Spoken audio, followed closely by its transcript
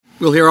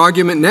We'll hear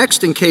argument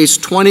next in Case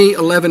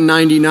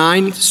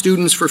 20-1199,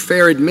 Students for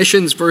Fair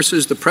Admissions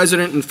versus the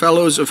President and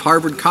Fellows of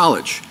Harvard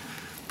College.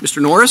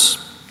 Mr. Norris?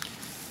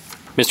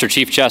 Mr.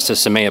 Chief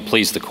Justice, and may it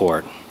please the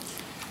Court.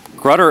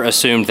 Grutter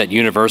assumed that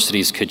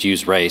universities could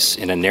use race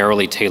in a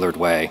narrowly tailored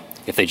way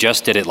if they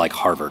just did it like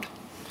Harvard.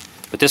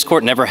 But this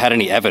Court never had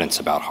any evidence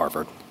about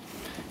Harvard.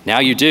 Now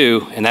you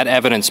do, and that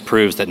evidence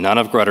proves that none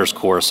of Grutter's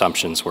core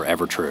assumptions were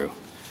ever true.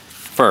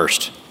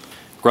 First,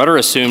 Grutter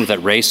assumed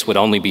that race would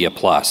only be a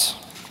plus.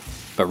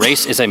 But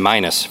race is a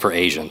minus for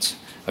Asians,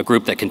 a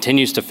group that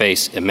continues to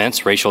face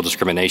immense racial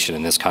discrimination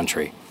in this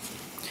country.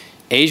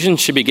 Asians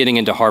should be getting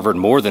into Harvard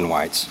more than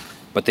whites,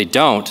 but they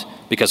don't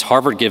because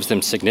Harvard gives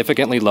them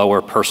significantly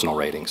lower personal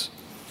ratings.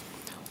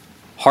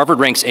 Harvard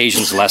ranks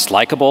Asians less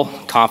likable,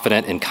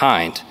 confident, and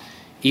kind,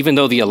 even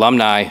though the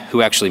alumni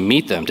who actually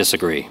meet them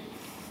disagree.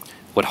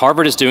 What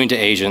Harvard is doing to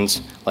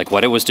Asians, like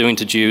what it was doing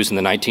to Jews in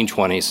the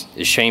 1920s,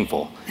 is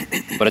shameful,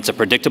 but it's a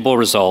predictable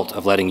result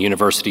of letting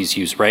universities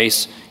use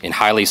race in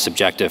highly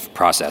subjective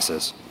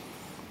processes.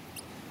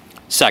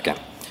 Second,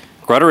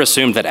 Grutter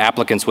assumed that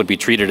applicants would be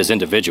treated as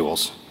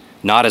individuals,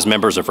 not as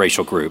members of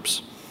racial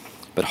groups.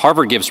 But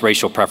Harvard gives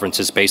racial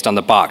preferences based on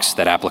the box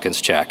that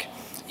applicants check,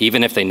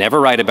 even if they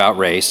never write about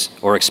race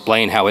or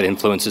explain how it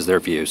influences their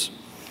views.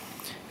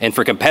 And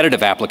for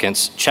competitive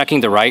applicants, checking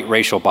the right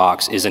racial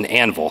box is an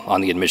anvil on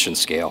the admissions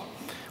scale,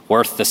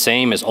 worth the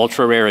same as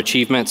ultra-rare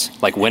achievements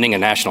like winning a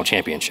national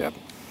championship.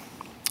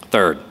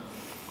 Third,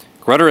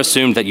 Grutter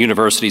assumed that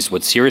universities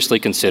would seriously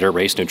consider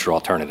race-neutral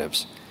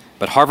alternatives,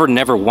 but Harvard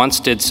never once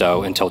did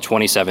so until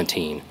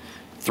 2017,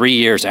 3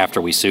 years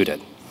after we sued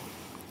it.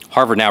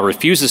 Harvard now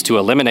refuses to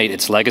eliminate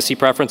its legacy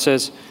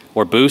preferences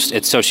or boost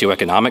its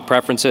socioeconomic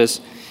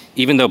preferences,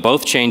 even though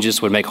both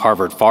changes would make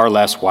Harvard far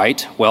less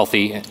white,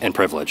 wealthy, and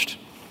privileged.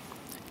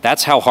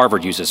 That's how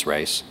Harvard uses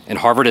race, and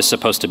Harvard is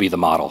supposed to be the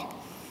model.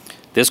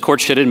 This Court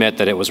should admit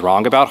that it was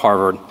wrong about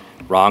Harvard,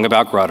 wrong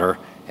about Grutter,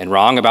 and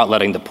wrong about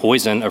letting the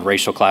poison of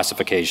racial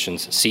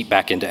classifications seep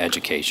back into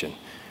education.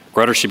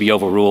 Grutter should be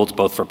overruled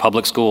both for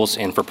public schools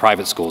and for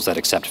private schools that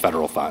accept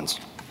federal funds.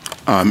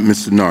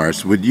 Mr.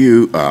 Norris, would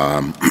you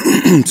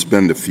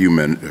spend a few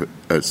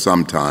minutes,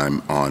 some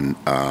time on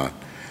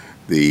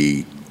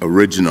the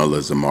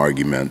originalism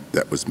argument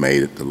that was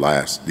made at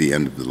the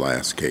end of the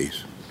last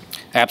case?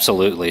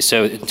 Absolutely.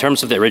 So in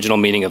terms of the original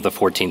meaning of the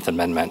 14th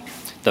Amendment,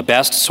 the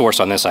best source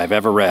on this I've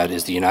ever read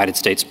is the United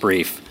States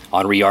brief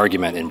on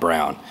re-argument in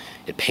Brown.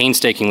 It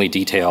painstakingly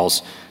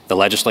details the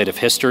legislative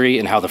history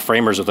and how the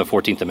framers of the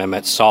 14th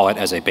Amendment saw it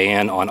as a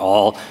ban on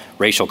all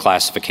racial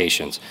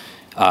classifications.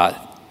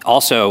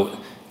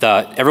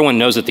 Everyone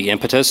knows that the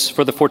impetus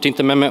for the 14th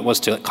Amendment was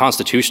to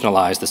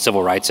constitutionalize the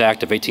Civil Rights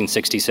Act of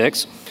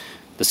 1866.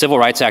 The Civil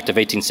Rights Act of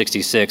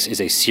 1866 is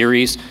a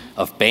series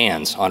of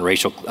bans on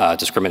racial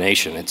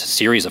discrimination. It's a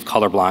series of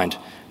colorblind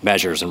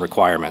measures and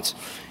requirements.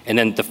 And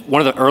then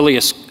one of the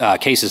earliest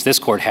cases this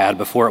Court had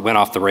before it went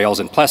off the rails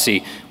in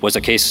Plessy was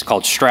a case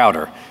called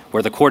Strouder,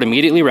 where the Court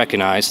immediately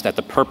recognized that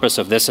the purpose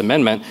of this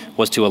amendment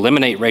was to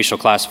eliminate racial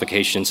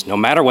classifications, no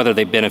matter whether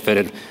they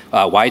benefited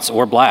whites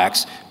or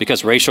blacks,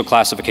 because racial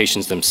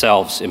classifications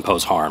themselves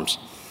impose harms.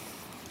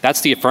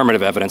 That's the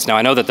affirmative evidence. Now,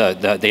 I know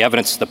that the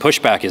evidence, the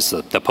pushback is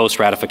the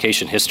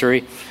post-ratification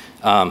history,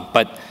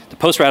 but the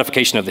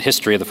post-ratification of the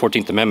history of the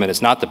 14th Amendment is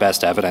not the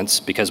best evidence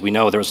because we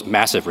know there was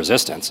massive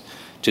resistance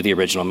to the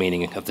original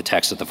meaning of the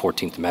text of the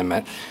 14th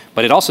Amendment.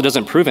 But it also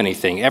doesn't prove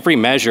anything. Every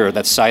measure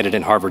that's cited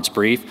in Harvard's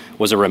brief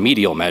was a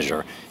remedial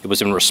measure. It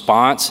was in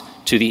response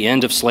to the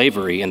end of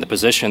slavery and the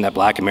position that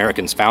Black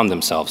Americans found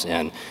themselves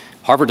in.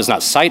 Harvard does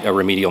not cite a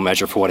remedial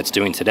measure for what it's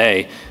doing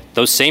today.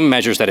 Those same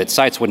measures that it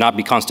cites would not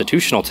be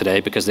constitutional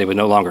today because they would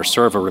no longer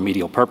serve a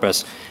remedial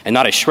purpose, and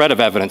not a shred of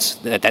evidence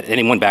that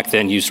anyone back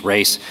then used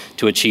race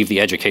to achieve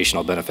the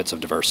educational benefits of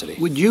diversity.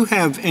 Would you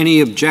have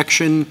any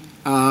objection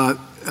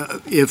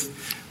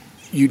if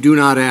you do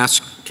not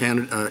ask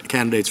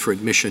candidates for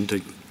admission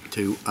to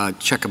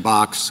check a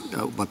box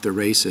what their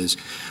race is,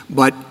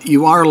 but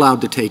you are allowed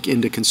to take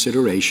into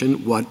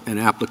consideration what an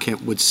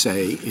applicant would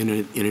say in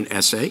an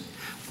essay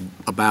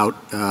about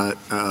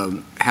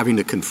having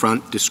to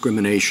confront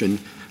discrimination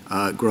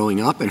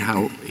growing up and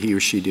how he or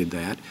she did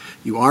that.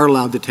 You are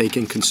allowed to take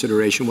in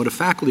consideration what a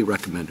faculty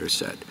recommender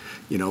said.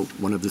 You know,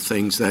 one of the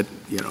things that,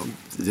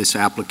 this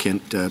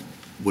applicant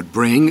would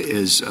bring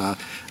is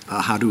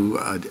how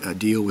to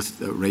deal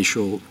with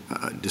racial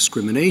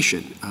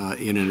discrimination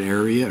in an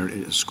area or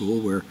in a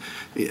school where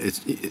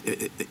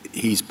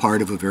he's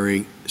part of a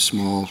very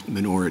small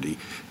minority.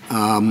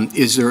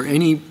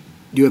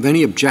 Do you have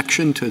any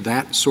objection to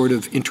that sort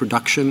of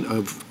introduction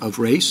of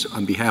race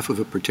on behalf of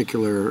a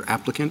particular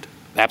applicant?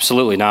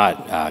 Absolutely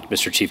not,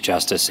 Mr. Chief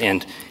Justice.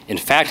 And in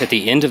fact, at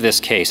the end of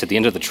this case, at the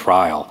end of the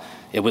trial,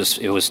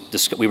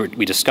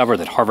 we discovered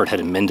that Harvard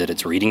had amended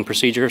its reading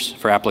procedures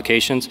for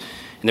applications,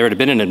 and there had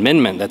been an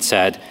amendment that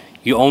said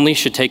you only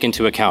should take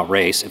into account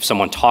race if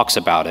someone talks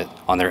about it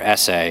on their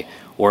essay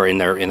or in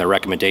their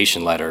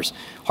recommendation letters.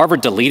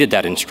 Harvard deleted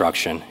that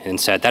instruction and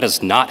said that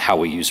is not how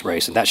we use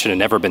race, and that should have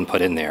never been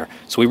put in there.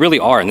 So we really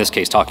are, in this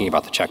case, talking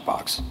about the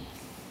checkbox.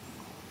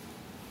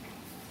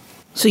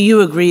 So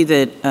you agree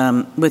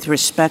that with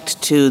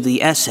respect to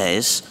the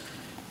essays,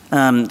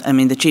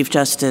 the Chief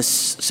Justice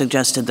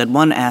suggested that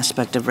one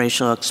aspect of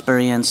racial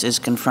experience is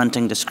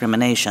confronting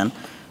discrimination,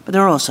 but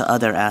there are also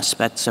other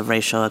aspects of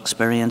racial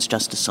experience.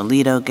 Justice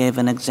Alito gave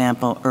an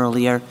example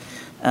earlier.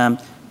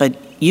 But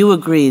you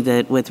agree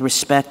that with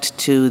respect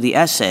to the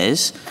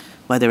essays,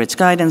 whether it's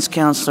guidance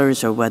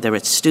counselors or whether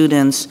it's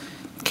students,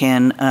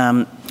 can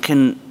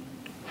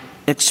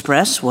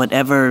express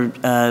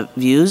whatever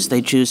views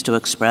they choose to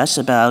express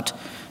about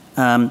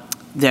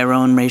their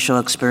own racial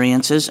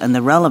experiences and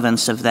the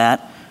relevance of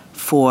that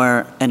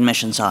for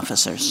admissions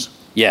officers.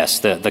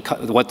 Yes,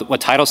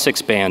 what Title VI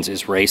bans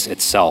is race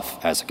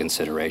itself as a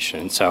consideration.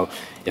 And so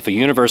if a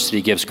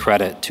university gives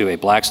credit to a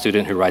black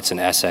student who writes an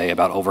essay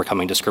about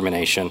overcoming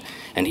discrimination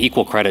and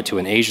equal credit to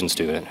an Asian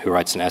student who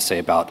writes an essay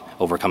about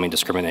overcoming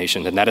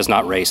discrimination, then that is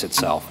not race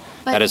itself.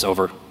 That is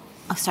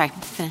Oh, sorry,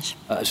 finish.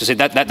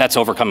 That's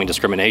overcoming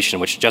discrimination,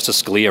 which Justice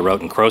Scalia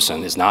wrote in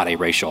Croson is not a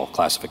racial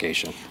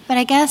classification. But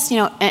I guess,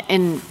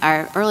 in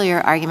our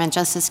earlier argument,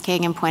 Justice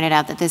Kagan pointed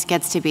out that this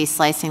gets to be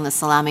slicing the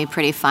salami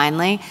pretty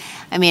finely.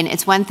 I mean,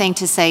 it's one thing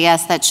to say,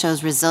 yes, that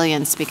shows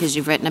resilience because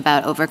you've written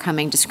about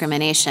overcoming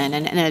discrimination.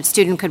 And a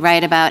student could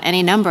write about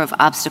any number of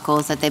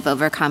obstacles that they've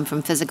overcome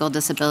from physical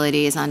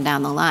disabilities on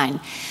down the line.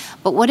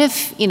 But what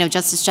if,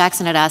 Justice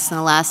Jackson had asked in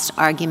the last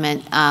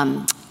argument,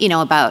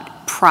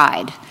 about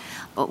pride?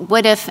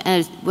 What if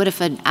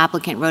an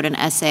applicant wrote an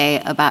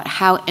essay about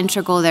how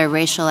integral their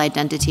racial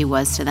identity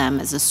was to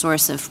them as a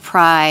source of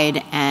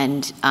pride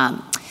and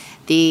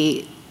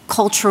the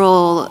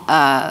cultural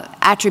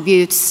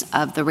attributes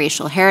of the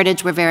racial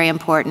heritage were very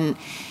important?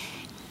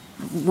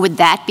 Would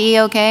that be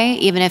okay,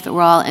 even if it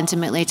were all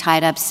intimately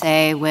tied up,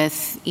 say,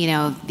 with,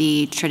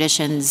 the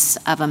traditions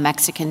of a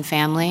Mexican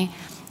family?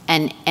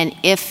 And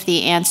if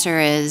the answer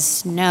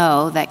is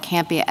no, that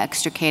can't be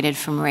extricated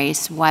from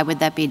race, why would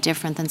that be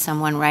different than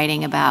someone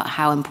writing about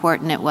how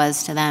important it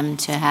was to them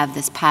to have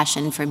this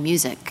passion for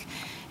music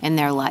in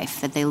their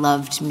life, that they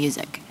loved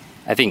music?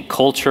 I think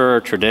culture,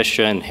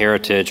 tradition,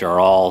 heritage are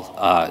all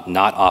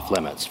not off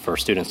limits for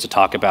students to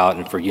talk about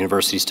and for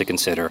universities to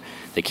consider.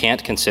 They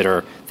can't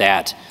consider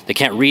that. They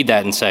can't read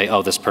that and say,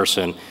 oh, this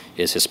person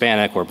is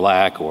Hispanic or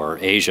black or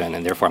Asian,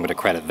 and therefore I'm going to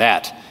credit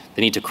that.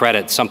 They need to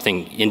credit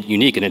something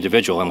unique and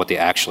individual in what they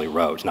actually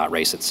wrote, not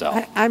race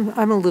itself.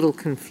 I'm a little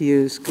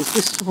confused because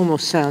this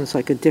almost sounds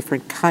like a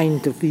different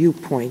kind of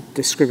viewpoint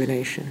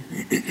discrimination.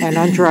 And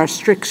under our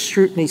strict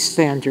scrutiny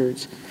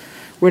standards,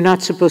 we're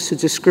not supposed to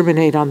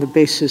discriminate on the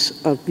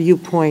basis of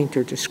viewpoint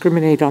or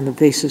discriminate on the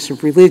basis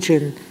of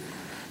religion.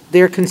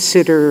 They're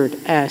considered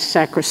as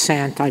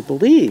sacrosanct, I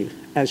believe,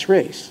 as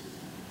race.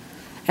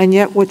 And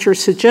yet what you're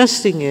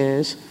suggesting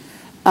is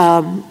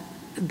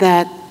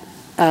that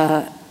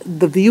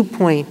the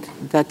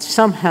viewpoint that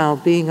somehow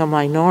being a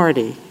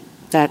minority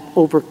that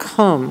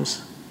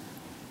overcomes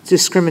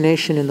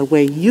discrimination in the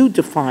way you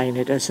define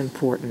it as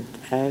important,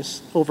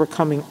 as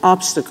overcoming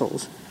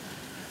obstacles,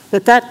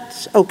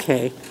 that's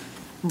okay.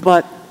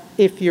 But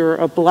if you're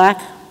a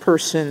black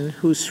person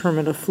who's from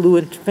an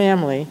affluent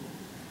family,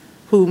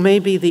 who may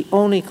be the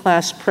only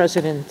class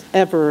president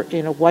ever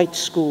in a white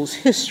school's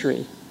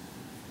history,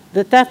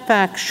 that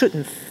fact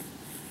shouldn't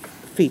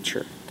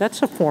feature.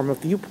 That's a form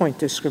of viewpoint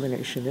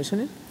discrimination, isn't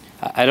it?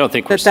 I don't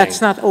think we're saying that's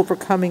not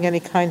overcoming any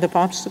kind of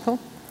obstacle?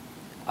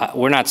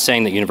 We're not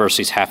saying that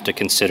universities have to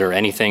consider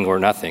anything or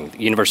nothing.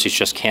 Universities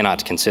just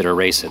cannot consider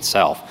race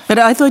itself. But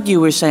I thought you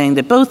were saying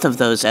that both of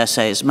those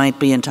essays might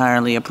be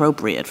entirely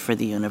appropriate for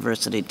the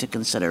university to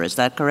consider. Is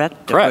that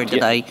correct? Correct. Or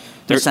did I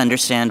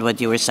misunderstand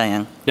what you were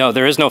saying? No,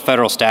 there is no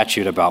federal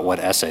statute about what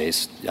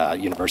essays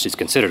universities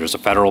consider. There's a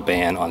federal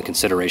ban on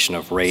consideration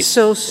of race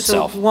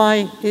itself. So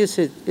why is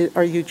it?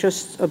 Are you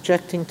just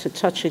objecting to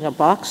touching a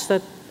box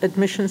that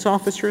admissions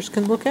officers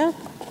can look at?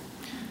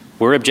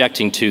 We're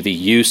objecting to the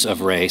use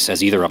of race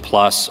as either a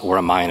plus or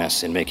a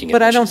minus in making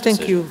But I don't admissions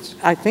think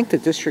decisions. I think the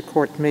district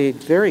court made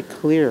very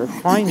clear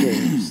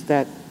findings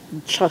that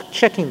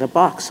checking the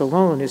box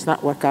alone is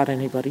not what got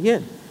anybody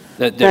in.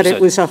 That it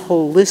was a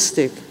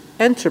holistic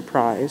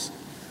enterprise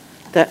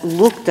that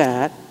looked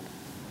at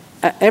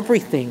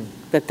everything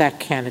that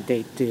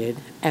candidate did,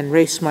 and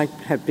race might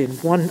have been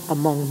one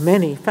among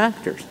many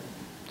factors.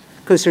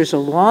 Because there's a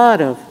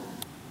lot of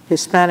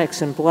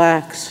Hispanics and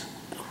blacks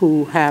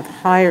who have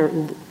higher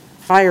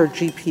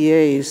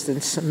GPAs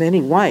than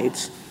many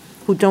whites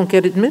who don't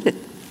get admitted.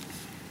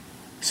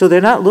 So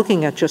they're not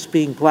looking at just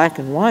being black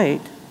and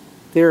white.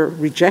 They're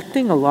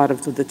rejecting a lot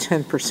of the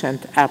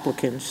 10%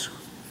 applicants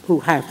who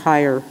have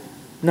higher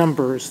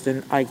numbers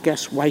than, I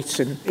guess, whites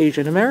and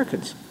Asian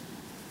Americans.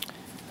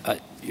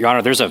 Your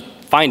Honor, there's a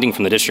finding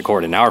from the district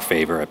court in our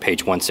favor at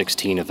page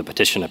 116 of the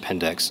petition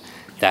appendix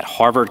that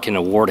Harvard can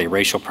award a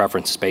racial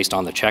preference based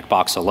on the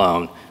checkbox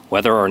alone,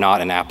 whether or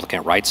not an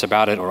applicant writes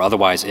about it or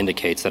otherwise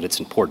indicates that it's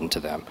important to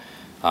them.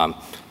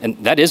 And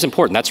that is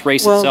important. That's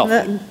race itself.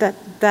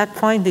 That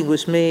finding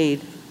was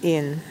made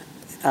in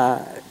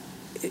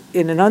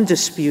an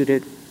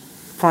undisputed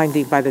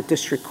finding by the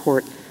district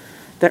court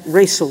that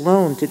race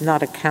alone did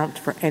not account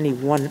for any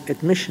one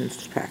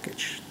admissions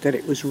package, that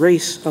it was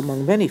race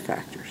among many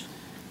factors.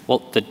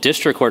 Well, the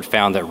district court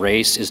found that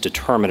race is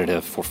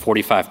determinative for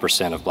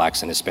 45% of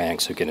blacks and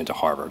Hispanics who get into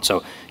Harvard.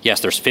 So, yes,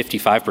 there's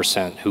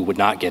 55% who would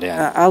not get in.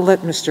 I'll let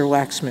Mr.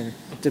 Waxman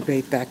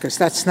debate that, because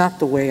that's not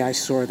the way I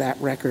saw that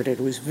record. It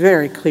was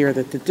very clear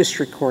that the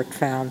district court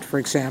found, for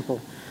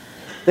example,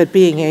 that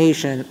being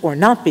Asian or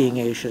not being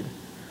Asian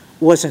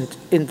wasn't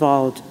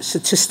involved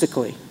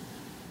statistically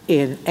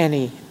in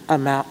any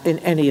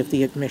of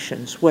the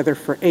admissions, whether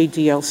for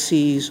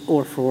ADLCs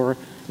or for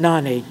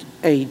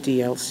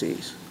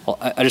non-ADLCs. Well,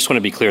 I just want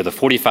to be clear. The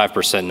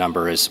 45%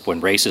 number is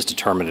when race is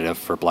determinative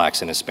for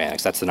blacks and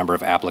Hispanics. That's the number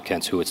of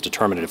applicants who it's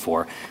determinative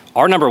for.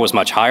 Our number was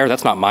much higher.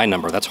 That's not my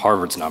number. That's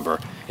Harvard's number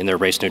in their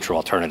race-neutral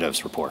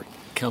alternatives report.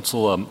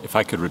 Counsel, if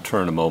I could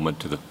return a moment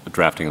to the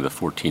drafting of the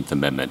 14th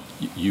Amendment.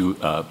 You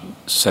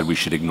said we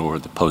should ignore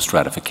the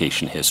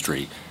post-ratification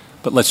history,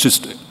 but let's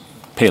just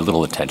pay a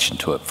little attention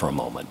to it for a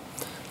moment.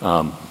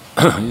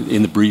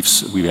 In the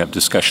briefs, we have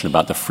discussion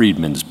about the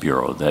Freedmen's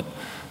Bureau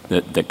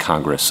that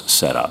Congress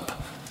set up.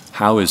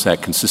 How is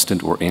that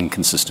consistent or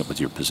inconsistent with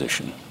your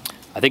position?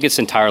 I think it's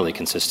entirely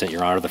consistent,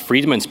 Your Honor. The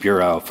Freedmen's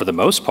Bureau, for the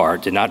most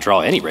part, did not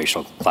draw any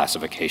racial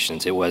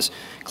classifications. It was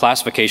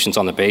classifications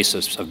on the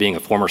basis of being a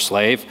former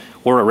slave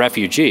or a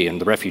refugee,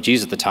 and the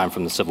refugees at the time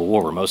from the Civil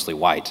War were mostly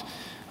white.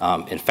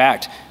 In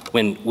fact,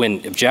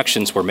 when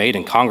objections were made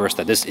in Congress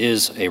that this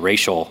is a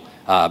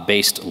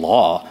racial-based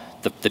law,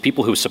 the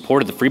people who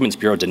supported the Freedmen's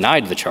Bureau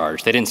denied the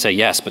charge. They didn't say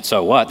yes, but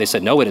so what? They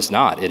said, no, it is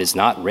not. It is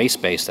not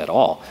race-based at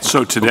all.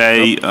 So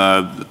today,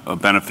 a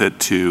benefit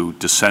to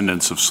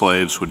descendants of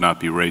slaves would not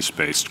be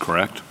race-based,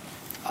 correct?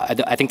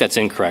 I think that's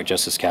incorrect,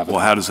 Justice Kavanaugh.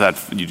 Well, how does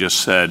that, you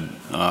just said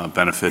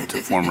benefit to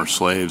former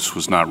slaves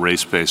was not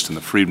race-based in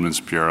the Freedmen's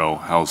Bureau.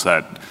 How is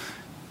that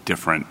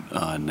different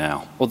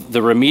now? Well,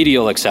 the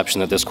remedial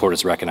exception that this court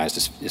has recognized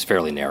is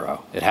fairly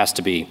narrow. It has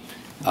to be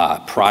prior.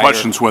 The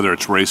question is whether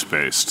it's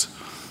race-based.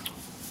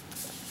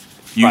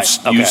 You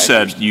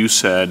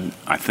said,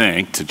 I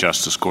think, to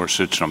Justice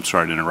Gorsuch, and I'm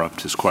sorry to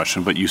interrupt his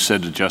question, but you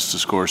said to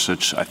Justice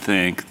Gorsuch, I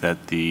think,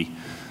 that the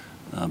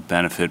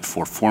benefit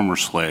for former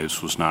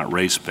slaves was not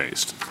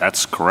race-based.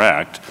 That's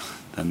correct.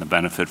 Then the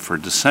benefit for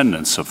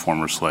descendants of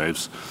former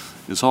slaves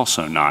is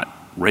also not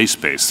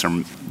race-based.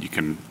 You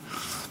can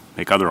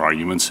make other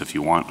arguments if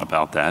you want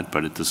about that,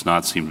 but it does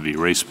not seem to be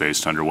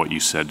race-based under what you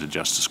said to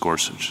Justice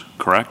Gorsuch,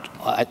 correct?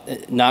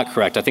 Not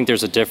correct. I think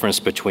there's a difference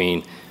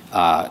between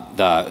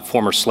the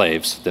former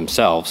slaves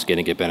themselves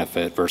getting a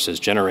benefit versus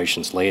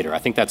generations later. I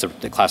think that's a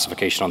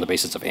classification on the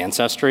basis of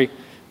ancestry,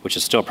 which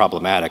is still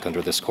problematic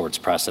under this court's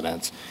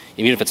precedents.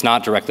 Even if it's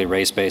not directly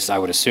race-based, I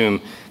would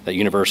assume that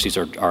universities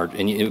are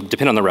and it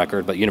depend on the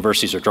record, but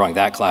universities are drawing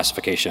that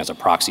classification as a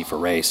proxy for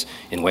race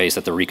in ways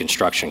that the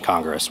Reconstruction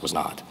Congress was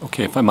not.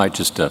 Okay, if I might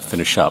just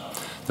finish up.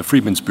 The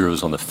Freedmen's Bureau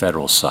is on the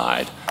federal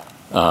side.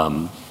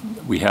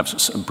 We have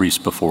some briefs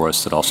before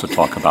us that also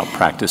talk about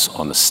practice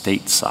on the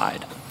state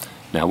side.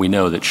 Now, we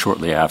know that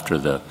shortly after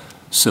the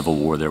Civil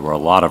War, there were a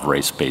lot of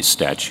race-based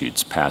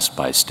statutes passed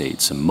by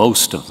states, and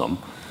most of them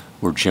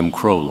were Jim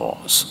Crow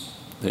laws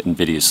that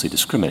invidiously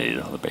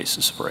discriminated on the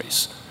basis of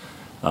race.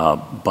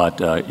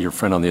 But your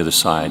friend on the other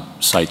side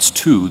cites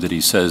two that he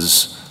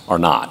says are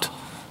not,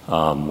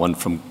 one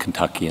from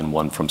Kentucky and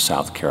one from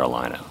South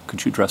Carolina.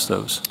 Could you address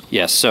those?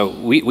 Yes, so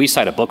we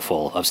cite a book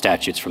full of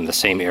statutes from the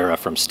same era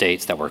from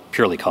states that were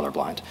purely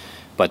colorblind.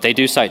 But they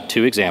do cite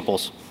two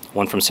examples,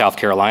 one from South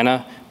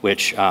Carolina,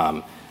 which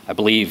I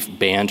believe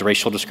banned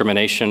racial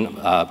discrimination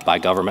by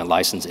government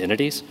licensed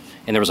entities.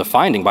 And there was a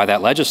finding by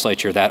that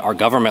legislature that our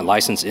government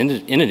licensed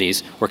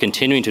entities were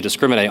continuing to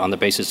discriminate on the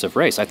basis of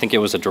race. I think it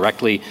was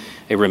a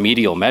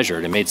remedial measure.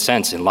 And it made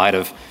sense in light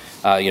of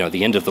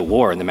the end of the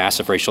war and the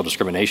massive racial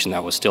discrimination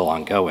that was still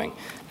ongoing.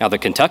 Now, the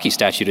Kentucky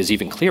statute is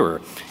even clearer.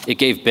 It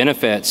gave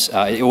benefits,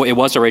 it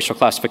was a racial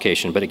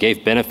classification, but it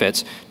gave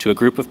benefits to a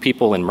group of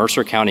people in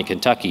Mercer County,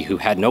 Kentucky, who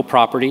had no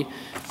property,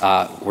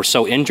 were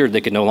so injured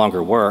they could no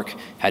longer work,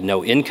 had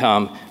no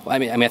income.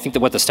 I think that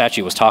what the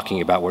statute was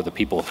talking about were the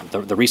people,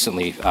 the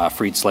recently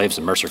freed slaves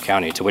in Mercer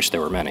County, to which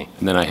there were many.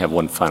 And then I have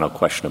one final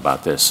question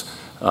about this.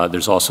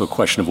 There's also a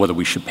question of whether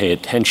we should pay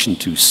attention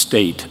to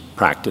state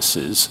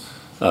practices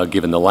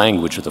given the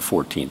language of the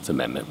 14th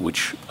Amendment,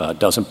 which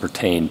doesn't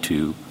pertain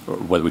to, or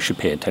whether we should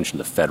pay attention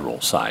to the federal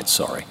side,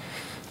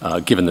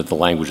 given that the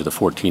language of the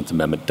 14th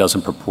Amendment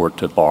doesn't purport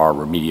to bar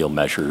remedial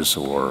measures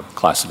or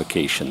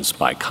classifications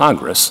by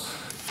Congress,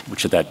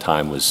 which at that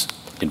time was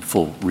in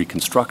full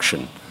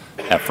Reconstruction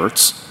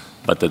efforts,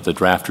 but that the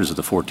drafters of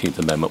the 14th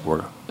Amendment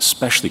were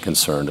especially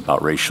concerned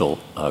about racial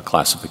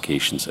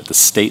classifications at the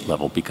state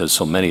level because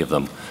so many of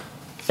them,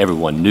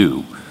 everyone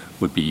knew,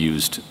 would be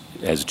used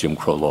as Jim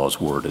Crow laws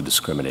were to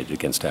discriminate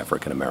against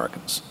African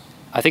Americans.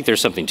 I think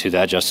there's something to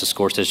that, Justice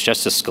Gorsuch.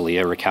 Justice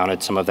Scalia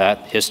recounted some of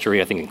that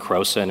history, I think in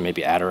Croson and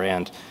maybe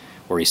Adirond,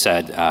 where he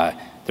said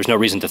there's no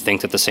reason to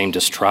think that the same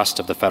distrust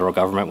of the federal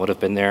government would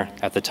have been there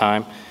at the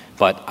time.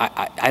 But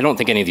I don't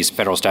think any of these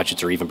federal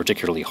statutes are even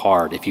particularly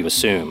hard if you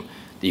assume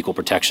the equal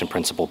protection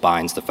principle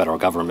binds the federal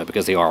government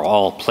because they are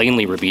all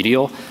plainly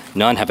remedial.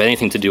 None have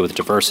anything to do with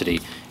diversity,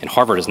 and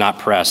Harvard has not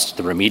pressed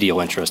the remedial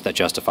interest that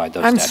justified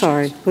those statutes. I'm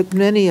sorry, but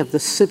many of the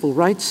civil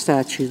rights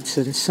statutes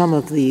and some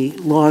of the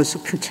laws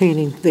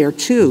pertaining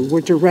thereto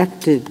were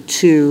directed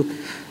to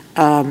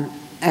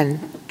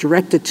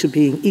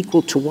being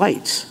equal to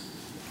whites.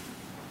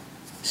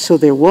 So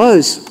there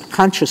was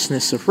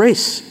consciousness of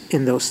race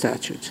in those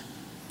statutes.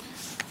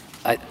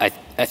 I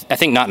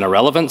think not in a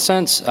relevant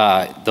sense.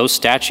 Those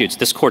statutes,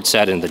 this court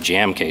said in the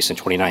Jam case in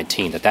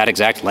 2019 that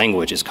exact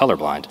language is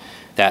colorblind,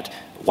 that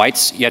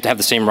whites, you have to have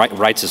the same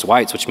rights as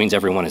whites, which means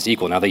everyone is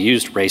equal. Now, they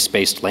used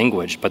race-based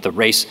language, but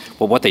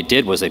what they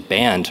did was they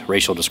banned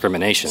racial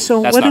discrimination.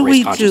 So That's what not do race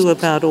we consciousness. do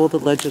about all the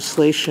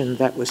legislation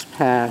that was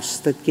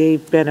passed that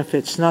gave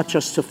benefits not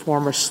just to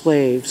former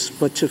slaves,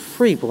 but to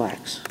free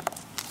blacks?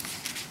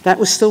 That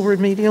was still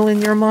remedial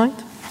in your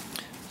mind?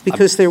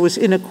 Because there was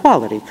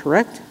inequality,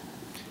 correct?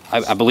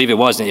 I believe it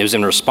was. And it was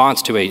in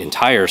response to an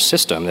entire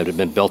system that had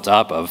been built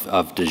up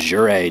of de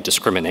jure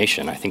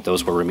discrimination. I think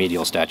those were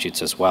remedial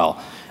statutes as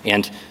well.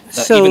 And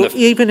so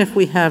even if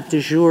we have de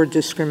jure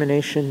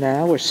discrimination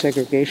now or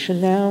segregation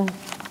now,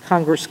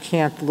 Congress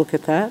can't look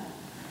at that?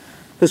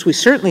 Because we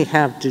certainly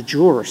have de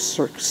jure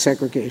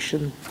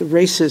segregation. The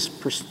races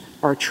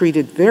are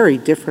treated very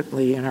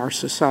differently in our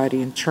society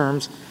in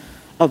terms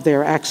of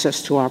their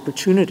access to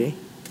opportunity.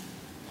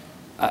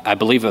 I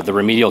believe that the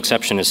remedial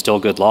exception is still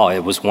good law.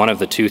 It was one of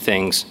the two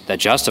things that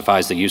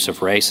justifies the use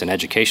of race in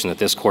education that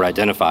this court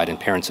identified in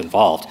parents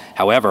involved.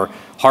 However,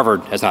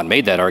 Harvard has not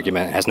made that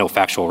argument. It has no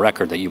factual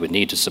record that you would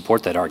need to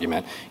support that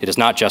argument. It does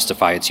not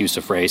justify its use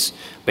of race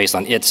based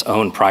on its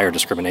own prior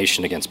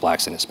discrimination against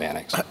blacks and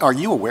Hispanics. Are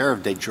you aware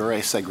of de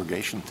jure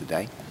segregation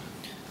today?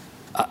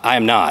 I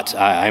am not.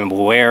 I'm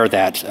aware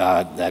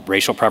that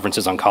racial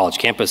preferences on college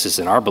campuses,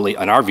 in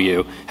our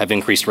view, have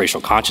increased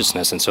racial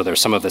consciousness, and so there's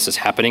some of this is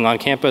happening on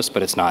campus,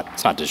 but it's not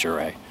de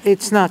jure.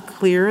 It's not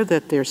clear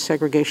that there's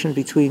segregation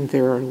between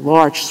there are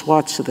large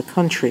swaths of the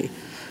country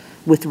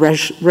with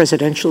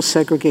residential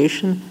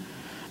segregation.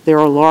 There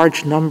are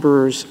large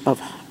numbers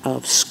of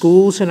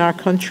schools in our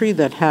country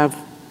that have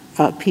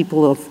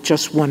people of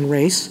just one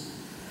race.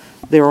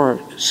 There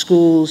are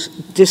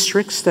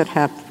districts that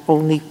have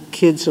only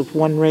kids of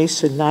one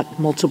race and not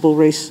multiple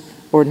race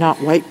or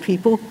not white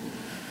people.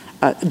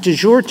 De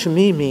jure to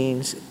me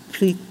means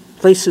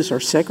places are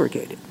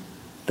segregated.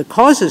 The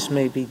causes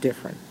may be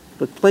different,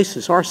 but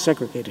places are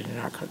segregated in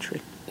our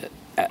country.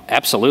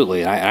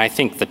 Absolutely. And I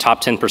think the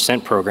Top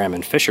 10% program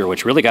in Fisher,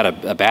 which really got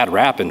a bad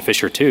rap in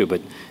Fisher too,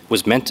 but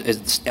was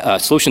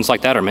solutions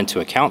like that are meant to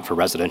account for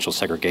residential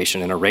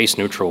segregation in a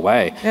race-neutral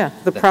way. Yeah,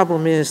 the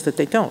problem is that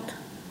they don't.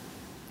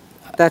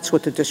 That's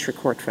what the district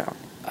court found.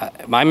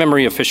 My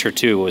memory of Fisher,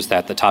 too, was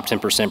that the Top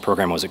 10%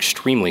 program was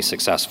extremely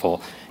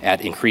successful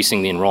at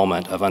increasing the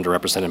enrollment of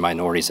underrepresented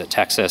minorities at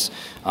Texas.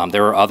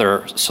 There are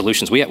other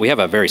solutions. We have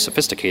a very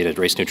sophisticated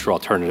race-neutral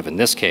alternative in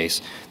this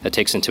case that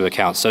takes into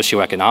account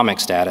socioeconomic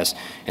status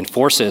and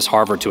forces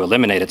Harvard to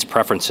eliminate its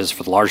preferences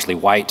for the largely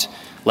white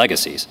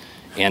legacies.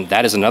 And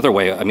that is another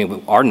way. I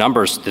mean, our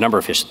numbers, the number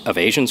of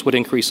Asians would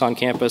increase on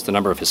campus, the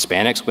number of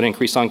Hispanics would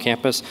increase on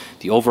campus,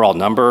 the overall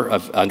number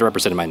of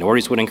underrepresented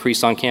minorities would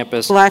increase on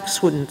campus.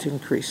 Blacks wouldn't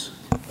increase.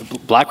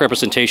 Black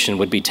representation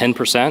would be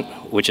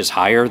 10%, which is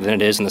higher than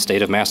it is in the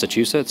state of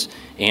Massachusetts,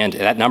 and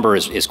that number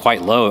is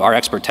quite low. Our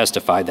expert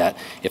testified that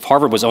if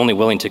Harvard was only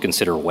willing to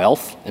consider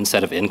wealth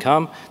instead of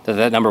income,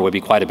 that number would be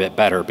quite a bit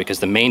better, because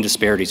the main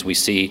disparities we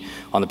see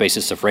on the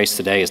basis of race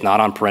today is not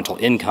on parental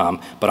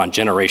income, but on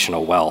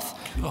generational wealth.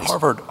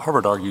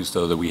 Harvard argues,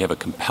 though, that we have a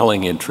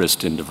compelling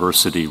interest in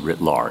diversity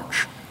writ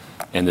large,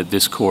 and that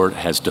this court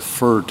has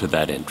deferred to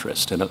that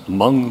interest. And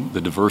among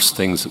the diverse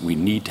things that we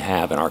need to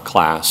have in our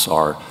class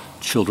are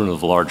children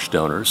of large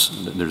donors.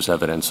 There's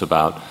evidence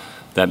about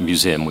that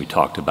museum we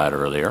talked about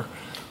earlier,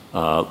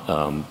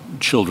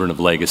 children of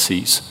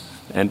legacies,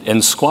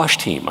 and squash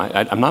team.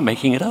 I'm not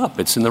making it up.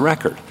 It's in the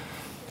record.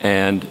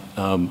 And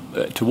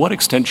to what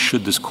extent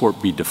should this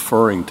court be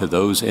deferring to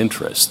those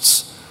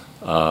interests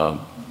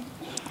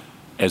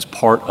as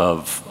part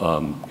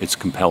of its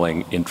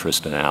compelling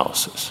interest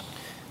analysis?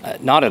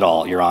 Not at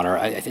all, Your Honor.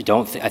 I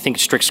think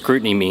strict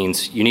scrutiny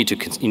means you need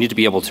to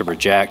be able to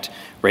reject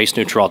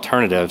race-neutral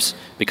alternatives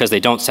because they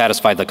don't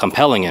satisfy the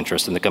compelling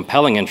interest, and the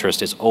compelling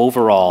interest is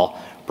overall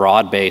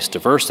broad-based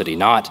diversity,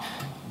 not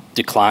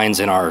declines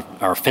in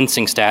our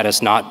fencing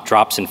status, not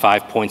drops in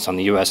 5 points on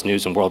the U.S.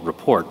 News and World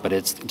Report, but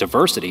it's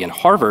diversity. And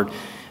Harvard,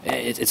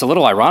 it's a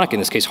little ironic in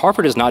this case,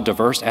 Harvard is not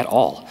diverse at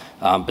all.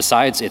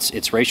 Besides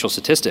its racial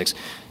statistics,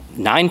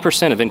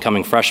 9% of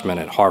incoming freshmen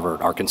at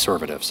Harvard are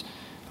conservatives.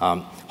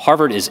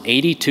 Harvard is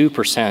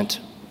 82%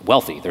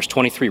 wealthy. There's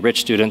 23 rich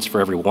students for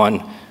every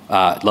one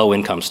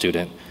low-income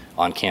student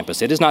on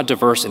campus. It is not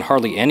diverse in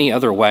hardly any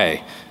other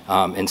way.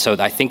 And so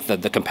I think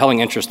that the compelling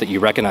interest that you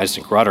recognized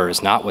in Grutter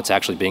is not what's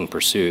actually being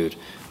pursued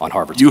on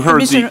Harvard. You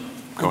heard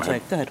Go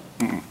ahead.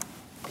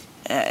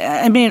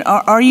 I mean,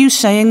 are you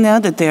saying now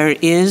that there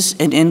is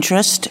an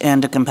interest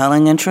and a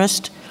compelling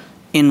interest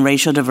in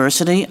racial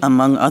diversity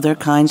among other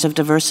kinds of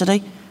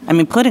diversity? I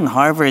mean, putting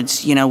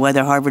Harvard's,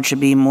 whether Harvard should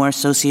be more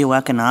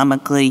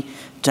socioeconomically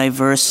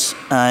diverse,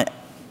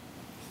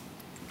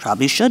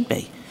 probably should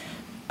be.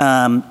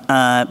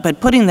 But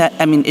putting that,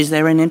 is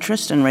there an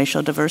interest in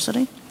racial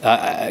diversity?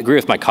 I agree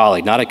with my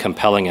colleague, not a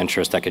compelling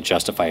interest that could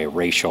justify a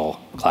racial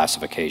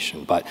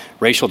classification. But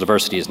racial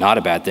diversity is not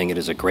a bad thing. It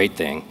is a great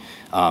thing.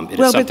 It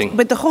is something.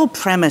 But the whole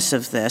premise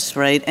of this,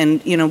 right,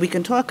 and, we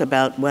can talk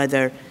about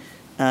whether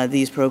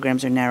these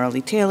programs are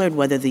narrowly tailored,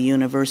 whether the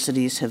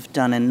universities have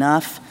done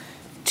enough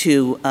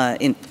to,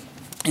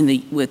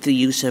 with the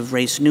use of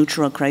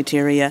race-neutral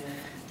criteria.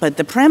 But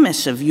the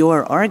premise of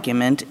your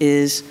argument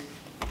is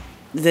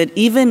that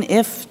even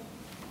if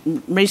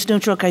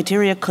race-neutral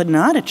criteria could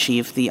not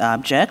achieve the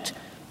object,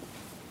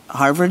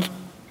 Harvard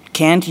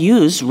can't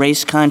use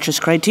race-conscious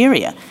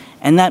criteria.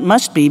 And that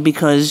must be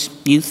because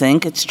you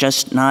think it's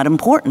just not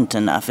important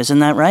enough. Isn't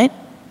that right?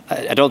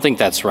 I don't think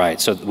that's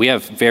right. So we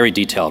have very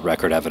detailed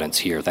record evidence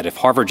here that if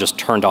Harvard just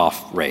turned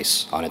off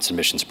race on its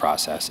admissions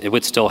process, it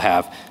would still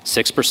have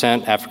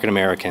 6% African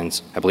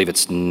Americans, I believe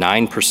it's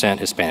 9%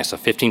 Hispanics, so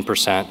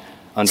 15%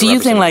 underrepresented. So you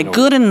think minorities.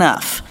 good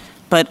enough,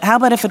 but how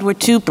about if it were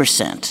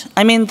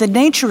 2%? The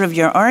nature of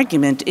your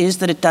argument is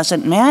that it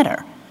doesn't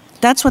matter.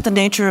 That's what the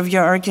nature of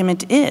your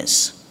argument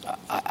is.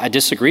 I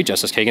disagree,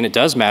 Justice Kagan. It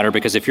does matter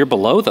because if you're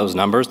below those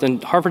numbers, then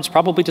Harvard's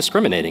probably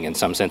discriminating in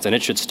some sense, and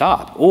it should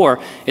stop. Or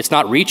it's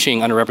not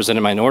reaching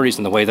underrepresented minorities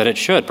in the way that it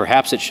should.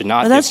 Perhaps it should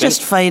not. Well, that's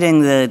just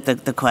fighting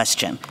the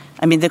question.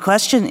 The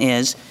question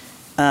is,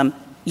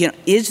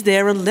 is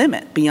there a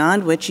limit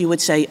beyond which you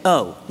would say,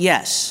 oh,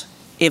 yes,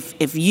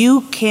 if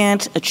you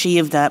can't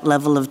achieve that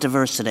level of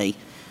diversity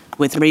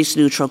with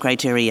race-neutral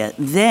criteria,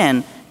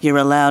 then you're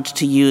allowed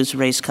to use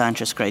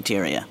race-conscious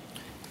criteria?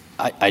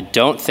 I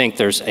don't think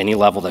there's any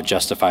level that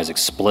justifies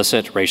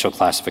explicit racial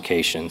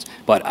classifications,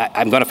 but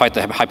I'm going to fight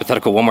the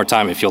hypothetical one more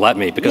time if you'll let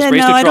me, because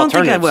race-neutral I don't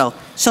alternatives. think I will.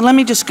 So let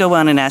me just go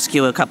on and ask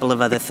you a couple of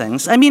other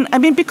things.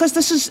 Because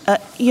this is,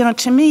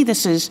 to me,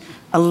 this is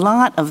a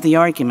lot of the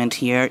argument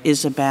here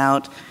is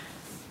about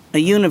a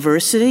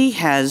university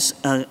has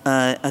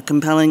a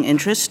compelling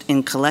interest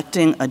in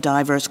collecting a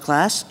diverse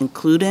class,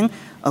 including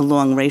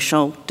along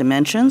racial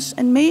dimensions,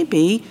 and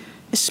maybe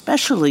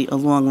especially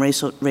along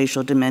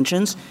racial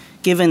dimensions,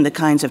 given the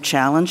kinds of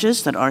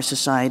challenges that our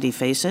society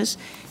faces,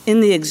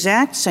 in the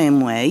exact same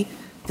way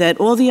that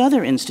all the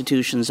other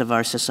institutions of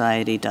our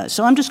society does.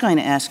 So I'm just going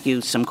to ask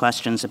you some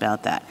questions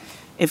about that.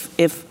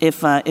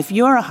 If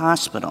you're a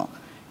hospital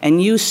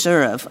and you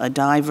serve a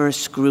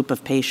diverse group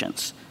of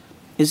patients,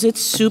 is it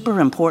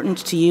super important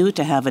to you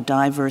to have a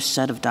diverse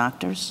set of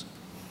doctors?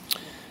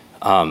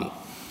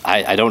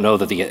 I don't know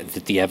that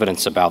the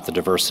evidence about the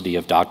diversity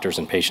of doctors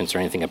and patients or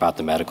anything about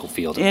the medical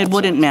field. It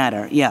wouldn't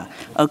matter, yeah.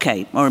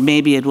 Okay, or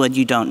maybe it would,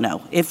 you don't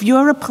know. If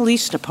you're a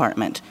police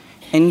department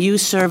and you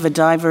serve a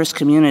diverse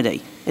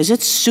community, is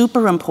it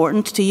super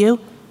important to you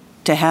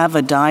to have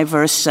a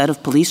diverse set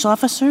of police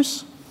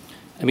officers?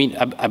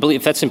 I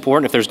believe that's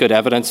important if there's good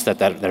evidence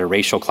that a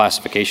racial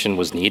classification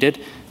was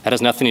needed. That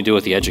has nothing to do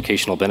with the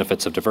educational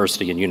benefits of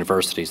diversity in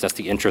universities. That's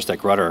the interest that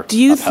Grutter Do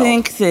you upheld.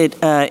 think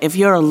that if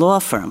you're a law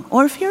firm,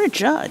 or if you're a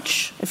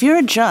judge,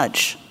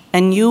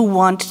 and you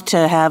want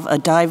to have a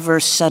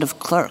diverse set of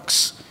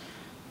clerks,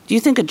 do you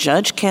think a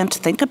judge can't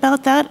think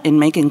about that in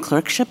making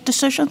clerkship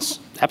decisions?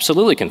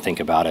 Absolutely can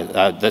think about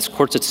it. This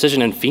court's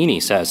decision in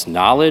Feeney says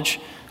knowledge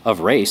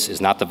of race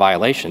is not the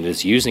violation. It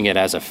is using it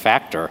as a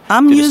factor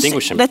to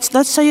distinguish them.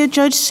 Let's say a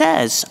judge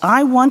says,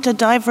 I want a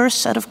diverse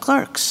set of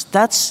clerks.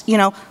 That's,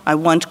 I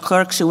want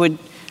clerks who would,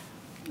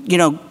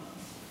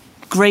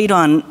 grade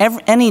on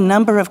any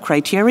number of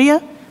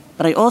criteria,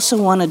 but I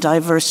also want a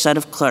diverse set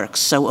of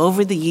clerks. So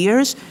over the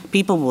years,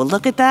 people will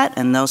look at that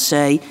and they'll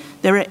say,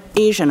 there are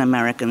Asian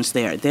Americans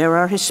there, there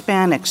are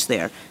Hispanics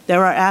there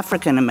are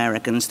African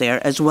Americans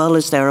there, as well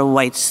as there are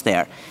whites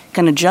there.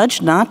 Can a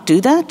judge not do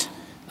that?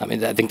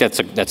 I think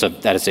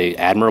that is a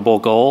admirable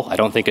goal. I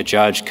don't think a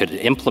judge could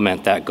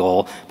implement that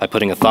goal by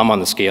putting a thumb on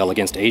the scale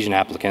against Asian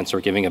applicants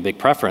or giving a big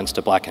preference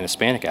to Black and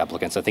Hispanic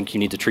applicants. I think you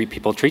need to treat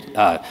people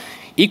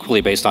equally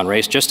based on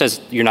race, just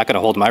as you're not going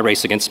to hold my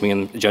race against me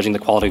in judging the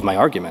quality of my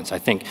arguments. I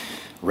think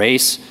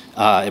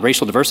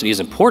racial diversity is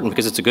important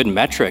because it's a good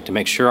metric to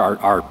make sure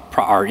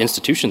our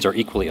institutions are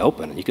equally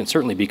open. You can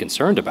certainly be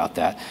concerned about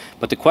that.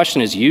 But the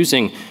question is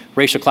using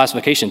racial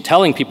classification,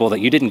 telling people that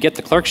you didn't get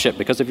the clerkship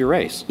because of your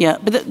race. Yeah,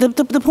 but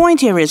the point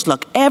here is,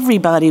 look,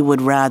 everybody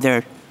would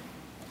rather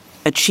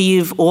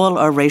achieve all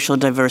our racial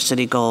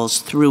diversity goals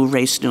through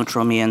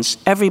race-neutral means.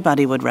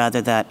 Everybody would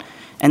rather that.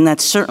 And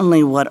that's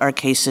certainly what our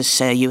cases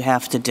say you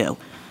have to do.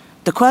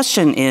 The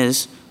question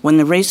is, when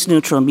the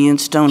race-neutral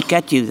means don't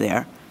get you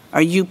there,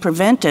 are you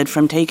prevented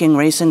from taking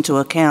race into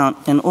account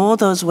in all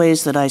those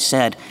ways that I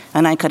said?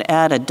 And I could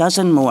add a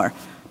dozen more.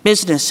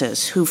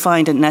 Businesses who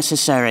find it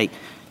necessary,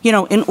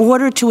 in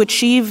order to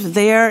achieve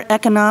their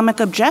economic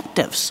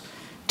objectives,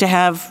 to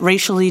have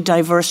racially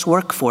diverse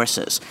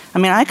workforces.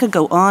 I could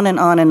go on and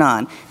on and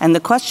on. And the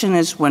question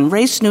is, when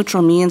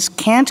race-neutral means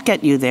can't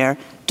get you there,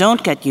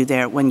 don't get you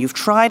there, when you've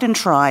tried and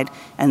tried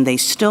and they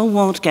still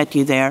won't get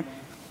you there,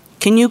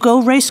 can you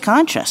go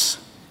race-conscious?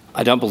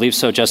 I don't believe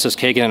so, Justice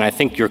Kagan, and I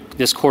think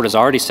this court has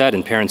already said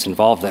in Parents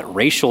Involved that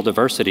racial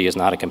diversity is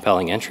not a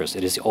compelling interest.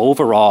 It is the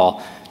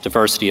overall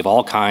diversity of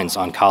all kinds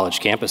on college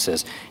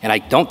campuses.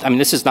 And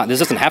this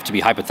doesn't have to be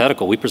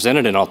hypothetical. We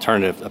presented an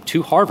alternative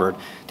to Harvard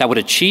that would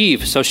achieve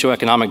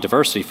socioeconomic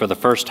diversity for the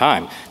first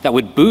time, that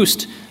would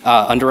boost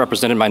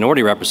underrepresented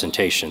minority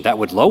representation, that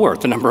would lower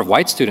the number of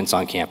white students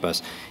on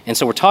campus. And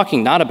so we're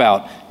talking not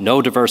about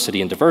no diversity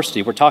and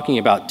diversity, we're talking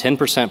about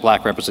 10%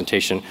 black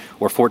representation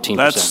or 14%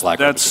 black representation.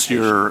 That's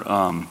your,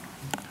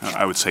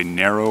 I would say,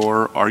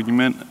 narrower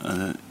argument.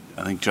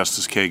 I think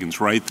Justice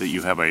Kagan's right that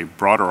you have a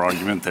broader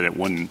argument that it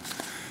wouldn't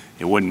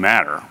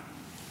matter.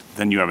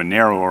 Then you have a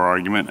narrower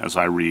argument, as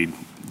I read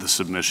the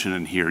submission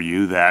and hear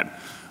you, that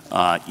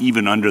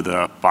even under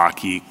the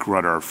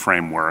Bakke-Grutter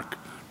framework,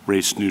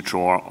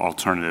 race-neutral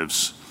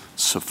alternatives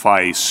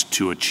suffice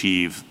to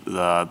achieve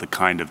the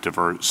kind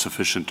of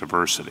sufficient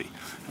diversity.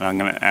 And I'm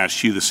going to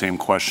ask you the same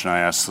question I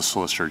asked the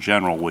Solicitor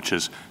General, which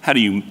is, how do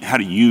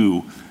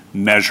you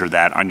measure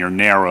that on your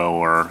narrow,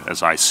 or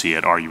as I see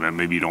it, argument?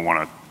 Maybe you don't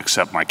want to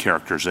accept my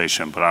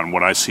characterization, but on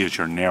what I see as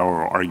your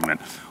narrower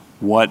argument,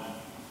 what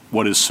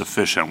is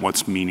sufficient?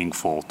 What's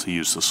meaningful, to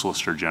use the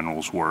Solicitor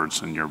General's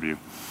words, in your view?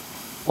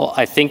 Well,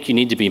 I think you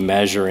need to be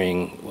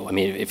measuring,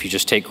 if you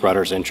just take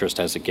Grutter's interest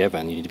as a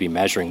given, you need to be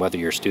measuring whether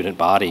your student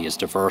body is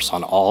diverse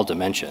on all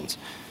dimensions.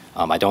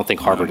 I don't think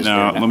Harvard is doing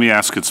that. Let me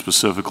ask it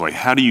specifically.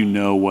 How do you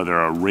know whether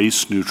a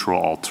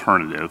race-neutral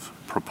alternative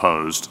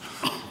proposed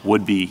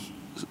would be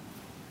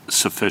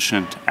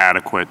sufficient,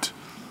 adequate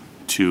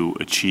to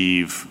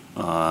achieve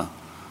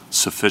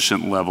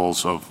sufficient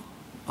levels of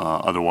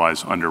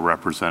otherwise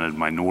underrepresented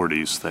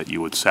minorities that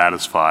you would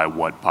satisfy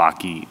what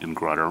Bakke and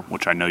Grutter,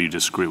 which I know you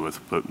disagree with,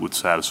 but would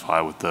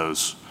satisfy what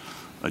those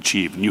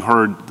achieve? And you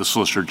heard the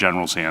Solicitor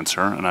General's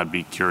answer, and I'd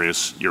be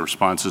curious your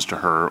responses to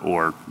her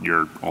or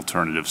your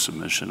alternative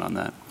submission on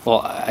that. Well,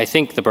 I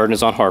think the burden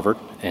is on Harvard,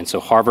 and so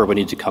Harvard would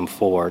need to come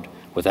forward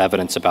with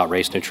evidence about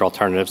race-neutral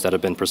alternatives that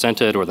have been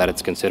presented or that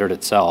it's considered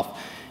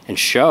itself, and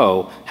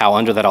show how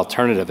under that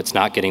alternative it's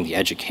not getting the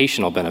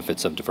educational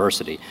benefits of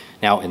diversity.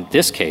 Now, in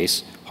this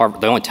case,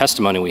 the only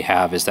testimony we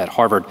have is that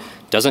Harvard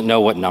doesn't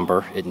know what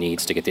number it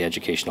needs to get the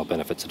educational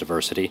benefits of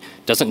diversity,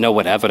 doesn't know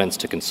what evidence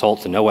to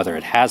consult to know whether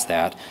it has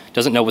that,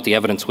 doesn't know what the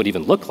evidence would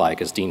even look like,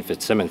 as Dean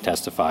Fitzsimmons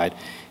testified,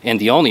 and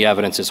the only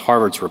evidence is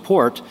Harvard's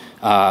report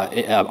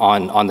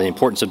on the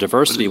importance of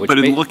diversity. But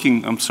in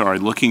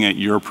looking at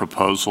your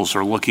proposals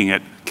or looking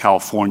at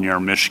California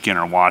or Michigan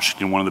or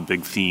Washington, one of the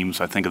big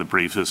themes I think of the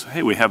brief is,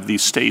 hey, we have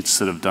these states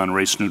that have done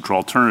race-neutral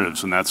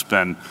alternatives, and that's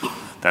been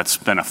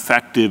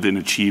effective in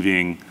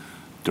achieving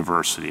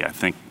diversity. I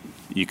think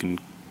you can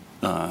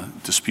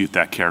dispute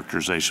that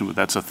characterization, but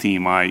that's a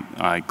theme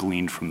I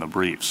gleaned from the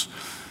briefs.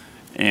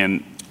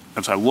 And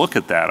as I look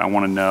at that, I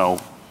want to know,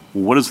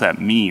 well, what does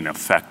that mean,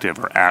 effective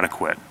or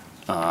adequate?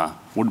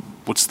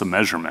 What's the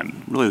measurement?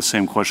 Really the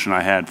same question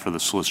I had for the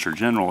Solicitor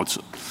General. It's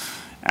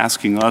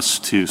asking us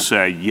to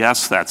say,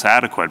 yes, that's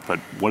adequate, but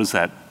what does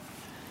that,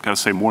 got to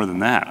say more than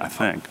that, I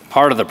think.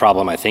 Part of the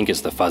problem, I think,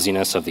 is the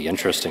fuzziness of the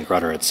interest in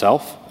Grutter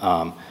itself.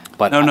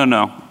 But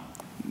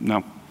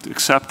No.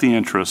 Accept the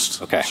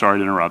interest. Okay. Sorry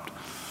to interrupt.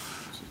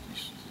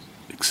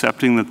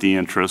 Accepting that the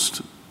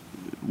interest,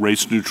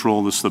 race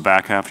neutral, this is the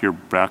back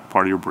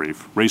part of your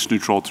brief, race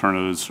neutral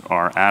alternatives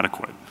are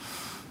adequate.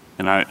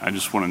 And I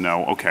just want to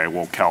know, okay,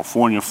 well,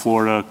 California,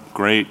 Florida,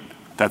 great.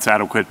 That's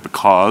adequate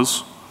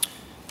because,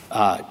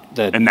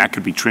 and that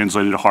could be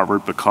translated to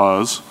Harvard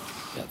because.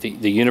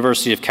 The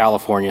University of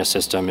California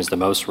system is the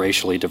most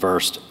racially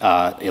diverse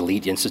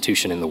elite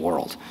institution in the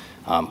world.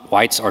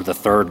 Whites are the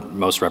third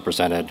most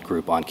represented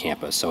group on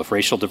campus. So if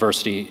racial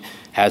diversity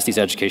has these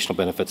educational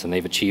benefits and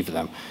they've achieved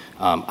them,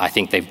 I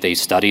think they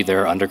study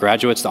their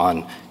undergraduates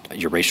on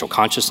your racial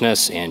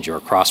consciousness and your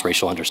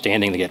cross-racial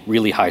understanding. They get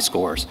really high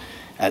scores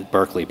at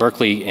Berkeley.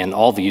 Berkeley and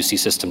all the UC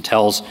system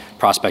tells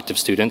prospective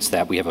students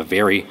that we have a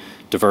very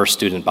diverse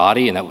student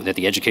body and that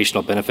the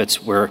educational benefits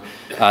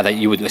that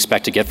you would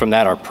expect to get from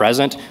that are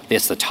present.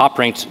 It's the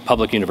top-ranked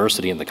public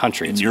university in the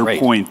country. It's your great.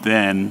 Point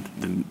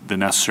then, the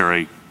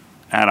necessary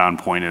add-on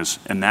point is,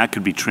 and that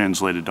could be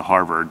translated to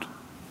Harvard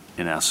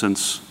in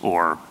essence,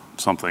 or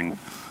something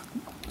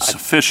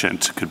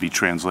sufficient could be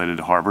translated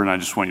to Harvard, and I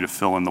just want you to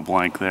fill in the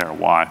blank there.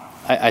 Why?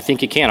 I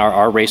think it can.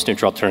 Our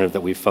race-neutral alternative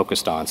that we've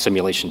focused on,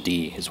 Simulation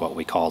D is what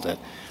we called it,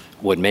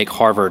 would make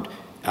Harvard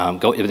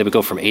they would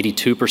go from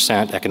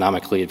 82%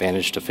 economically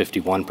advantaged to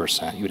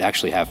 51%. You would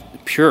actually have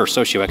pure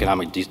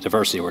socioeconomic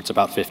diversity where it's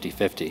about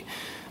 50-50.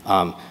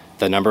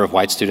 The number of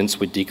white students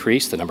would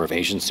decrease, the number of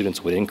Asian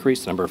students would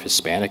increase, the number of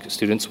Hispanic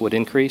students would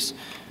increase.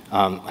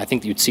 I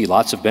think you'd see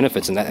lots of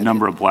benefits in that. The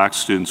number of black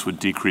students would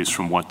decrease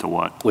from what to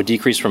what? Would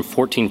decrease from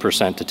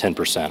 14% to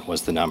 10%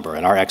 was the number.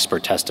 And our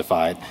expert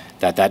testified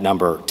that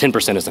number,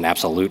 10% is an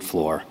absolute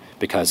floor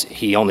because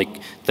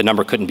the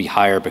number couldn't be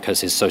higher because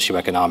his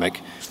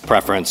socioeconomic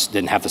preference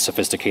didn't have the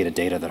sophisticated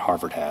data that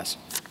Harvard has.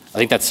 I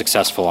think that's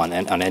successful on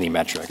any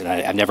metric. And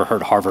I've never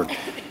heard Harvard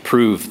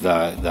prove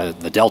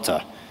the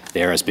delta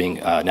there as being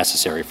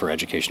necessary for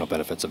educational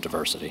benefits of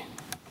diversity.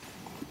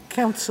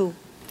 Counsel,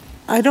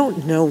 I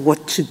don't know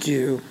what to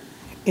do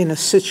in a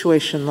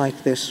situation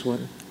like this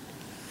one.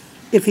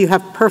 If you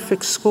have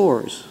perfect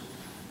scores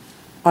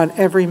on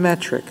every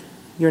metric,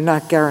 you're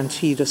not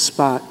guaranteed a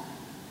spot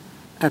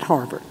at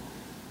Harvard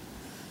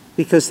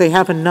because they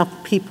have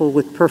enough people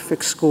with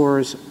perfect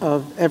scores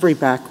of every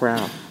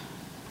background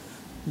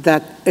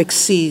that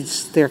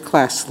exceeds their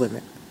class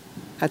limit.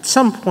 At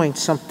some point,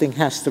 something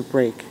has to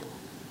break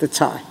the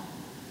tie.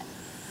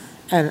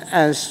 And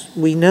as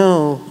we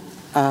know,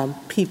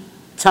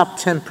 top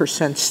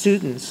 10%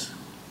 students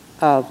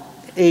of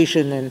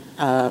Asian and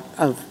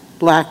of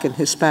Black and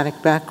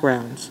Hispanic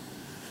backgrounds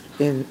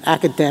in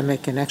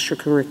academic and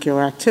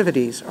extracurricular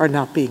activities are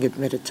not being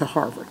admitted to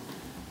Harvard.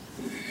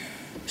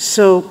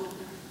 So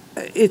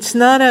it's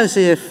not as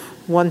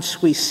if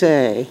once we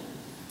say,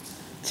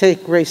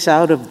 take race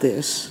out of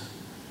this,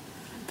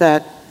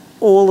 that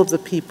all of the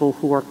people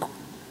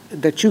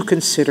that you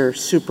consider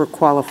super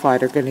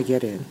qualified are going to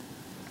get in.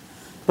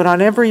 But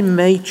on every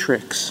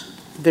matrix,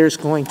 there's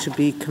going to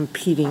be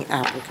competing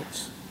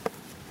applicants.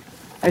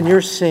 And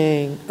you're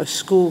saying a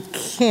school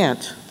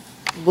can't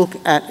look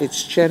at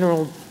its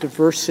general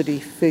diversity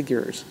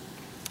figures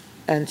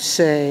and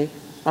say,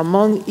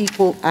 among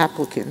equal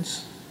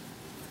applicants,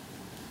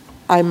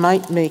 I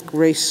might make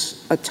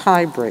race a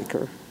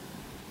tiebreaker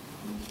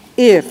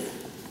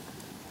if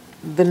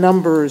the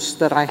numbers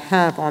that I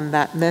have on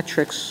that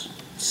metrics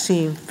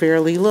seem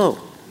fairly low.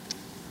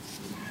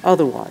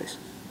 Otherwise,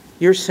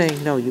 you're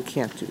saying, no, you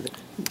can't do that.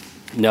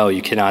 No,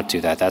 you cannot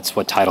do that. That's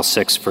what Title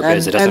VI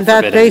forbids. It doesn't and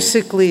that forbid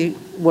basically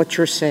what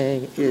you're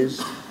saying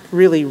is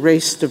really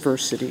race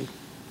diversity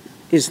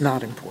is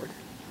not important.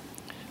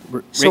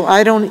 So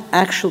I don't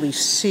actually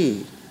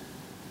see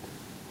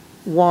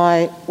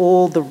why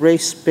all the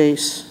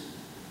race-based,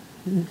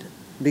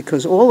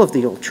 because all of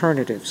the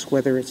alternatives,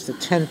 whether it's the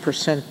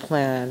 10%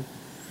 plan,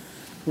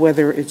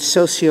 whether it's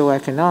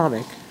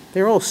socioeconomic,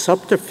 they're all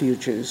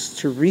subterfuges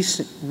to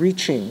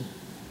reaching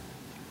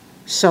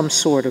some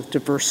sort of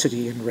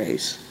diversity in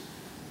race.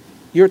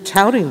 You're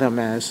touting them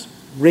as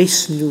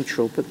race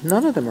neutral, but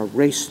none of them are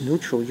race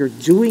neutral. You're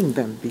doing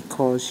them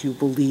because you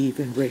believe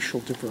in racial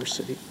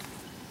diversity.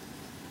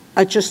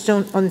 I just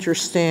don't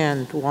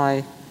understand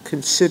why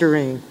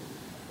considering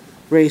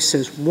race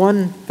as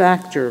one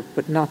factor,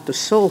 but not the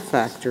sole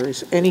factor,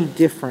 is any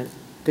different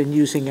than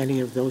using any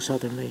of those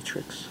other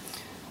matrices.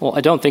 Well,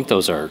 I don't think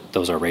those are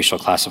racial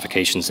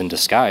classifications in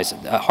disguise.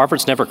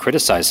 Harvard's never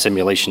criticized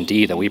Simulation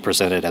D that we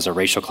presented as a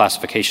racial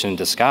classification in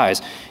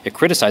disguise. It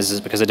criticizes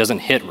it because it doesn't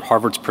hit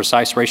Harvard's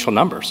precise racial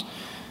numbers.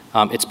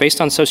 It's based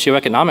on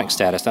socioeconomic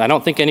status, and I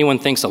don't think anyone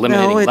thinks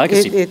eliminating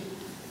legacy. It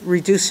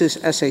reduces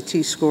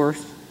SAT score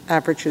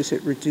averages.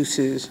 It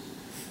reduces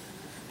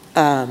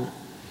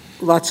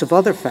lots of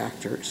other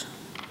factors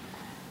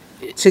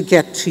to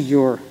get to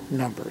your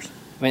numbers.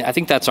 I mean, I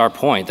think that's our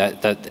point,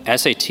 that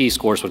SAT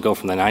scores would go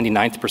from the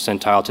 99th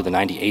percentile to the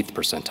 98th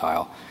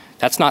percentile.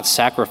 That's not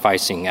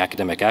sacrificing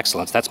academic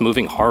excellence. That's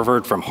moving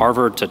Harvard from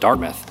Harvard to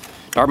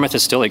Dartmouth. Dartmouth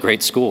is still a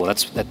great school.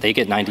 That they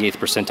get 98th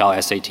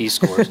percentile SAT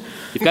scores.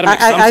 You've got to make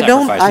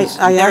some sacrifices.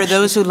 There are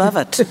those who love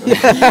it.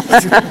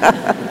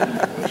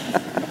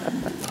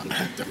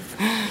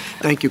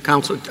 Thank you,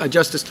 Counsel.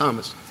 Justice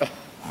Thomas.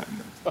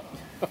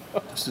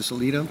 Justice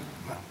Alito.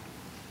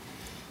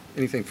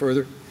 Anything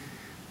further?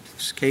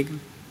 Justice Kagan.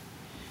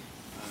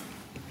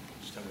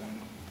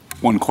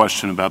 One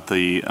question about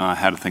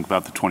how to think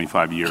about the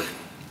 25-year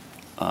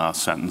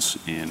sentence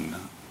in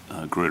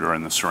Grutter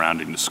and the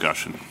surrounding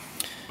discussion.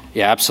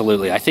 Yeah,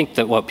 absolutely. I think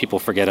that what people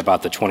forget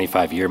about the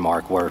 25-year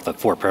mark were the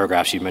 4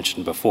 paragraphs you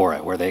mentioned before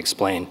it, where they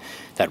explain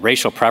that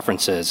racial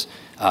preferences,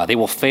 they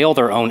will fail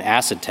their own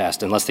acid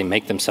test unless they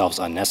make themselves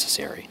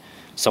unnecessary.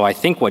 So I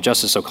think what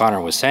Justice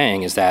O'Connor was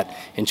saying is that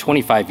in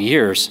 25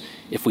 years,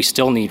 if we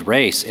still need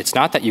race, it's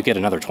not that you get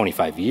another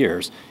 25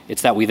 years,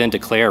 it's that we then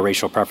declare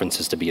racial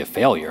preferences to be a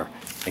failure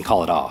and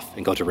call it off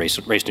and go to race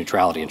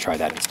neutrality and try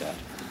that instead.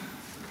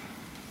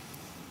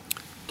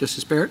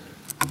 Justice Barrett?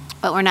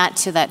 But we're not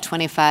to that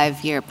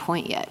 25-year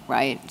point yet,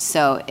 right?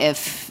 So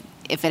if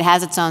it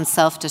has its own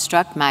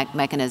self-destruct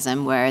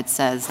mechanism where it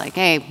says, like,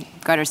 hey,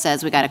 Grutter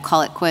says we got to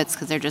call it quits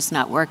because they're just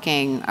not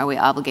working, are we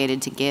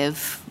obligated to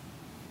give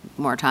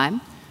more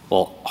time?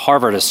 Well,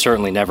 Harvard has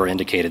certainly never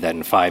indicated that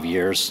in 5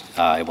 years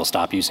it will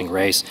stop using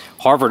race.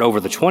 Harvard, over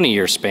the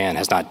 20-year span,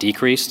 has not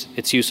decreased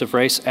its use of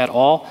race at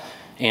all.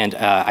 And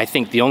I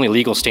think the only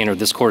legal standard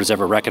this court has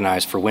ever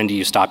recognized for when do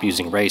you stop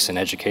using race in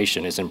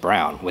education is in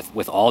Brown,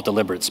 with all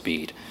deliberate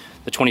speed.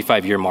 The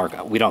 25-year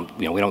mark, we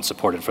don't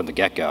support it from the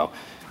get-go.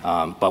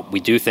 But we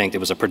do think there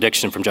was a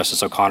prediction from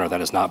Justice O'Connor that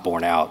is not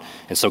borne out.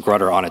 And so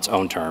Grutter, on its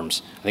own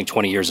terms, I think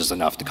 20 years is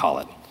enough to call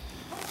it.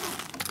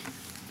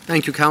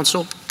 Thank you,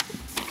 counsel.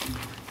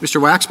 Mr.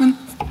 Waxman?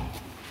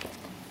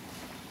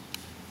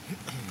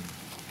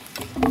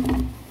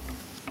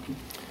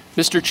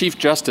 Mr. Chief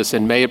Justice,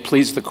 and may it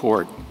please the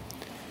court,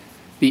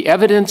 the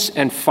evidence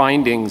and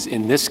findings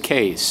in this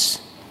case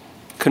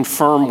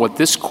confirm what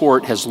this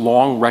court has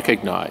long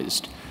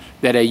recognized,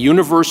 that a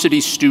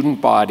university student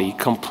body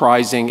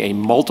comprising a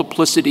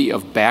multiplicity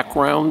of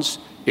backgrounds,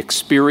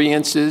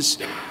 experiences,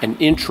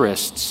 and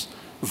interests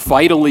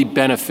vitally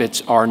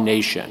benefits our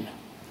nation.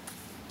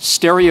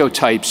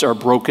 Stereotypes are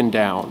broken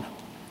down,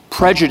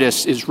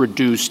 prejudice is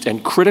reduced,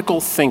 and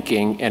critical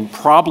thinking and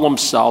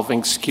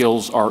problem-solving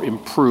skills are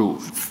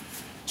improved.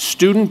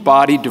 Student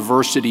body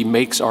diversity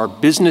makes our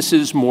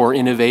businesses more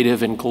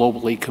innovative and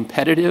globally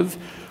competitive,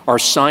 our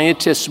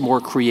scientists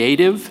more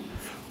creative,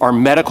 our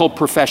medical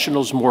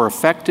professionals more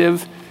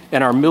effective,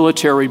 and our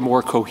military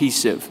more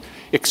cohesive.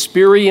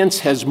 Experience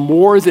has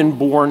more than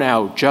borne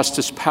out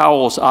Justice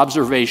Powell's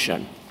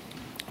observation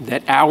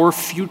that our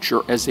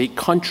future as a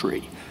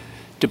country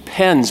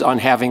depends on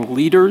having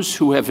leaders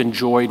who have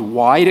enjoyed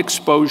wide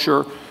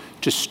exposure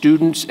to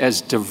students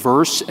as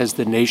diverse as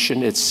the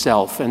nation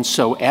itself. And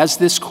so, as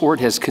this court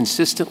has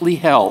consistently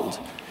held,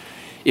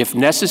 if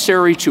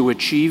necessary to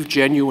achieve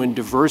genuine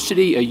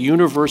diversity, a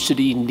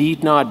university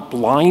need not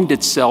blind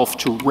itself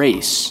to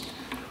race,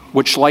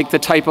 which, like the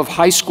type of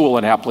high school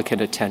an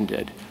applicant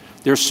attended,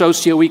 their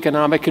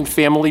socioeconomic and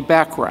family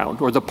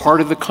background, or the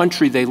part of the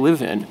country they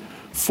live in,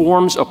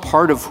 forms a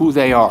part of who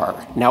they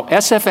are. Now,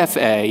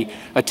 SFFA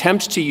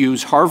attempts to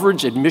use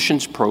Harvard's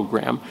admissions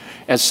program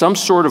as some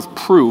sort of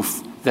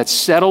proof that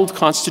settled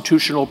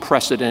constitutional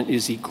precedent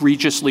is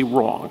egregiously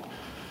wrong.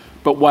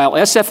 But while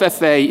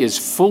SFFA is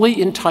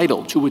fully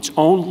entitled to its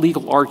own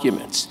legal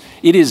arguments,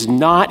 it is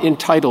not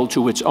entitled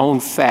to its own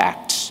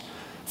facts.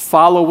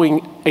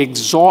 Following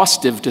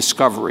exhaustive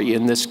discovery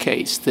in this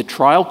case, the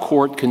trial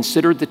court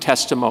considered the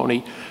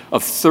testimony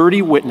of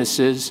 30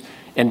 witnesses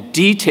and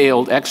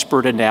detailed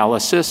expert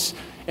analysis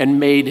and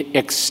made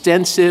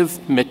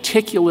extensive,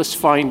 meticulous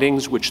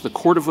findings which the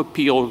Court of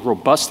Appeal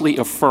robustly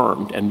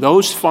affirmed. And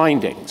those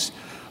findings,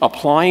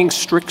 applying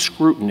strict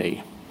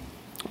scrutiny,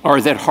 are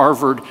that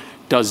Harvard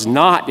does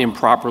not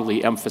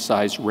improperly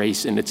emphasize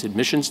race in its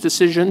admissions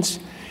decisions,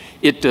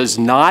 it does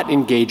not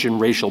engage in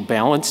racial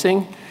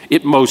balancing,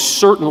 it most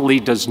certainly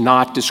does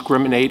not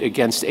discriminate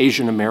against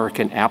Asian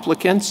American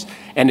applicants,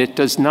 and it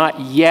does not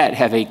yet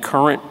have a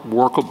current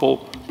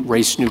workable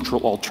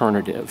race-neutral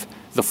alternative.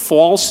 The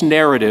false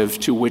narrative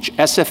to which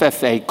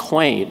SFFA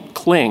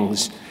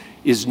clings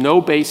is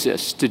no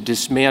basis to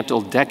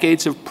dismantle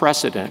decades of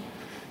precedent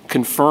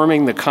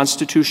confirming the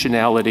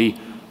constitutionality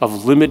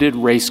of limited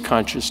race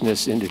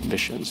consciousness in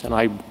admissions. And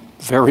I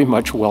very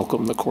much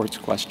welcome the court's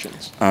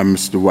questions.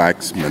 Mr.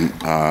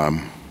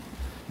 Waxman,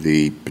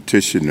 the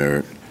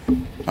petitioner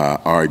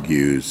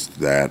argues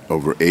that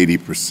over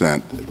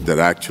 80% that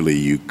actually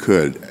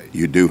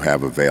you do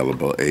have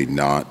available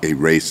a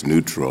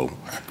race-neutral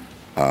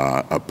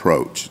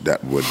approach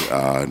that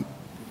would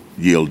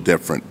yield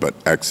different but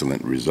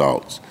excellent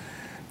results.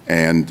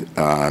 And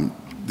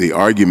the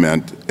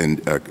argument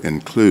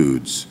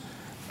includes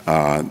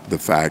the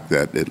fact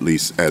that, at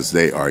least as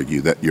they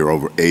argue, that you're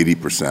over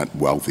 80%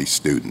 wealthy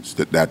students,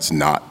 that's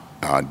not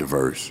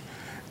diverse,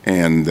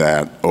 and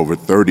that over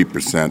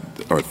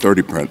 30% or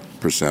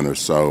 30% or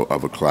so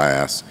of a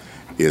class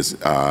is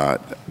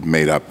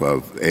made up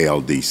of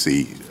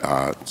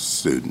ALDC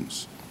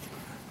students.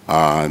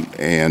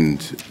 And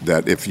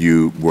that if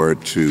you were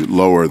to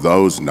lower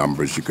those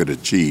numbers, you could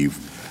achieve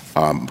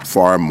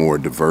far more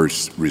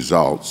diverse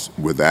results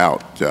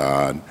without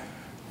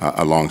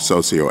along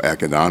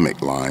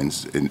socioeconomic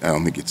lines. And I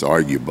don't think it's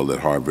arguable that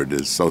Harvard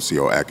is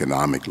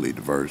socioeconomically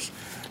diverse,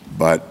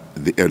 but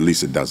at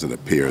least it doesn't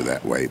appear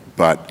that way.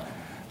 But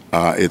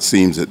it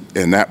seems that,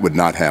 and that would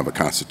not have a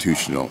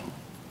constitutional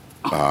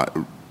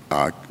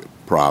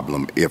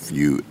problem if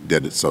you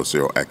did it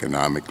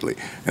socioeconomically.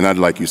 And I'd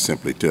like you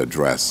simply to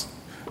address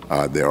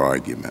their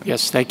argument.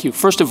 Yes, thank you.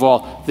 First of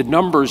all, the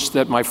numbers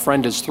that my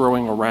friend is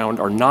throwing around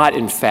are not,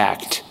 in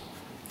fact,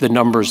 the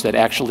numbers that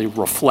actually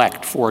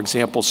reflect, for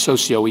example,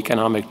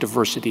 socioeconomic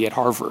diversity at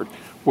Harvard,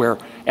 where,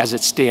 as it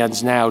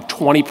stands now,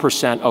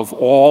 20% of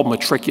all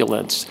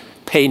matriculants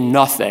pay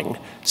nothing,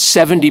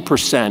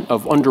 70%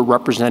 of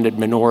underrepresented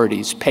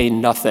minorities pay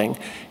nothing,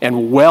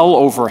 and well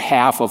over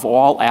half of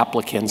all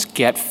applicants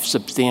get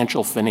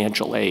substantial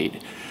financial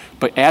aid.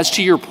 But as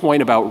to your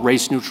point about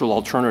race-neutral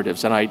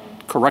alternatives, and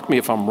correct me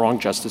if I'm wrong,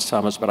 Justice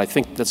Thomas, but I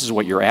think this is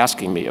what you're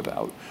asking me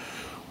about.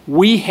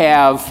 We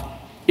have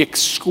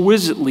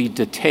exquisitely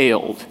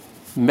detailed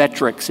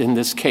metrics in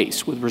this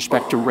case with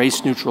respect to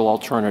race-neutral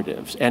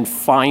alternatives and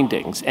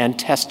findings and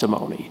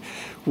testimony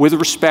with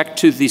respect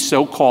to the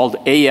so-called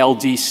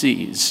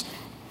ALDCs,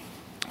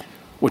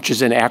 which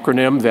is an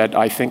acronym that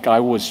I think I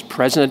was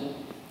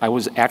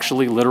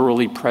actually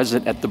literally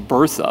present at the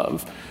birth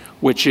of,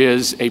 which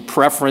is a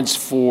preference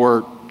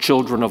for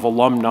children of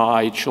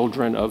alumni,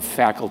 children of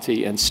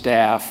faculty and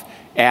staff,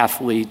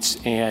 athletes,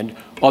 and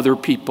other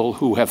people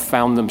who have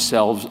found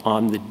themselves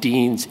on the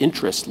dean's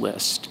interest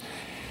list.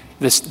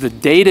 The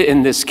data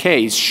in this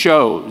case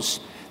shows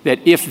that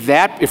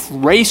if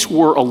race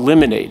were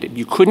eliminated,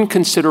 you couldn't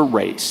consider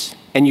race,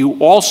 and you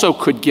also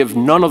could give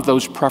none of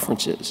those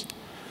preferences,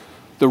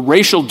 the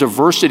racial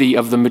diversity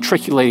of the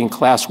matriculating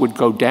class would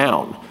go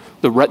down.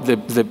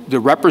 the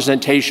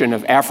representation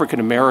of African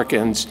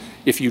Americans,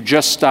 if you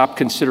just stop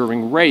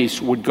considering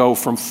race, would go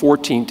from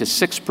 14 to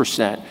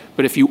 6%.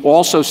 But if you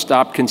also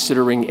stop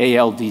considering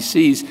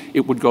ALDCs,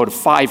 it would go to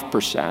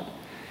 5%.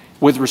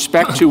 With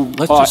respect to...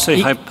 Let's just say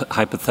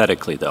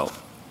hypothetically, though.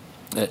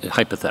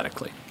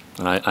 Hypothetically.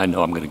 And I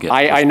know I'm going to get...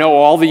 I know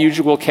all the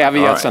usual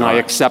caveats, and I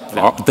accept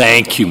them.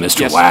 Thank you,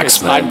 Mr. Yes,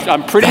 Waxman.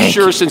 I'm pretty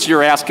sure since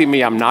you're asking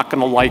me, I'm not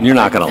going to like... You're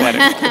not going to like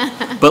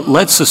it. But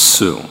let's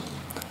assume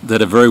that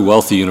a very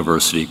wealthy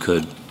university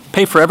could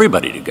pay for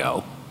everybody to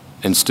go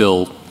and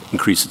still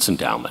increase its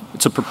endowment.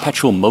 It's a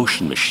perpetual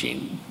motion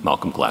machine,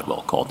 Malcolm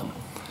Gladwell called them.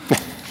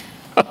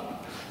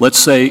 Let's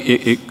say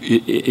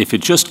if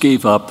it just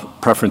gave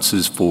up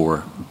preferences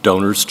for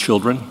donors'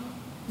 children,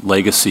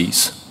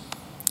 legacies,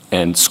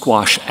 and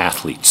squash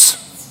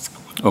athletes,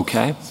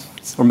 okay?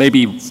 Or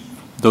maybe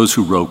those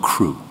who row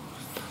crew,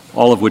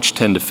 all of which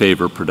tend to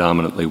favor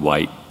predominantly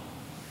white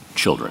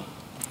children.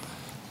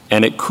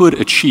 And it could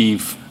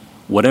achieve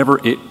whatever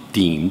it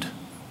deemed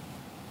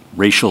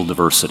racial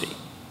diversity.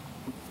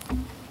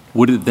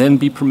 Would it then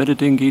be permitted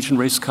to engage in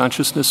race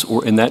consciousness,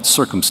 or in that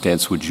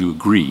circumstance, would you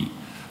agree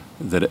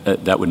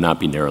that that would not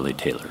be narrowly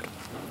tailored?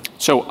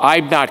 So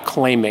I'm not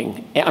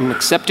claiming, I'm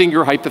accepting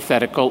your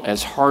hypothetical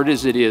as hard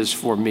as it is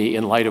for me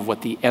in light of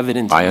what the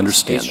evidence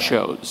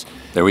shows.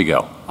 There we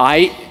go.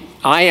 I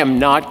am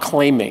not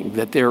claiming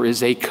that there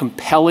is a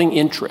compelling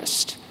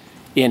interest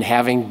in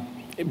having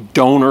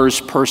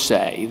donors per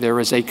se. There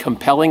is a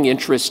compelling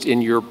interest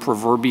in your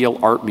proverbial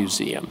art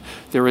museum.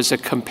 There is a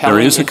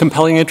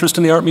compelling interest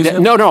in the art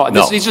museum? No.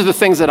 These are the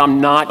things that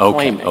I'm not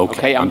claiming.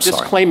 Okay, I'm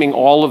just claiming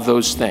all of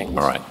those things.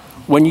 All right.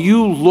 When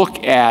you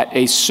look at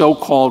a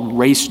so-called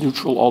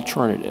race-neutral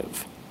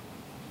alternative,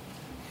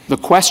 the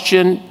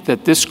question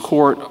that this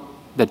court,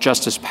 that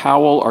Justice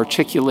Powell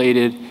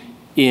articulated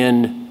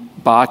in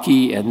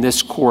Bakke and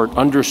this court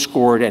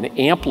underscored and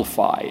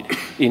amplified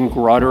in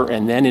Grutter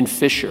and then in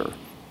Fisher,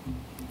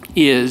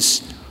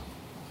 is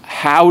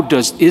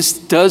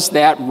does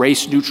that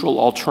race-neutral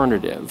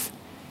alternative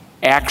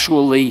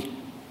actually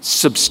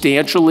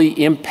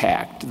substantially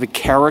impact the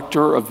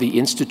character of the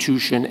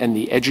institution and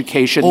the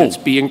education that's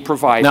being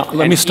provided? Now,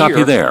 let me stop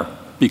you there,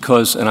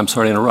 because, and I'm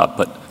sorry to interrupt,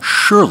 but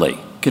surely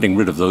getting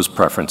rid of those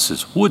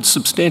preferences would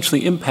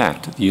substantially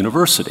impact the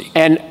university.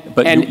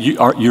 But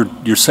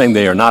you're saying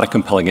they are not a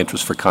compelling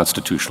interest for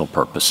constitutional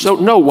purposes. So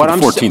no, what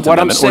I'm saying, or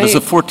does the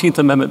 14th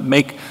Amendment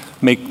make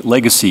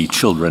legacy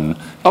children?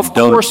 Of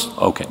course.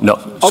 Okay, no.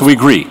 So we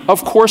agree.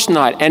 Of course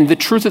not. And the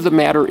truth of the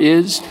matter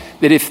is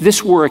that if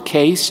this were a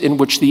case in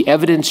which the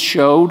evidence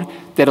showed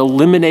that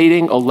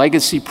eliminating a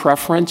legacy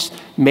preference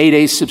made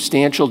a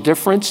substantial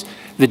difference,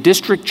 the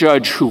district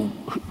judge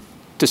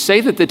to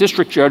say that the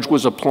district judge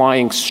was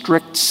applying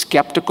strict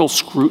skeptical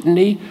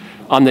scrutiny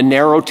on the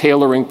narrow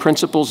tailoring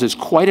principles is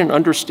quite an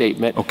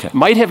understatement. Okay.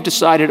 Might have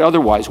decided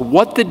otherwise.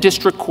 What the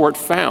district court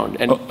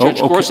found, and Judge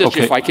Gorsuch,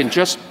 if I can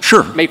just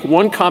make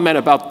one comment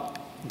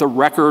about the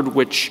record,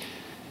 which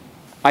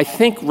I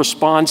think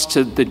responds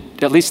to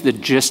at least the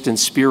gist and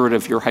spirit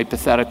of your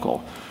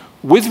hypothetical.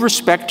 With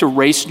respect to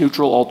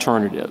race-neutral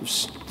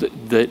alternatives,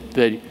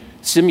 the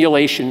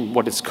simulation,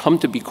 what has come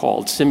to be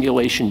called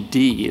Simulation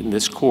D in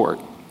this court,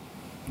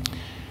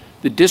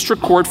 the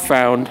district court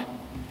found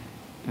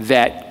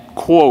that,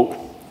 quote,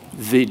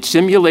 the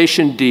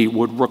Simulation D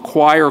would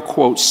require,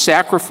 quote,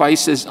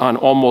 sacrifices on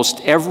almost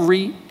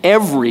every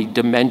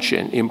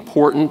dimension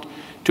important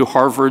to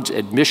Harvard's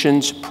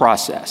admissions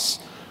process.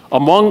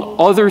 Among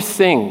other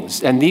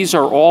things, and these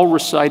are all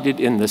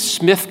recited in the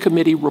Smith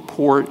Committee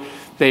report,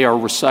 they are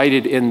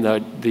recited in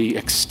the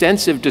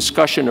extensive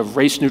discussion of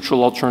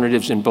race-neutral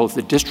alternatives in both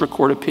the district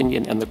court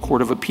opinion and the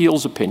Court of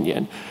Appeals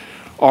opinion,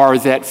 are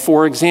that,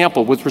 for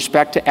example, with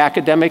respect to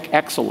academic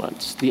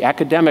excellence, the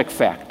academic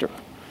factor,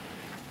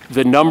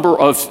 the number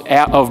of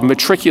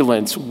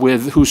matriculants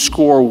who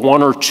score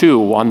 1 or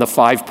 2 on the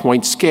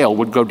 5-point scale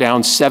would go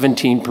down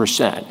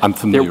 17%. I'm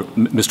familiar,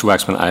 Mr.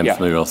 Waxman, I am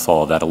familiar with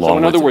all of that. So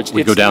in other words,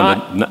 we go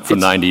down from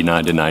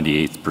 99 to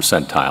 98th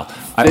percentile.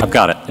 I've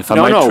got it.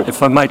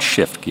 If I might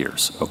shift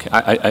gears, okay.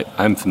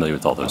 I'm familiar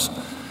with all those,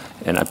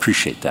 and I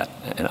appreciate that,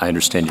 and I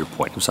understand your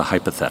point. It was a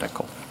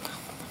hypothetical.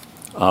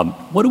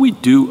 What do we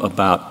do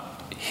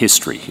about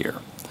history here?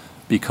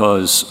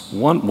 Because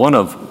one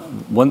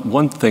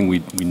thing we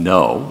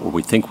know, or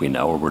we think we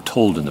know, or we're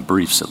told in the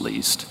briefs at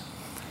least,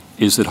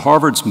 is that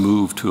Harvard's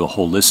move to a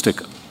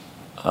holistic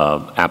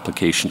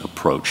application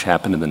approach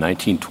happened in the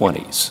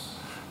 1920s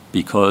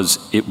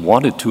because it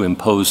wanted to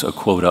impose a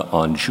quota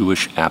on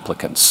Jewish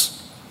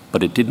applicants,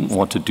 but it didn't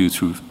want to do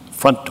through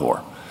front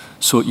door.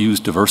 So it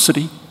used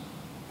diversity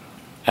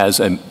as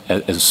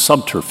a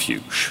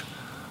subterfuge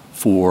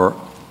for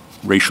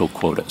racial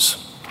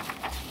quotas.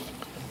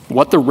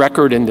 What the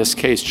record in this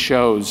case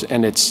shows,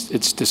 and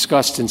it's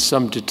discussed in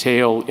some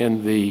detail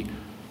in the,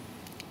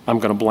 I'm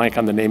going to blank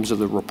on the names of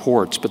the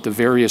reports, but the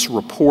various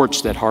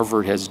reports that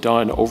Harvard has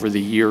done over the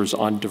years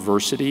on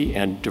diversity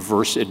and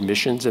diverse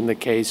admissions in the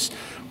case.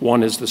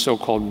 One is the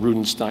so-called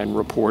Rudenstein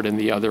report, and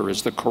the other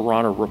is the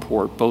Khorana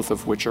report, both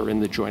of which are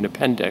in the joint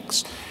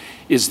appendix,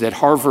 is that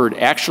Harvard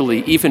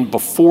actually, even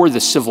before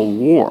the Civil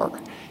War,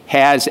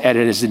 has at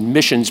its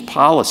admissions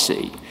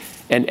policy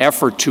an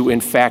effort to, in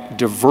fact,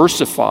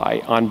 diversify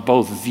on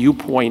both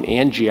viewpoint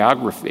and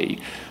geography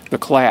the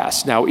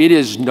class. Now,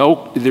 there's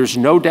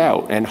no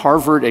doubt, and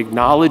Harvard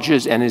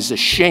acknowledges and is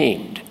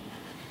ashamed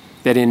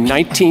that in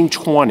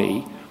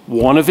 1920,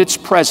 one of its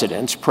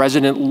presidents,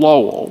 President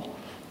Lowell,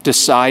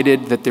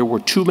 decided that there were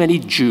too many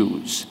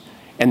Jews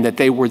and that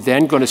they were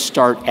then going to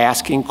start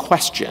asking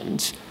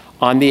questions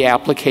on the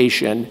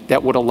application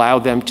that would allow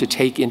them to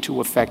take into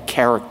effect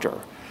character.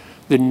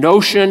 The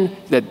notion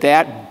that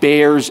that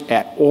bears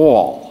at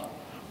all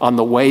on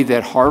the way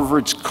that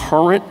Harvard's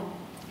current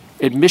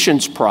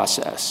admissions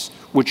process,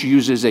 which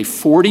uses a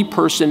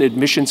 40-person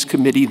admissions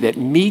committee that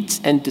meets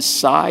and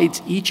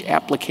decides each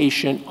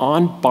application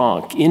en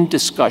banc in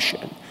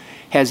discussion,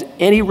 has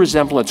any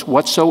resemblance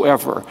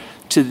whatsoever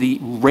to the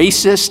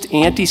racist,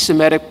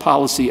 anti-Semitic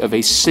policy of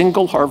a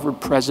single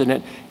Harvard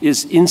president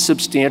is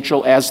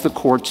insubstantial, as the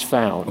courts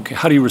found. Okay,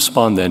 how do you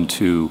respond then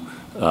to,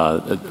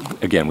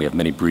 again, we have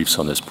many briefs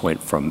on this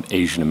point from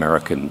Asian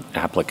American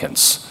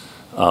applicants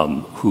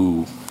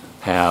who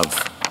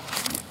have,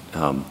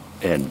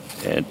 and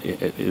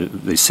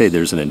they say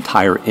there's an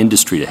entire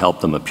industry to help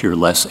them appear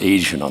less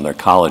Asian on their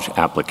college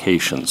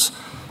applications,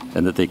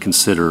 and that they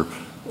consider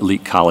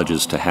elite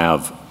colleges to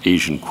have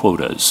Asian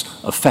quotas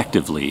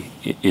effectively,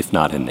 if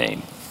not in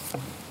name?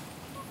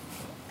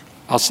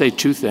 I'll say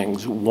two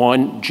things.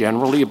 One,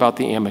 generally about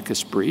the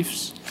amicus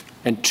briefs,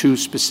 and two,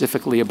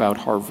 specifically about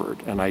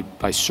Harvard. And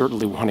I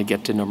certainly want to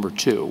get to number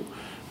two.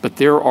 But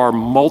there are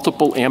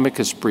multiple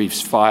amicus briefs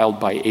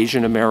filed by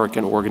Asian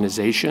American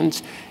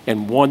organizations,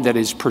 and one that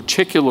is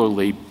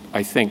particularly,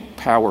 I think,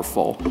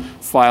 powerful,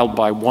 filed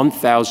by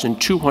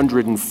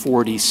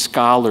 1,240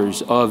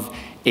 scholars of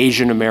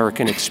Asian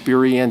American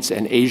experience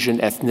and Asian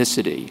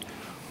ethnicity,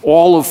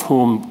 all of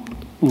whom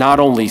not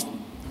only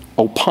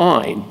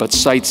opine, but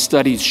cite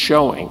studies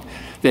showing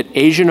that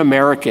Asian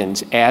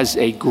Americans as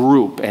a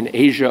group, and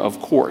Asia,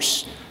 of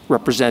course,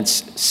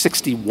 represents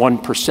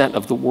 61%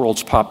 of the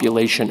world's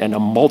population and a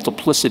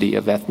multiplicity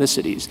of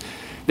ethnicities,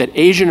 that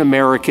Asian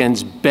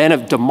Americans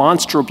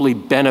demonstrably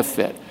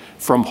benefit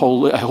from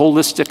a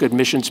holistic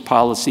admissions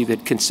policy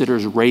that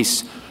considers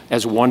race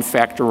as one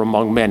factor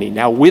among many.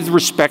 Now, with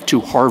respect to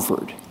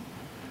Harvard,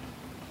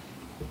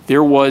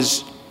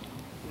 to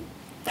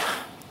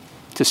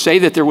say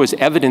that there was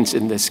evidence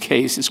in this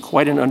case is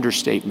quite an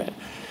understatement.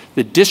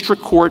 The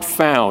district court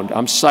found,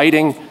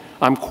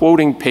 I'm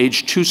quoting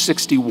page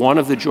 261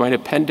 of the joint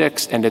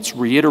appendix, and it's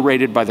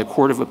reiterated by the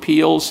Court of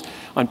Appeals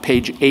on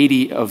page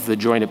 80 of the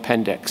joint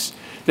appendix,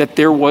 that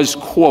there was,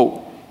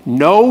 quote,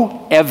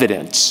 no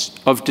evidence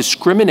of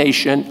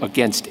discrimination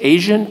against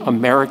Asian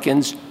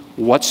Americans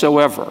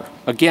whatsoever.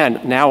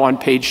 Again, now on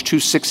page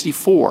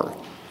 264,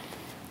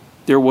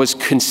 there was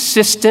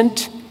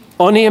consistent,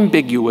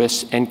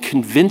 unambiguous, and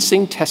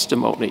convincing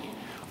testimony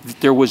that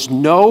there was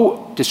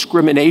no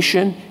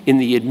discrimination in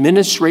the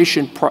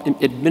admissions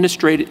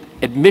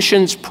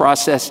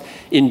process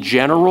in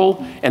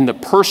general and the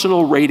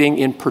personal rating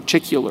in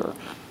particular.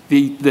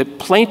 The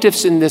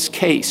plaintiffs in this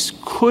case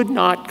could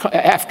not,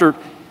 after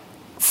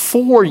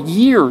 4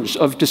 years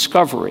of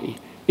discovery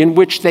in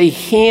which they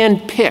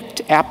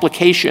hand-picked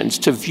applications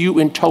to view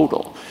in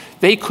total,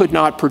 they could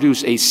not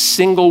produce a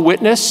single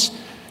witness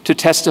to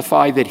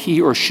testify that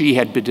he or she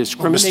had been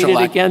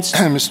discriminated against.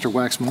 Mr.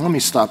 Waxman, let me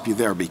stop you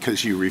there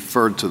because you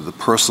referred to the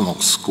personal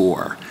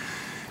score.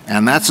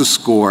 And that's a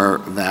score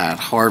that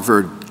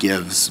Harvard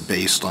gives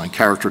based on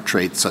character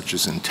traits such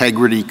as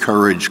integrity,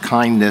 courage,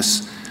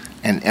 kindness,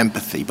 and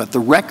empathy. But the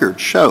record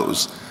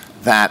shows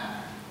that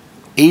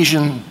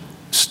Asian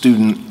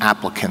student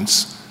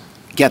applicants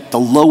get the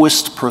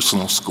lowest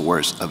personal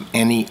scores of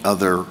any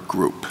other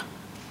group.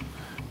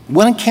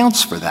 What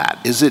accounts for that?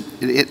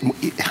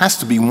 It has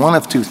to be one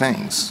of two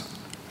things.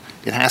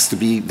 It has to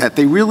be that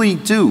they really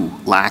do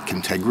lack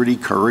integrity,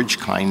 courage,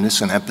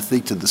 kindness, and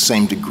empathy to the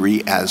same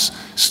degree as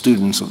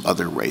students of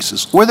other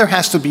races, or there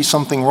has to be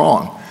something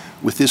wrong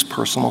with his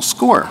personal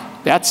score.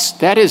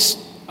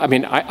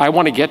 I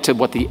want to get to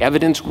what the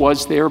evidence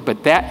was there,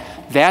 but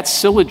that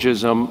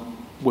syllogism,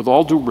 with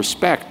all due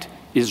respect,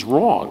 is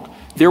wrong.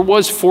 There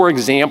was, for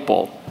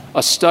example,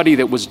 a study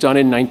that was done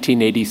in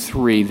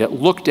 1983 that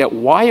looked at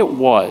why it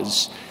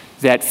was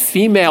that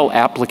female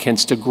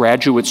applicants to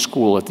graduate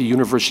school at the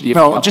University of...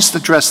 No, just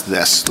address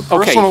this. The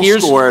personal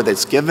score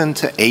that's given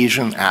to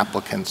Asian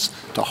applicants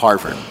to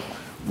Harvard,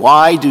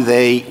 why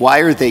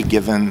are they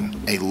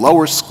given a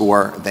lower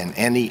score than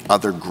any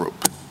other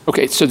group?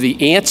 Okay, so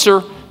the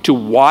answer to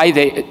why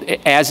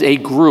as a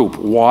group,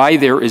 why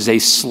there is a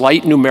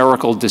slight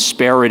numerical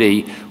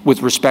disparity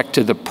with respect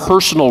to the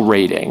personal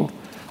rating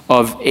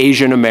of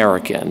Asian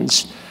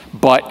Americans,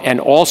 and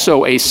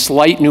also a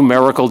slight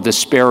numerical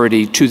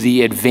disparity to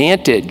the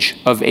advantage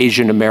of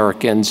Asian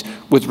Americans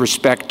with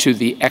respect to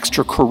the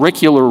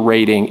extracurricular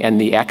rating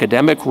and the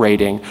academic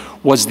rating,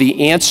 was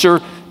the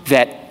answer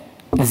that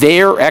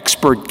their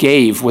expert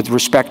gave with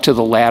respect to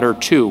the latter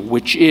two,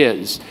 which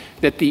is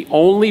that the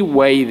only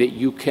way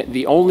that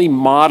the only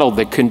model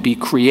that can be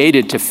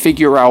created to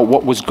figure out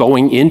what was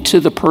going into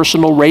the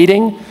personal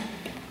rating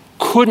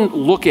couldn't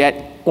look at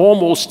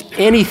almost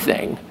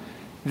anything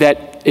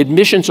that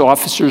admissions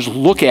officers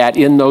look at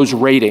in those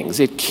ratings.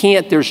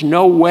 There's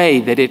no way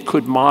that it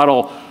could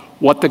model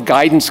what the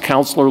guidance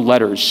counselor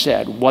letters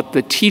said, what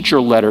the teacher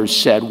letters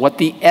said, what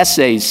the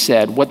essays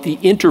said, what the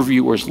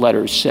interviewers'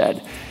 letters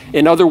said.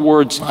 In other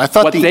words, I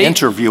thought the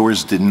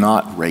interviewers did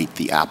not rate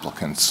the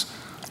applicants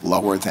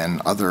lower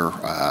than other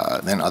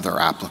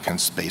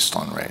applicants based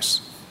on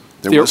race.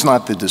 There was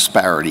not the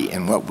disparity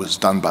in what was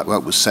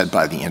said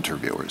by the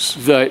interviewers.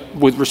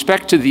 With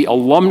respect to the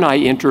alumni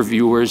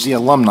interviewers,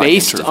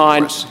 based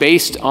on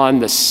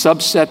the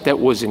subset that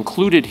was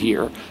included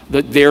here,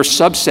 their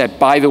subset,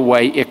 by the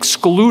way,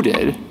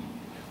 excluded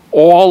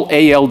all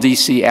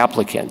ALDC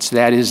applicants.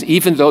 That is,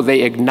 even though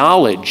they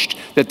acknowledged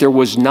that there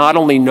was not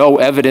only no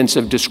evidence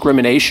of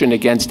discrimination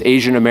against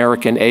Asian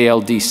American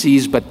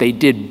ALDCs, but they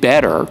did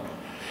better.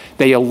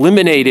 They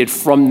eliminated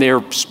from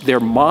their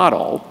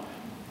model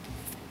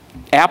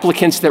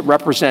applicants that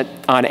represent,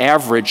 on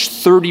average,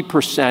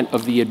 30%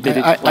 of the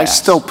admitted class. I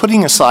still,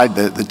 putting aside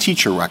the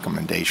teacher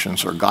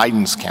recommendations or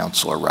guidance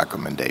counselor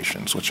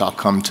recommendations, which I'll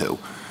come to,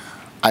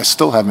 I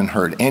still haven't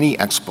heard any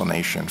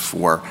explanation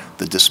for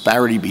the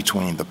disparity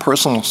between the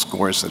personal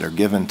scores that are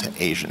given to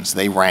Asians.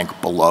 They rank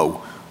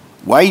below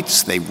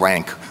whites, they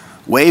rank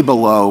way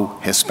below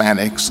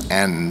Hispanics,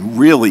 and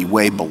really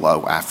way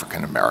below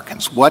African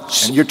Americans.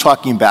 And you're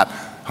talking about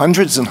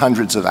hundreds and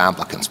hundreds of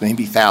applicants,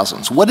 maybe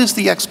thousands. What is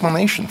the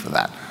explanation for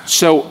that?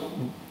 So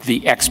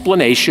the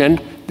explanation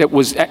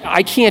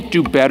I can't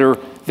do better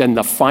than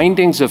the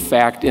findings of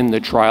fact in the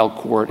trial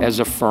court as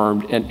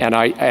affirmed,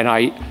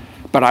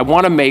 but I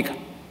want to make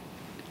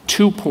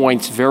 2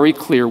 points very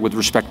clear with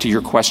respect to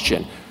your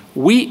question.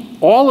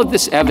 All of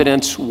this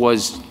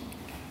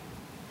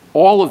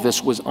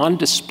was on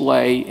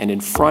display and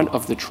in front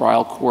of the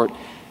trial court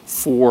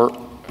for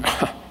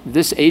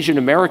this Asian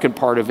American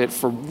part of it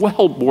for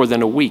well more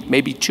than a week,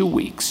 maybe 2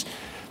 weeks.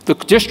 The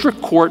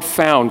district court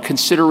found,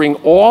 considering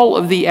all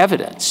of the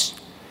evidence,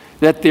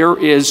 that there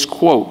is,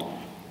 quote,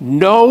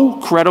 no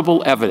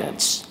credible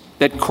evidence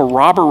that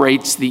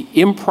corroborates the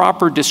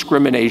improper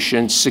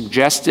discrimination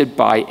suggested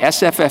by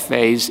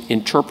SFFA's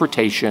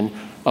interpretation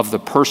of the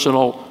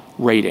personal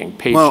rating,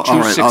 page 264. Well, all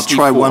right, I'll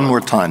try one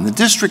more time. The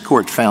district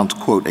court found,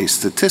 quote, a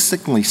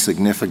statistically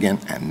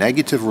significant and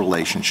negative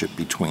relationship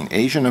between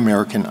Asian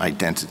American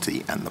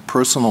identity and the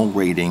personal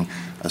rating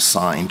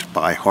assigned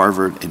by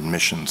Harvard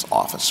admissions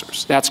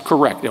officers. That's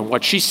correct. And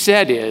what she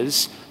said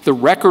is the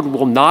record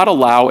will not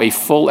allow a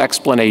full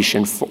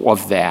explanation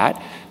of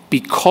that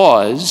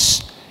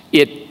because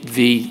there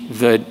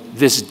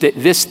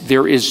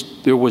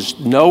was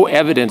no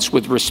evidence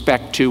with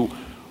respect to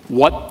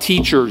what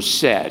teachers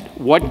said,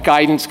 what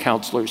guidance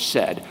counselors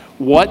said,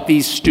 what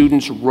these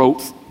students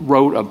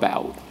wrote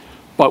about.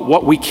 But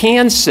what we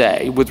can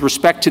say with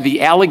respect to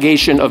the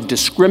allegation of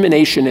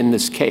discrimination in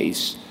this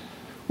case,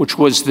 which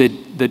was the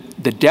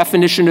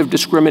definition of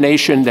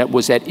discrimination that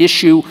was at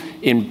issue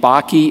in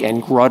Bakke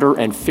and Grutter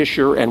and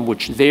Fisher, and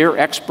which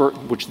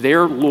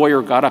their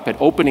lawyer got up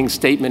at opening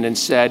statement and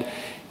said,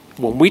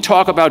 when we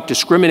talk about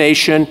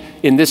discrimination,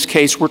 in this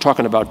case, we're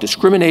talking about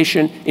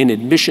discrimination in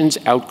admissions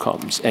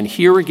outcomes. And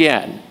here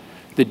again,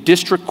 the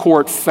district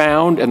court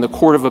found, and the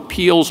Court of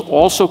Appeals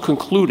also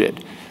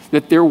concluded,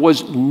 that there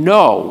was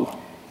no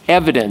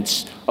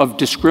evidence of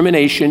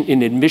discrimination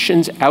in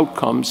admissions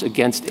outcomes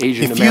against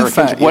Asian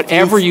Americans,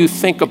 whatever you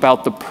think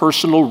about the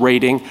personal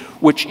rating,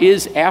 which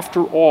is,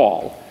 after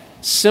all,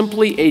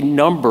 simply a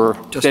number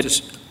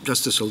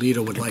Justice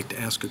Alito would like to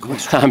ask a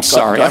question. I'm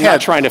sorry. I'm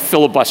not trying to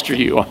filibuster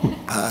you.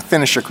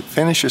 Finish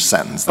your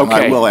sentence. Then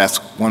okay. I will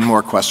ask one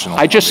more question.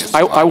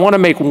 I want to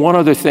make one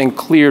other thing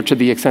clear to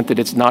the extent that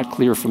it's not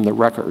clear from the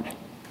record.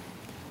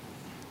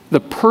 The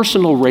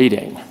personal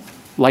rating,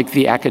 like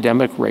the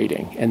academic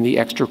rating and the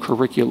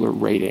extracurricular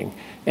rating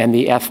and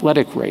the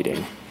athletic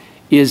rating,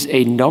 is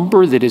a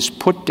number that is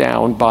put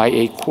down by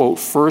a, quote,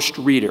 first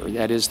reader.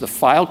 That is, the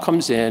file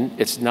comes in,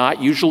 it's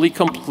not usually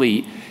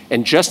complete,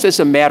 and just as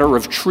a matter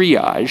of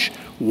triage,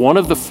 one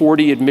of the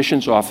 40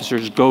 admissions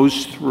officers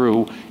goes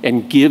through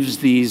and gives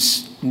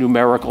these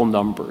numerical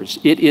numbers.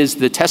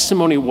 The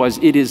testimony was,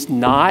 it is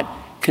not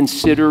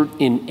considered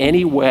in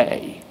any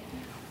way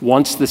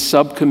once the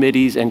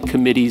subcommittees and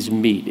committees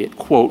meet. It,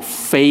 quote,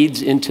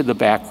 fades into the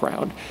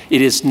background.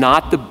 It is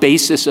not the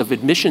basis of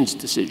admissions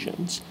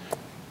decisions.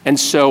 And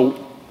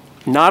so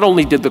not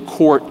only did the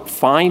court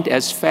find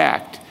as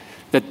fact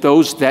that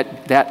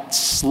that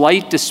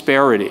slight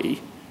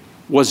disparity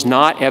was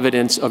not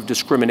evidence of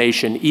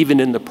discrimination, even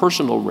in the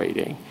personal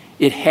rating,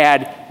 it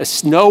had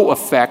no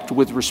effect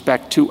with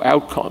respect to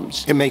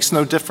outcomes. It makes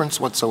no difference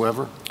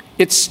whatsoever?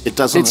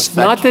 It's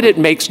not that it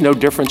makes no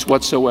difference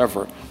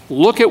whatsoever.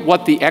 Look at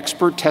what the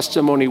expert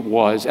testimony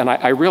was, and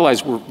I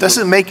realize Does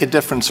it make a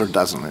difference or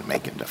doesn't it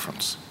make a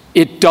difference?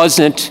 It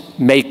doesn't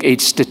make a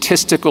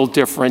statistical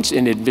difference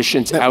in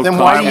admissions outcomes, then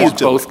why do you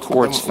both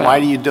courts found. Why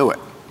do you do it?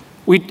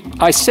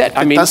 I said,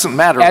 it doesn't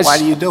matter. Why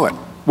do you do it?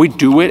 We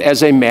do it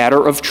as a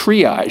matter of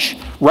triage.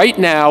 Right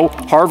now,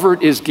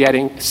 Harvard is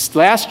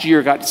last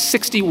year got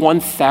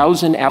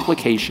 61,000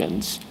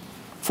 applications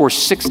for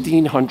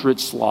 1,600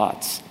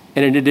 slots.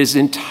 And it is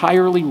an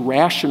entirely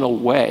rational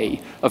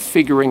way of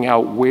figuring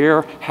out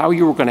how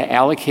you're going to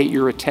allocate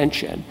your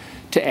attention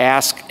to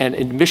ask an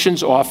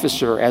admissions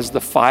officer as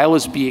the file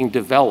is being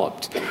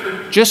developed,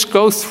 just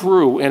go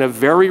through in a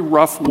very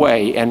rough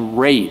way and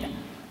rate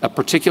a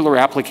particular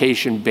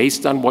application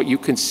based on what you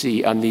can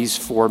see on these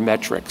 4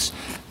 metrics.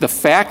 The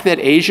fact that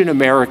Asian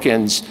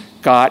Americans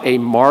got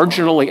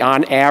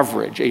on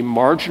average, a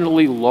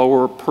marginally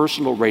lower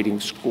personal rating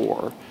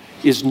score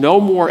is no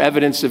more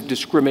evidence of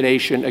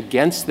discrimination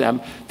against them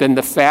than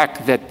the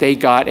fact that they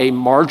got a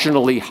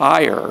marginally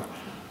higher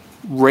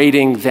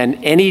rating than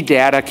any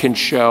data can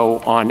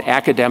show on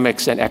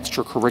academics and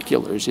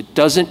extracurriculars. It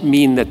doesn't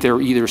mean that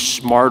they're either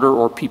smarter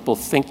or people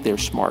think they're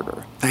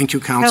smarter. Thank you,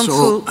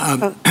 Counsel.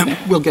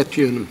 We'll get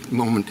to you in a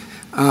moment.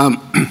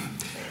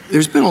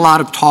 There's been a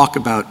lot of talk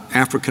about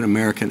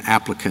African-American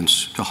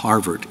applicants to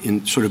Harvard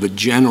in sort of a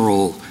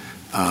general,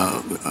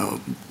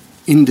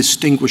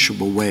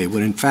 indistinguishable way,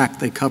 when in fact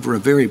they cover a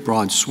very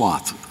broad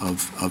swath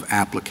of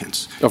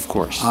applicants. Of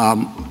course.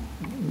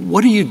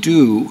 What do you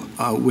do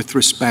with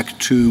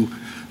respect to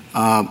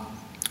an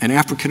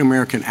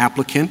African-American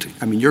applicant?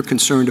 I mean, you're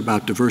concerned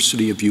about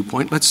diversity of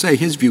viewpoint. Let's say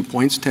his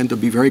viewpoints tend to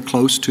be very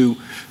close to,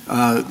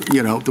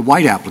 the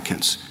white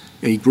applicants.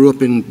 He grew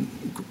up in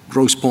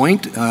Grosse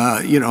Pointe,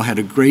 had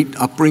a great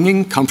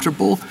upbringing,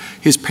 comfortable.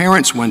 His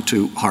parents went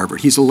to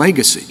Harvard. He's a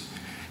legacy.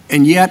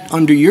 And yet,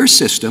 under your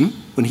system,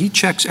 when he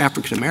checks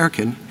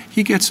African-American,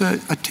 he gets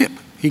a tip.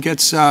 He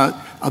gets a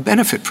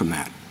benefit from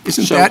that.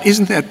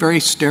 Isn't that very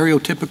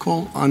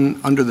stereotypical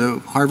under the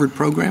Harvard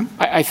program?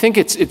 I think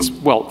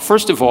well,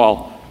 first of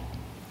all,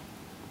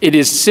 it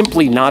is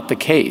simply not the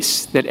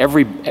case that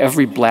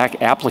every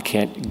black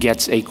applicant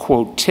gets a,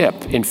 quote,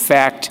 tip. In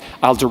fact,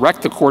 I'll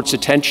direct the court's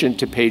attention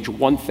to page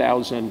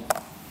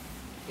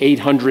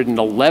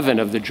 1,811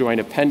 of the joint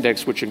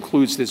appendix, which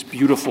includes this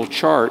beautiful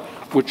chart,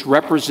 which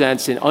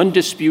represents an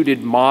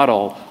undisputed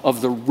model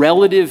of the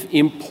relative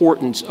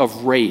importance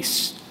of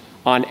race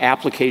on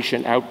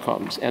application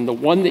outcomes. And the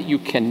one that you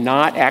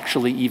cannot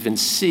actually even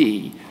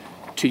see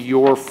to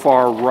your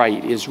far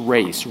right is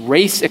race.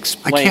 Race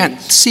explains... I can't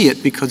see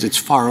it because it's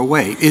far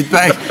away.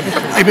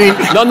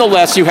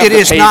 Nonetheless, you have the page reference. It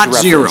is not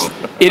zero.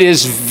 It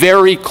is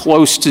very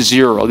close to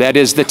zero. That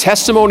is, the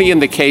testimony in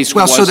the case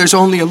was... Well, so there's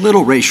only a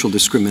little racial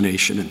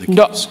discrimination in the case.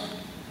 No.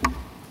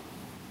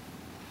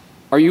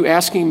 Are you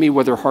asking me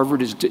whether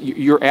Harvard is...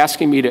 You're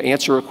asking me to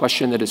answer a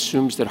question that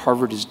assumes that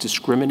Harvard is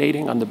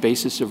discriminating on the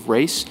basis of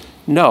race?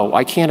 No,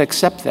 I can't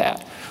accept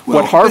that.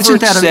 Well, what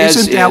Harvard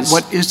says is...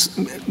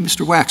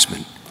 Mr.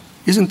 Waxman,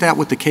 isn't that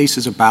what the case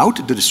is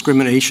about, the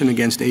discrimination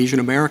against Asian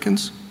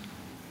Americans?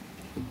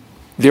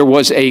 There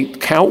was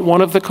count one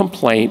of the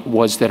complaint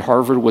was that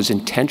Harvard was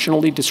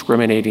intentionally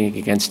discriminating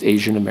against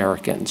Asian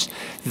Americans.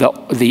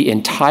 The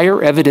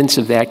entire evidence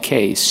of that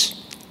case,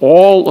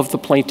 all of the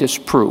plaintiff's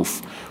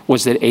proof,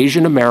 was that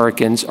Asian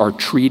Americans are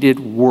treated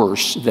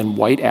worse than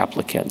white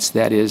applicants.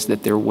 That is,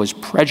 that there was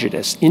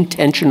prejudice,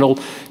 intentional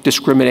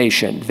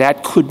discrimination.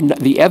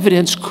 The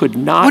evidence could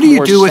not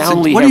more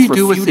soundly have refuted that. What do you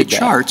do with the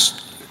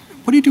charts?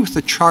 What do you do with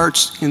the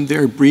charts in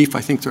their brief?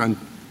 I think they're on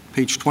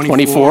page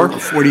 24 or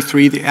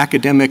 43, the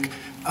academic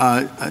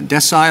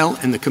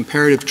decile and the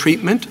comparative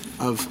treatment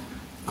of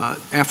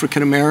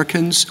African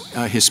Americans,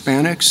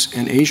 Hispanics,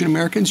 and Asian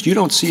Americans. You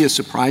don't see a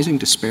surprising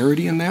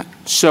disparity in that?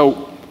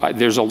 So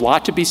there's a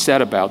lot to be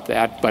said about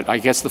that, but I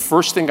guess the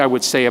first thing I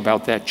would say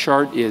about that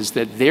chart is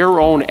that their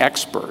own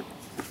expert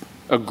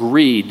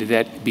agreed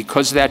that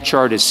because that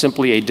chart is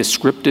simply a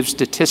descriptive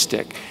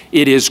statistic,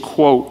 it is,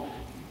 quote,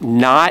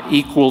 not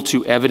equal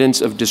to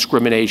evidence of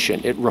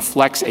discrimination. It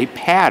reflects a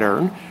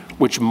pattern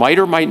which might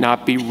or might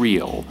not be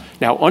real.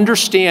 Now,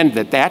 understand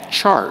that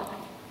chart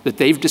that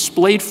they've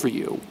displayed for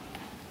you,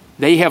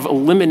 they have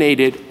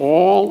eliminated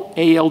all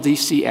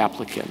ALDC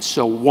applicants.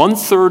 So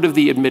 1/3 of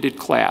the admitted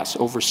class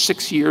over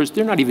 6 years,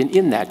 they're not even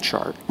in that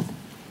chart.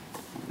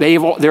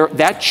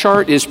 That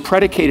chart is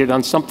predicated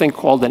on something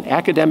called an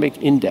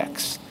academic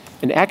index.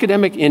 An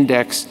academic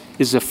index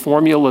is a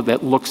formula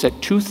that looks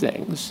at two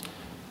things: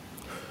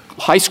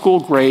 high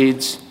school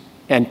grades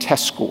and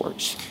test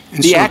scores.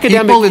 And so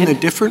people in the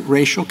different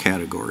racial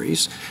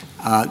categories,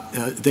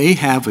 they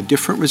have a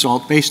different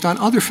result based on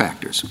other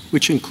factors,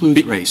 which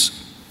include race.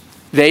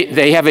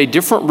 They have a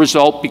different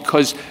result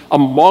because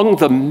among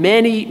the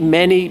many,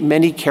 many,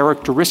 many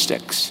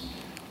characteristics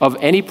of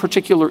any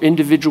particular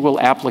individual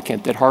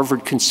applicant that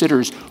Harvard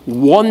considers,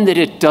 one that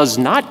it does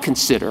not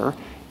consider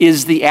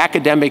is the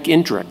academic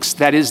index.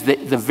 That is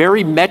the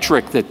very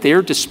metric that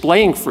they're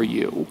displaying for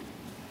you.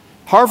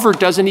 Harvard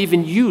doesn't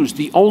even use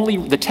the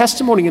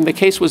testimony in the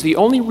case was the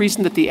only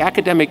reason that the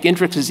academic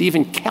index is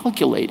even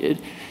calculated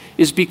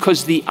is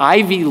because the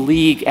Ivy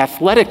League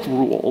athletic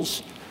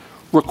rules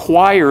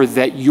require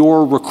that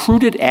your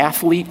recruited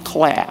athlete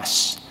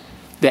class,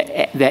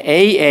 the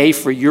AI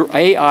for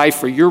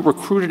your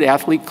recruited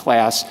athlete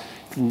class,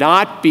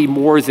 not be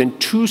more than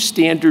 2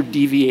 standard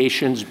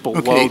deviations below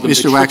Okay, the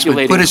Mr. Waxman,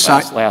 matriculating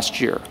class last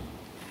year.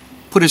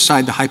 Put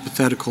aside the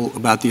hypothetical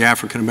about the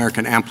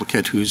African-American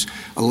applicant who's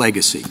a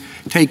legacy.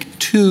 Take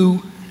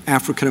 2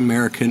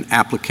 African-American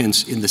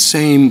applicants in the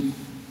same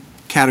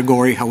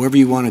category, however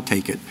you want to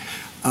take it.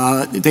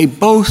 They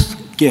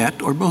both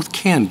get, or both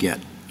can get,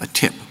 a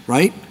tip,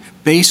 right,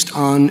 based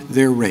on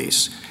their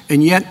race.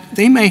 And yet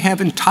they may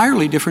have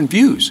entirely different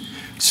views.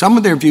 Some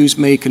of their views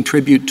may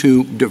contribute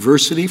to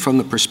diversity from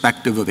the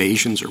perspective of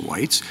Asians or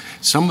whites.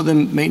 Some of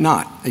them may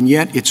not. And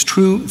yet it's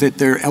true that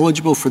they're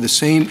eligible for the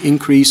same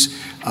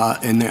increase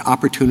in their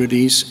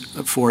opportunities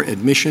for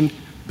admission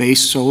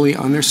based solely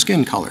on their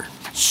skin color.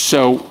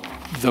 So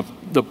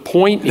the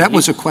point— That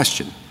was a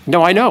question.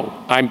 No, I know.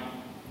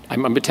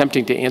 I'm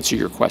attempting to answer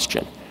your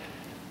question.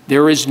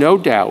 There is no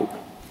doubt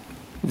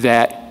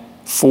that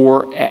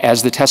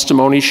as the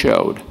testimony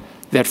showed,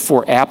 that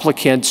for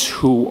applicants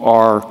who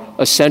are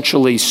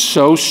essentially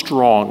so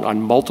strong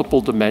on multiple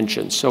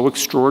dimensions, so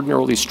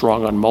extraordinarily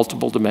strong on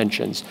multiple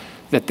dimensions,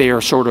 that they are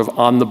sort of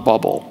on the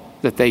bubble,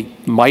 that they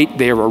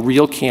are a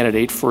real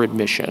candidate for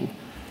admission,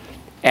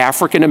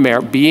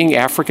 being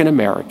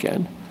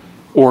African-American,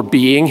 or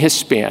being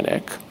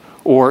Hispanic,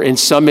 or in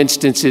some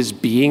instances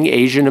being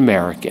Asian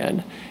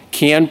American,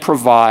 can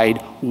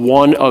provide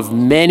one of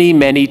many,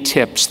 many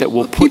tips that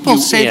will put you in. People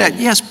say that,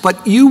 yes,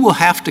 but you will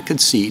have to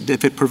concede that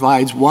if it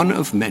provides one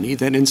of many,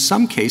 that in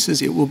some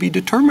cases it will be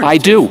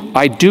determinative.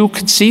 I do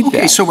concede that.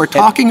 Okay, so we're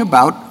talking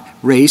about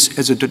race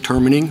as a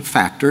determining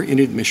factor in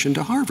admission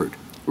to Harvard.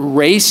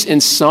 Race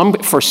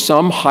for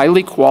some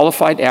highly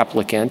qualified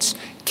applicants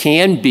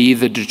can be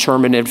the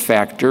determinant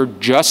factor,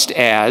 just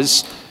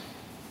as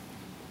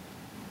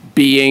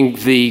being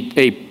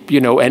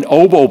an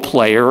oboe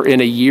player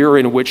in a year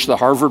in which the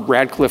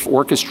Harvard-Radcliffe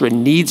Orchestra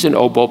needs an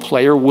oboe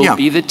player will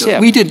be the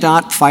tip. We did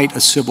not fight a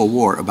civil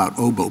war about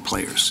oboe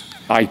players.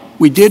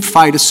 We did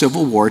fight a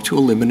civil war to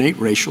eliminate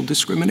racial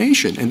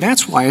discrimination, and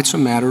that's why it's a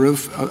matter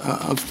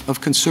of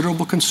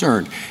considerable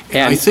concern.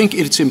 And I think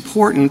it's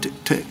important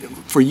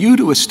for you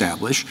to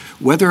establish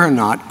whether or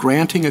not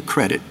granting a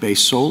credit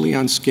based solely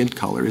on skin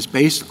color is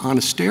based on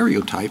a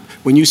stereotype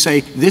when you say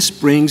this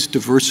brings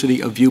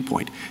diversity of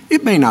viewpoint.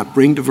 It may not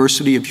bring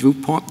diversity of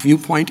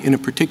viewpoint in a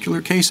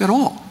particular case at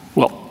all.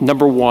 Well,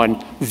 number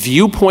one,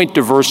 viewpoint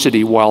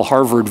diversity, while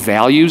Harvard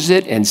values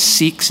it and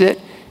seeks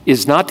it,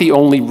 is not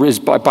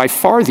by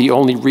far the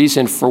only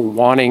reason for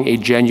wanting a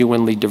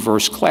genuinely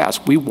diverse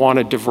class. We want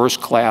a diverse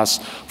class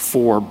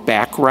for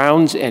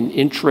backgrounds and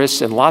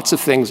interests and lots of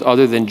things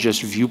other than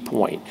just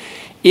viewpoint.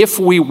 If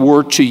we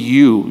were to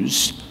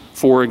use,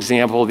 for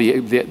example,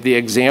 the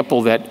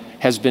example that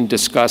has been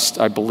discussed,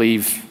 I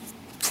believe,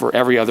 for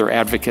every other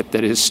advocate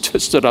that has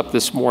stood up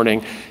this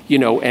morning,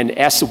 and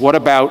ask, what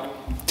about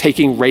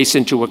taking race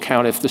into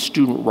account if the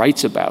student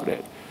writes about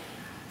it?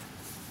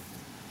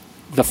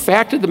 The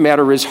fact of the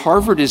matter is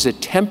Harvard is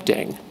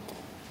attempting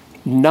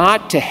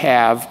not to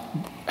have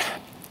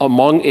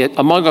among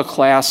a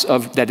class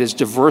that is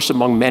diverse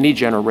among many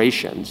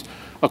generations,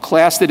 a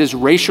class that is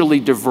racially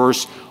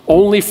diverse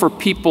only for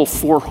people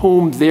for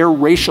whom their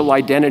racial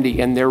identity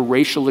and their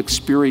racial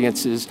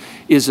experiences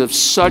is of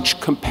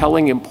such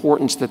compelling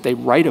importance that they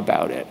write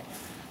about it.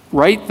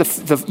 Right?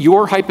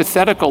 Your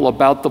hypothetical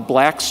about the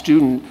black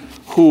student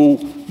who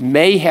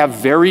may have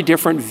very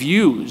different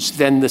views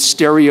than the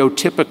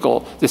stereotype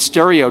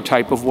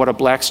of what a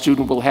black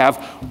student will have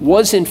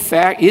is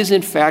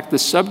in fact the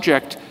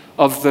subject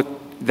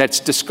that's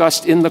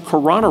discussed in the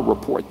Khorana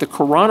report. The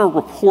Khorana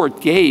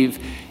report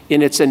gave,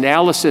 in its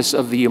analysis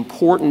of the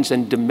importance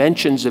and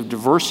dimensions of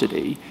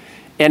diversity,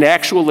 an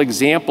actual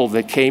example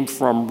that came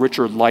from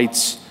Richard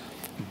Light's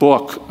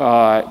book,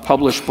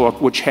 published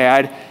book, which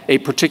had a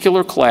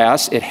particular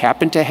class. It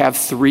happened to have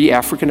 3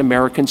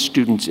 African-American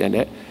students in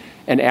it.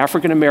 An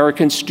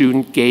African-American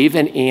student gave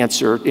an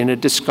answer in a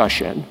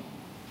discussion,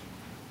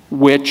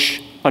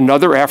 which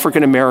another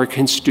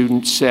African-American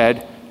student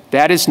said,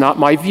 "That is not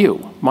my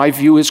view. My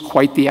view is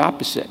quite the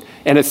opposite."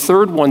 And a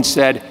third one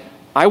said,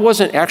 "I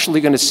wasn't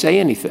actually going to say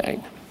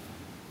anything,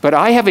 but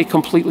I have a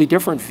completely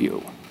different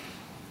view."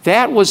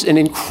 That was an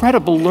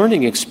incredible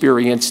learning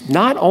experience,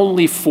 not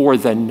only for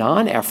the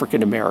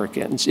non-African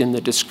Americans in the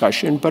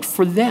discussion, but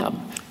for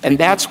them. And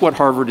that's what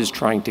Harvard is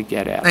trying to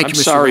get at. Thank I'm you,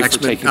 Mr. sorry Waxman. for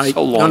taking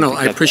so long. No,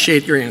 I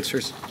appreciate your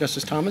answers.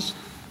 Justice Thomas?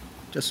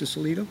 Justice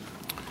Alito?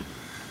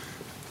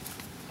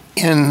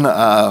 In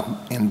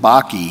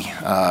Bakke,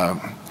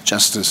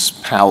 Justice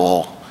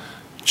Powell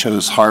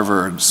chose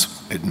Harvard's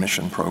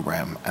admission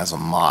program as a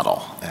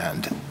model,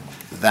 and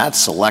that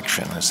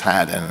selection has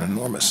had an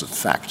enormous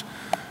effect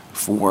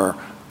for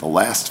the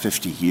last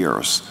 50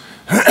 years.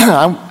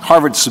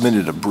 Harvard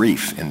submitted a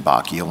brief in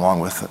Bakke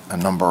along with a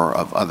number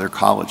of other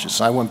colleges.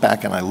 So I went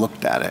back and I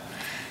looked at it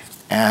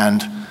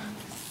and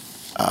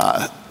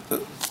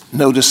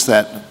noticed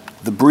that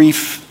the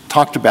brief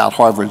talked about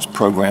Harvard's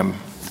program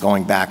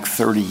going back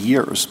 30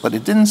 years, but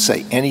it didn't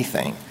say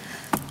anything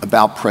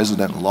about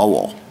President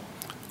Lowell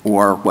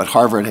or what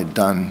Harvard had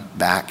done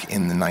back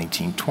in the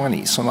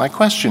 1920s. So my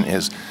question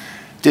is,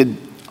 did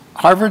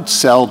Harvard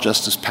sell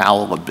Justice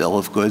Powell a bill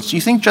of goods. Do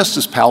you think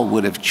Justice Powell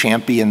would have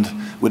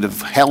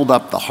held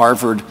up the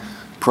Harvard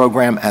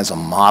program as a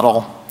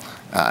model,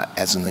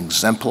 as an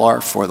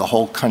exemplar for the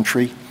whole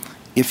country,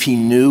 if he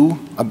knew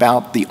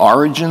about the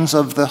origins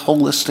of the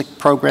holistic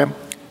program?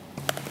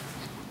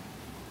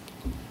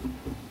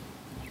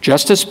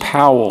 Justice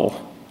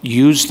Powell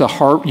used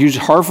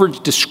Harvard's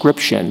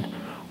description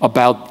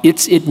about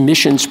its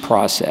admissions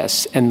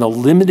process and the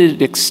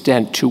limited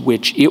extent to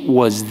which it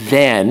was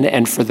then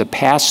and for the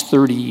past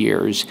 30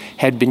 years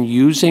had been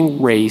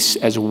using race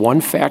as one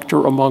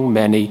factor among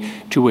many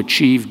to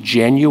achieve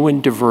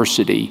genuine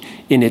diversity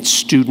in its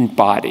student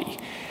body.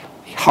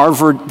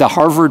 The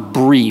Harvard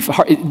brief,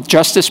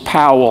 Justice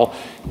Powell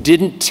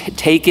didn't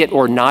take it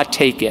or not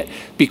take it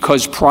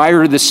because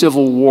prior to the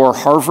Civil War,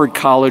 Harvard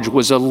College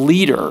was a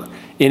leader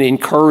in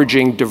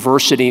encouraging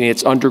diversity in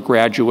its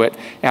undergraduate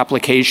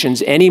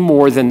applications any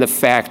more than the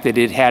fact that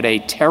it had a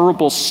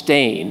terrible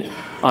stain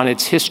on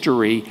its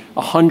history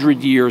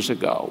 100 years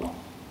ago.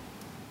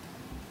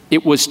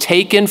 It was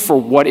taken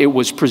for what it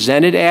was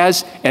presented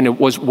as, and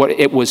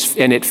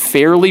it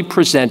fairly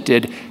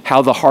presented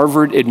how the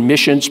Harvard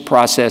admissions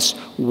process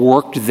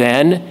worked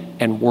then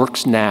and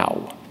works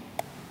now.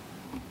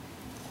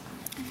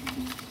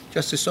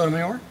 Justice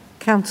Sotomayor?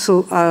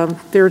 Counsel,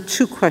 there are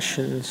two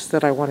questions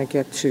that I want to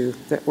get to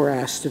that were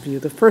asked of you.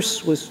 The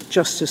first was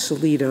Justice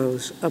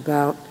Alito's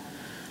about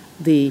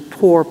the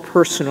poor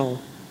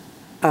personal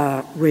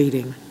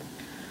rating.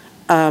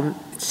 It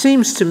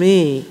seems to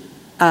me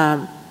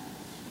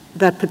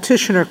that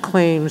petitioner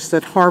claims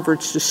that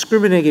Harvard's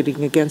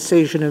discriminating against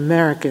Asian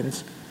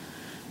Americans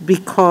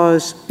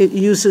because it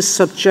uses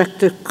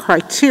subjective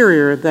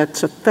criteria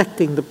that's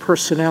affecting the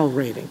personnel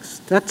ratings.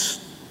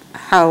 That's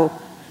how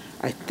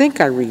I think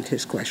I read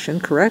his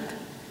question, correct?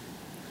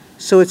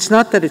 So it's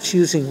not that it's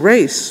using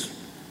race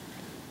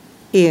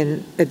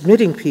in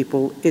admitting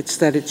people, it's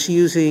that it's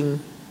using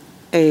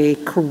a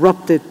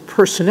corrupted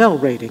personnel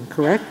rating,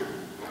 correct?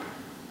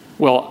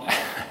 Well,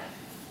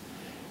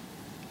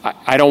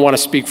 I don't want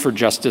to speak for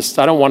Justice.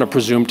 I don't want to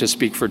presume to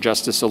speak for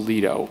Justice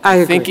Alito.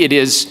 I think it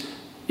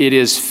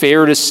is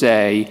fair to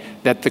say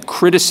that the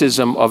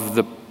criticism of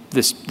the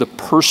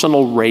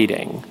personal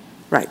rating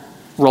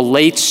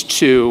relates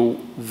to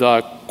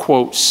the,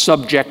 quote,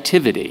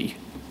 subjectivity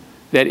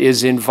that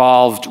is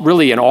involved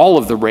really in all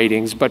of the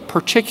ratings, but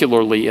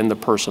particularly in the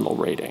personal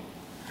rating.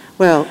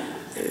 Well,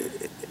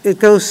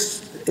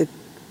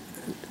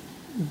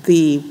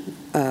 the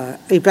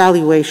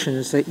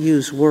evaluations that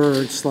use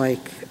words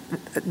like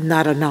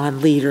not a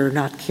non-leader,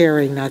 not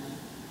caring, not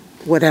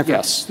whatever.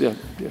 Yes. Yeah.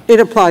 It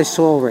applies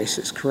to all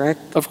races, correct?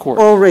 Of course.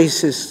 All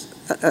races,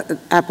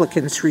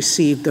 applicants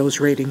receive those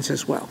ratings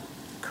as well,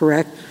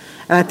 correct?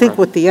 And I think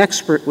what the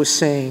expert was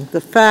saying,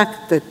 the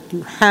fact that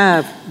you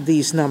have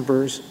these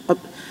numbers,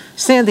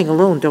 standing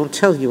alone don't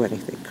tell you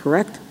anything,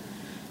 correct?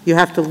 You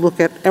have to look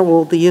at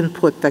all the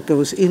input that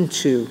goes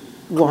into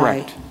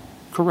why.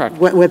 Correct.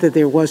 Whether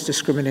there was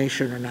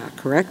discrimination or not,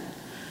 correct?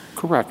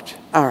 Correct.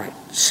 All right.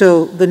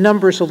 So the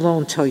numbers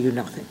alone tell you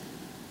nothing.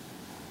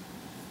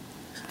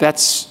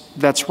 That's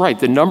right.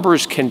 The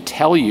numbers can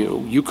tell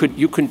you. You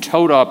can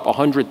tote up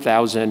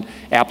 100,000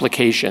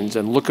 applications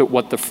and look at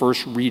what the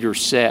first reader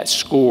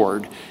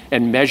scored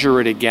and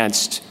measure it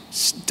against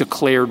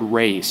declared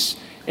race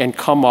and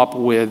come up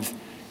with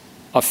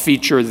a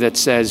feature that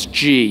says,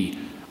 gee,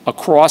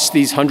 across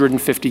these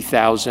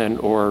 150,000,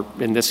 or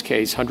in this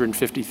case,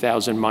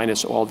 150,000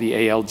 minus all the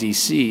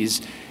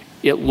ALDCs,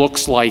 it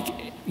looks like,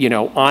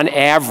 on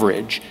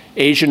average,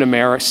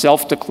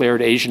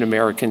 self-declared Asian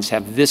Americans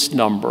have this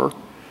number,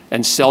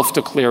 and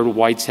self-declared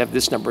whites have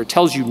this number. It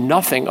tells you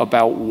nothing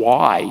about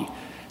why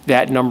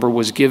that number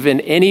was given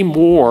any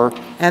more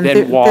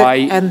than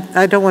why. And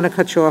I don't want to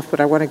cut you off,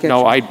 but I want to get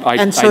no, you.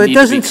 And so it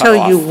doesn't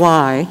tell you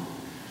why,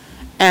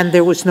 and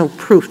there was no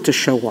proof to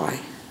show why.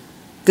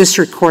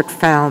 District Court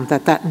found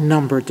that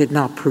number did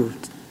not prove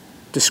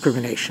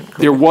discrimination. Correct?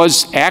 There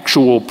was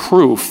actual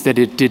proof that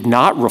it did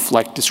not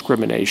reflect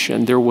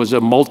discrimination. There was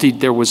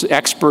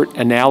expert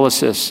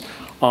analysis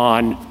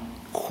on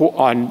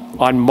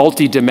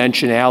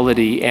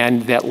multidimensionality,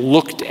 and that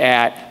looked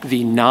at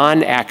the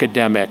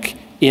non-academic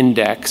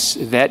index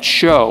that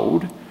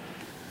showed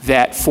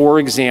that, for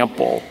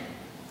example,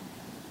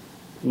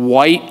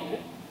 white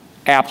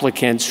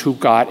applicants who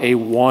got a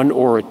 1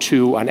 or a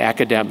 2 on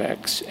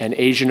academics and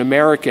Asian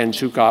Americans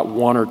who got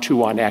 1 or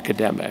 2 on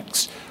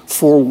academics,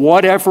 for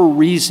whatever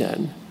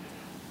reason,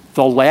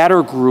 the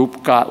latter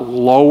group got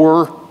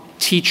lower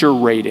teacher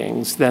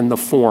ratings than the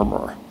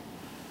former.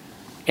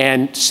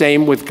 And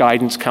same with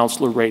guidance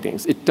counselor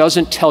ratings. It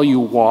doesn't tell you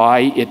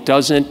why. It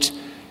doesn't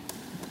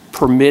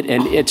permit,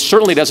 and it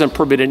certainly doesn't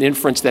permit an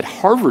inference that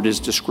Harvard is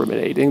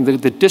discriminating.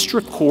 The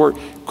district court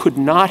could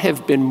not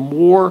have been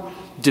more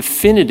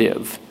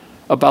definitive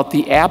about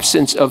the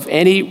absence of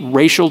any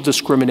racial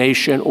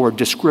discrimination or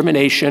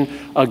discrimination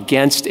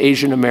against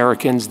Asian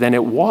Americans than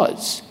it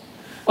was.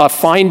 A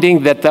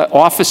finding that the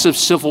Office of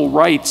Civil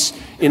Rights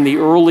in the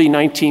early in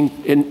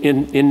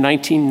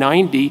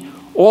 1990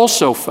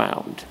 also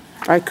found.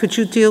 All right, could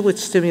you deal with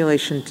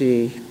stimulation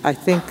D? I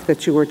think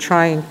that you were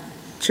trying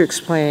to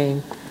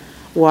explain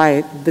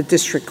why the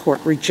district court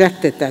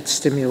rejected that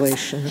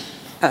simulation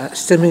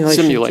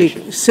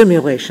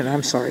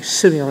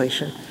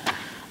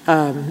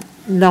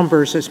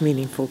numbers as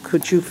meaningful.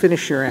 Could you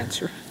finish your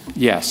answer?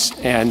 Yes,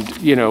 and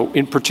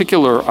in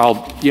particular, I'll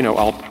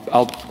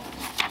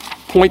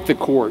point the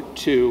court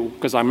to,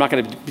 because I'm not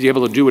going to be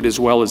able to do it as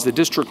well as the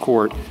district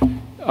court,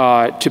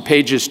 to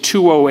pages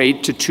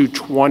 208 to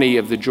 220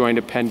 of the joint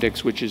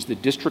appendix, which is the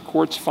district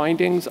court's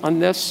findings on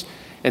this,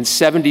 and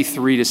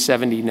 73 to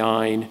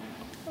 79,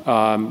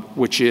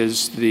 which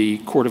is the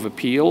Court of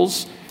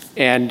Appeals,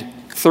 and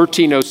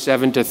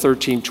 1307 to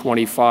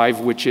 1325,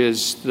 which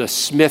is the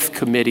Smith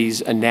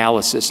Committee's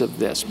analysis of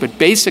this. But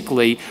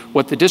basically,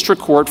 what the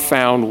district court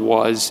found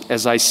was,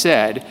 as I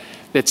said,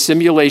 that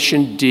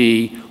simulation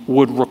D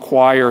would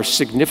require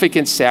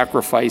significant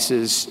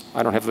sacrifices,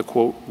 I don't have the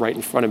quote right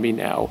in front of me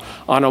now,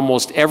 on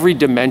almost every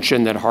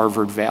dimension that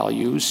Harvard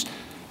values,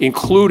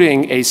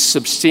 including a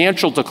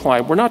substantial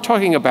decline. We're not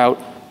talking about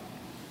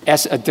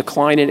a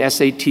decline in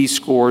SAT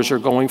scores or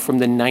going from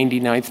the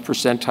 99th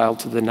percentile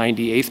to the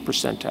 98th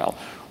percentile.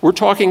 We're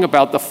talking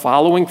about the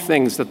following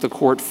things that the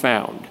court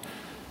found.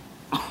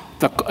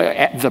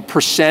 The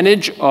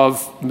percentage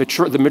of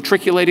the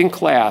matriculating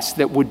class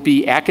that would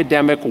be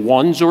academic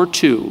 1s or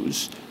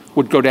 2s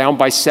would go down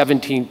by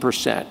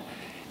 17%.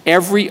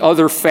 Every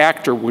other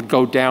factor would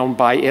go down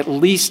by at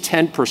least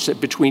 10%,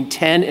 between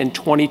 10 and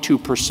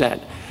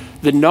 22%.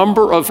 The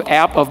number of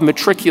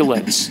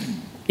matriculants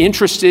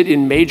interested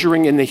in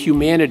majoring in the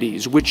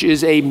humanities, which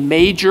is a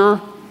major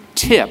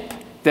tip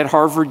that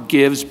Harvard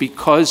gives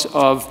because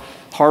of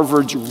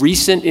Harvard's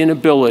recent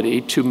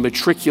inability to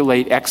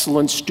matriculate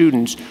excellent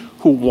students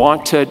who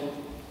want to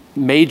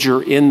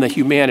major in the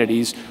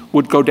humanities,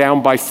 would go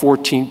down by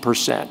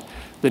 14%.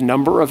 The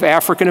number of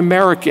African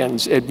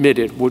Americans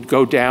admitted would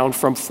go down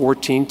from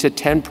 14 to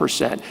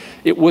 10%.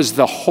 It was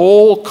the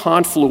whole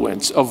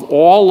confluence of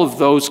all of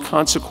those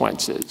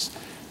consequences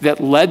that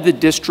led the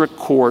district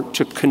court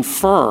to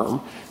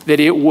confirm that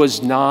it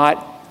was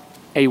not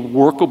a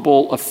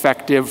workable,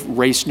 effective,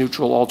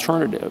 race-neutral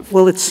alternative.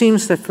 Well, it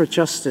seems that for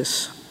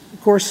Justice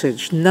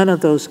Gorsuch, none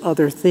of those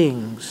other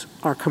things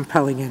are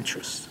compelling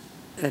interest.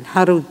 And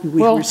how do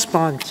we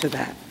respond to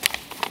that?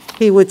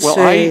 He would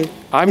say,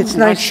 I'm it's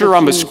not nice sure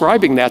I'm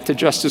ascribing that to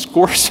Justice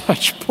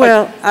Gorsuch.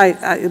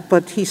 But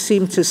but he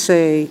seemed to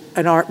say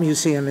an art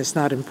museum is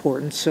not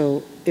important.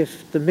 So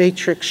if the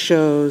matrix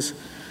shows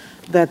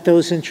that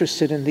those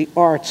interested in the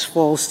arts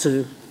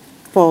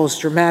falls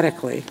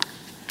dramatically,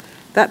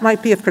 that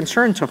might be of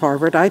concern to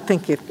Harvard. I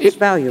think it's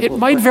valuable. It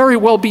might very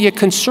well be a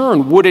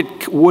concern. Would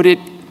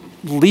it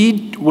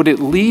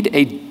lead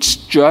a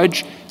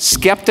judge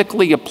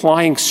skeptically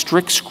applying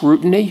strict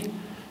scrutiny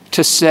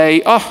to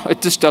say,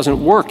 it just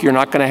doesn't work. You're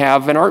not going to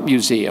have an art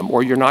museum,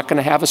 or you're not going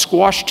to have a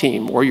squash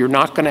team, or you're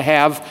not going to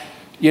have,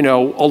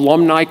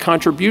 alumni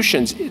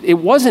contributions. It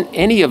wasn't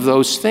any of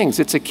those things.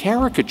 It's a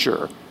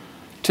caricature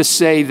to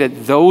say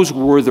that those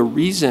were the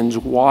reasons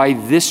why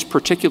this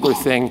particular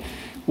thing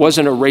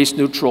wasn't a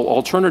race-neutral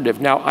alternative.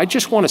 Now, I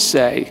just want to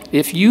say,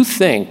 if you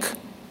think,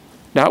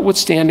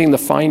 notwithstanding the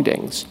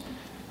findings,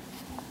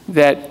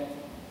 that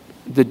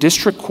the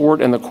district court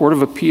and the Court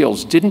of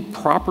Appeals didn't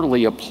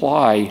properly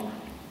apply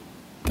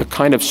the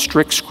kind of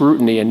strict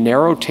scrutiny and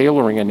narrow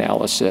tailoring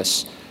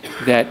analysis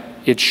that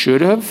it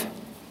should have,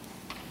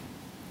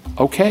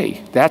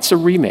 okay, that's a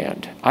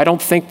remand. I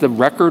don't think the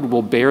record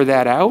will bear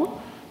that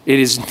out. It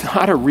is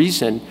not a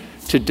reason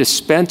to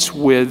dispense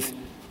with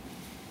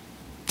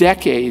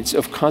decades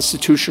of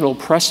constitutional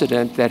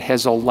precedent that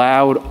has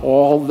allowed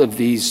all of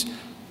these,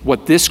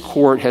 what this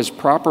court has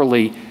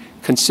properly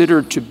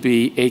considered to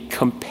be a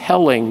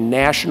compelling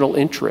national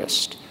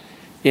interest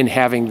in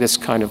having this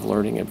kind of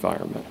learning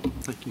environment.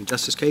 Thank you.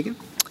 Justice Kagan?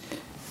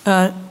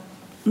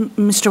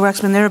 Mr.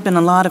 Waxman, there have been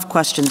a lot of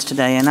questions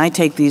today, and I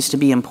take these to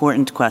be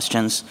important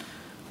questions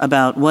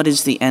about what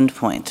is the end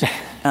point.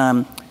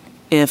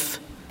 If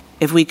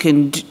we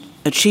can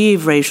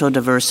achieve racial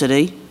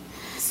diversity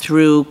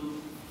through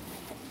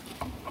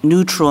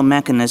neutral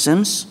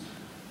mechanisms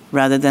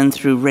rather than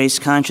through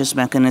race-conscious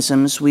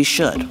mechanisms, we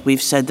should.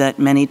 We've said that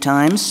many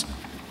times.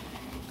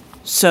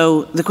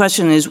 So the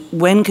question is,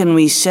 when can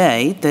we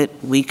say that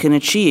we can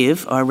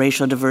achieve our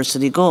racial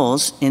diversity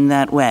goals in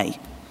that way?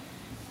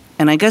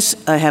 And I guess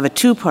I have a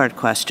two-part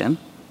question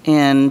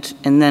and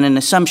then an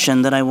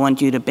assumption that I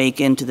want you to bake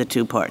into the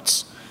two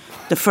parts.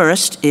 The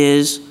first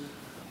is,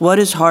 what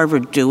is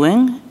Harvard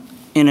doing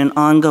in an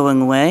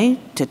ongoing way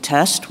to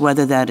test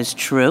whether that is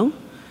true?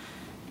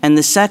 And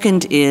the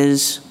second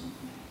is,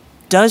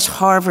 does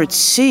Harvard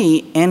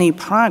see any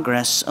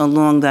progress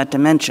along that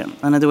dimension?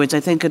 In other words, I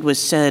think it was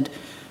said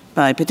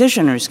by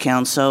Petitioner's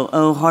Counsel,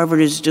 Harvard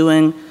is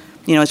doing,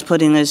 is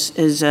putting is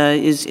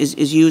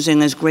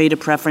using as great a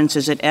preference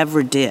as it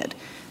ever did.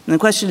 And the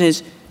question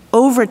is,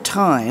 over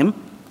time,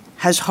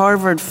 has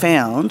Harvard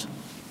found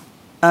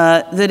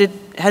that it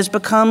has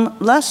become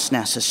less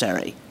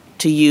necessary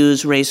to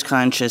use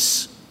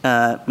race-conscious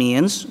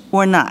means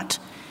or not?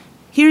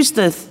 Here's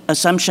the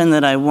assumption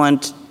that I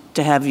want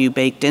to have you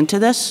baked into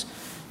this,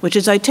 which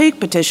is I take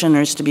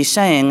petitioners to be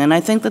saying, and I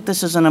think that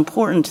this is an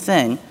important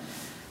thing,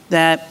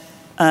 that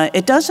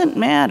it doesn't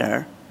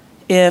matter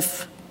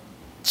if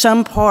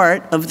some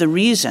part of the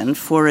reason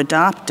for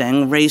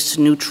adopting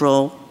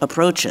race-neutral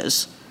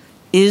approaches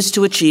is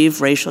to achieve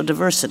racial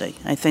diversity.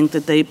 I think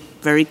that they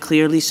very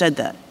clearly said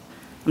that.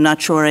 I'm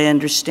not sure I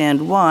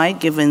understand why,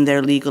 given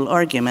their legal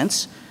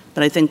arguments,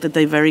 but I think that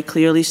they very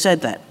clearly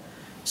said that.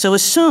 So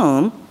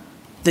assume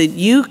that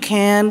you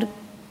can,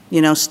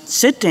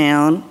 sit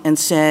down and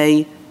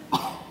say,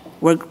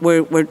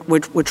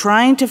 we're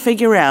trying to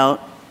figure out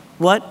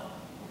what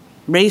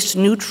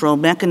race-neutral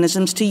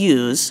mechanisms to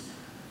use,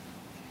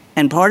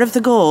 and part of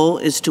the goal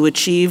is to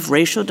achieve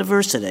racial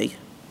diversity.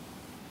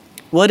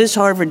 What is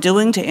Harvard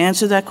doing to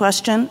answer that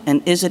question,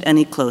 and is it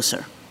any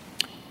closer?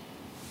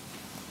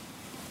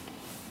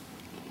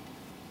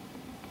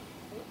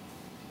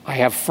 I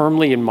have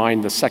firmly in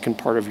mind the second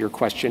part of your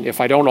question. If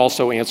I don't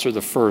also answer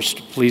the first,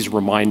 please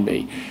remind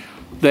me.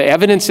 The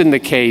evidence in the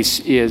case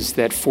is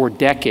that for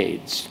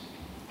decades,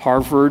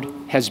 Harvard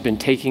has been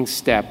taking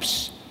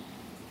steps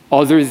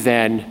other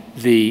than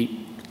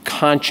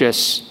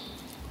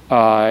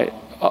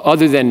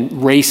other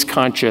than race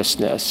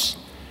consciousness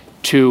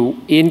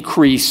to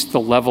increase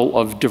the level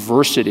of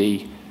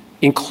diversity,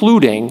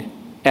 including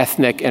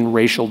ethnic and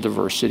racial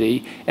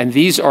diversity. And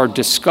these are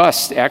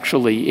discussed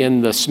actually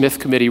in the Smith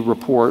Committee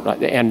report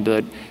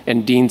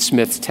and Dean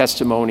Smith's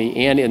testimony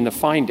and in the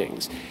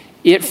findings.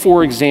 It,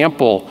 for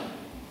example,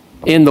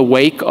 in the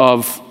wake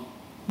of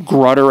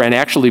Grutter and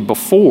actually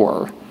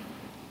before,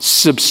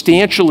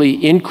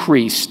 substantially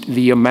increased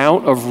the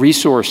amount of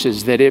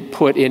resources that it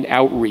put in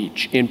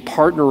outreach, in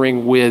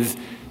partnering with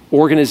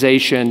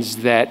organizations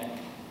that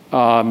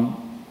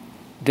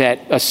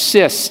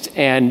assist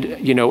and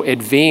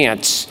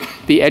advance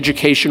the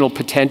educational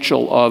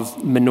potential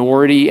of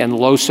minority and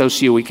low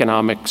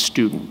socioeconomic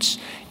students.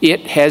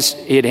 It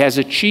has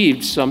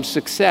achieved some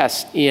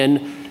success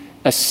in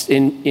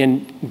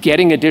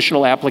getting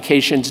additional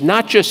applications,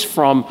 not just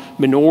from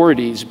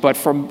minorities, but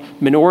from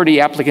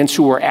minority applicants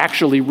who are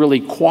actually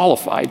really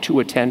qualified to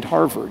attend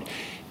Harvard.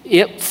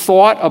 It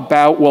thought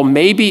about, well,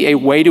 maybe a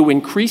way to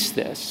increase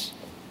this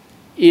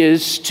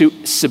is to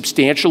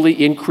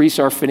substantially increase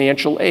our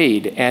financial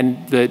aid.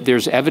 And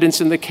there's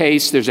evidence in the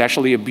case, there's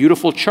actually a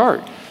beautiful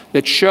chart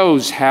that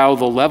shows how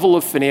the level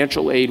of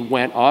financial aid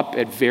went up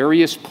at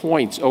various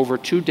points over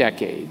 2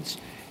 decades,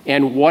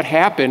 and what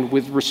happened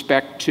with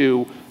respect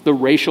to the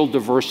racial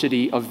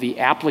diversity of the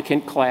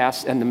applicant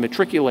class and the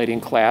matriculating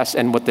class.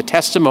 And what the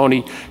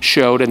testimony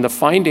showed and the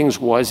findings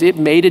was it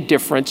made a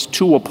difference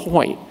to a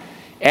point.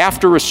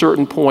 After a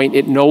certain point,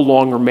 it no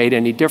longer made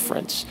any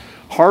difference.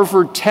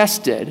 Harvard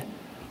tested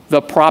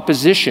the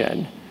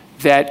proposition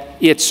that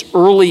its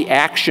early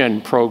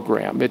action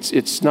program,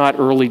 it's not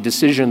early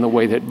decision the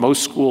way that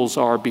most schools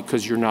are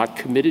because you're not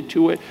committed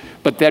to it,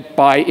 but that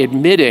by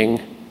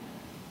admitting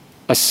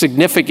a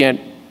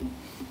significant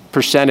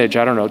percentage,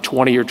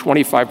 20 or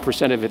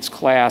 25% of its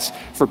class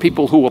for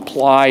people who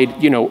applied,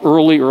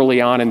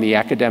 early on in the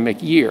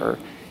academic year,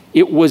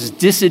 it was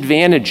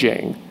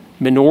disadvantaging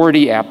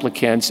minority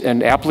applicants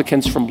and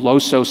applicants from low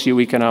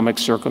socioeconomic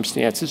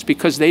circumstances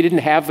because they didn't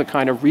have the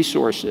kind of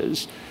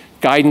resources,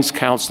 guidance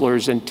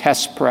counselors and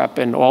test prep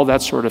and all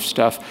that sort of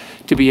stuff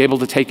to be able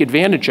to take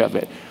advantage of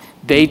it.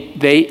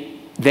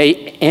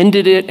 They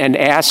ended it and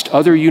asked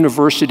other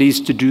universities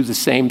to do the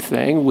same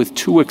thing. With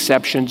 2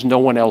 exceptions, no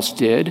one else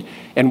did.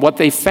 And what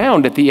they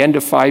found at the end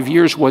of 5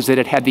 years was that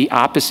it had the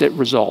opposite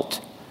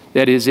result.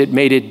 That is, it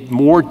made it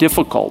more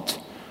difficult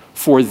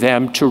for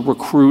them to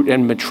recruit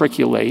and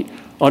matriculate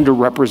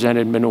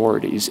underrepresented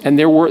minorities. And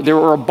there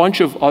were a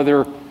bunch of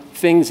other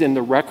things in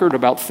the record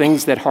about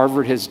things that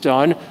Harvard has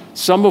done,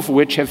 some of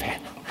which have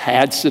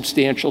had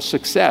substantial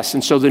success.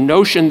 And so the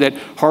notion that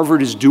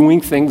Harvard is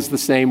doing things the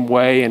same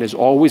way and is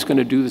always going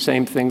to do the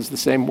same things the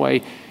same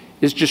way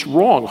is just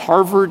wrong.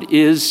 Harvard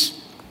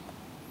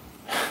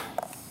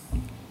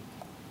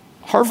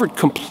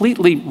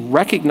completely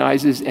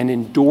recognizes and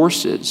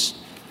endorses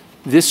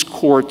this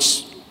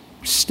court's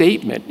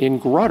statement in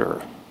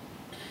Grutter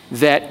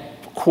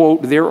that,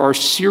 quote, there are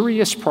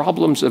serious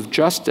problems of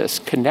justice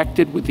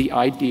connected with the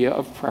idea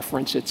of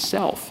preference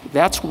itself.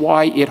 That's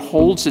why it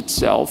holds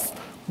itself,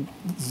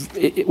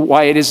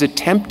 why it is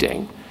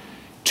attempting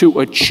to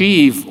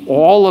achieve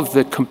all of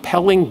the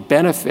compelling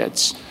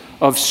benefits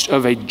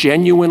of a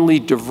genuinely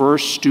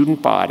diverse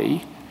student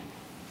body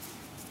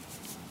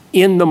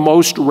in the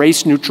most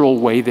race-neutral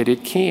way that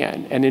it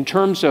can. And in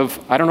terms of,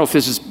 I don't know if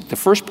this is the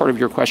first part of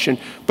your question,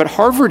 but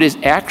Harvard is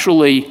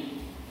actually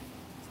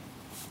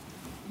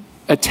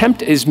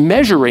is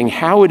measuring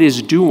how it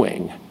is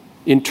doing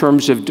in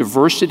terms of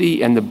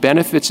diversity and the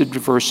benefits of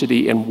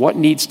diversity and what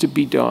needs to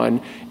be done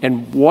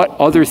and what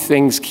other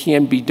things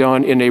can be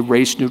done in a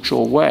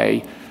race-neutral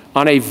way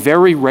on a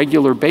very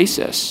regular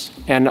basis.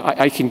 And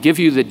I can give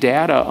you the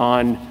data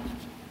on,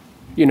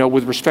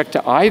 with respect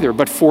to either.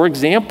 But for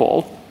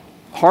example,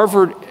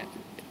 Harvard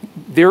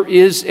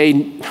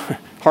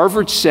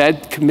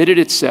committed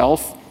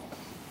itself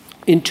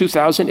in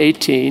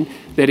 2018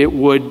 that it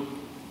would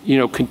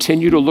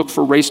continue to look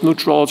for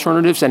race-neutral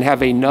alternatives and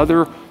have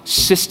another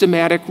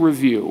systematic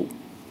review,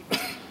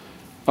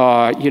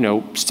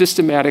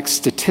 systematic,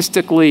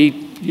 statistically,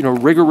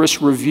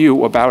 rigorous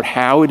review about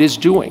how it is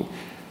doing.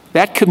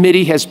 That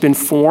committee has been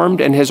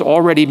formed and has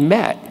already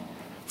met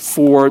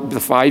for the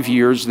 5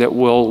 years that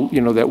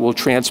will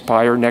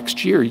transpire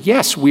next year.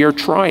 Yes, we are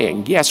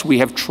trying. Yes, we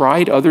have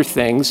tried other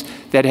things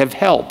that have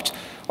helped.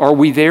 Are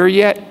we there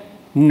yet?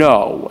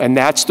 No. And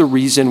that's the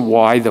reason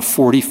why the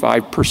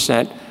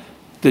 45%,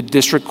 the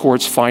district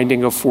court's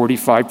finding of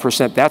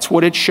 45%, that's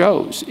what it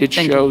shows. It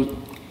shows.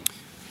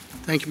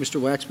 Thank you, Mr.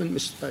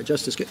 Waxman.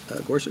 Justice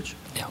Gorsuch?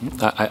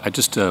 Yeah, I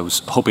just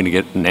was hoping to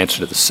get an answer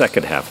to the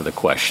second half of the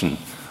question,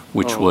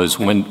 which was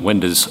when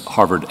does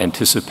Harvard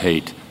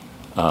anticipate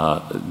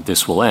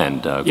this will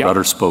end?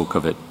 Grutter spoke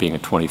of it being a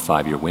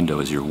 25-year window,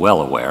 as you're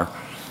well aware.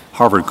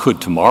 Harvard could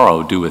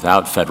tomorrow do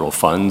without federal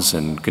funds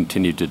and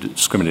continue to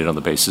discriminate on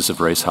the basis of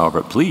race however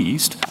it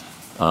pleased.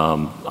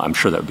 I'm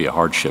sure that would be a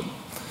hardship.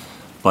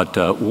 But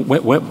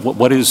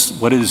what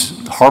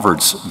is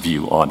Harvard's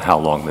view on how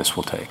long this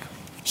will take?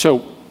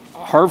 So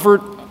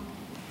Harvard,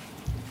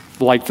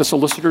 like the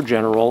Solicitor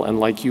General and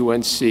like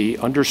UNC,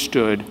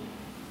 understood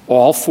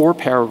all 4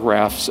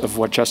 paragraphs of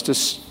what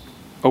Justice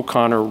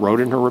O'Connor wrote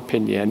in her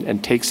opinion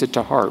and takes it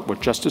to heart.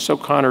 What Justice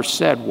O'Connor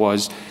said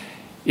was,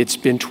 it's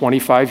been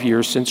 25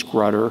 years since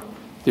Grutter.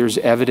 There's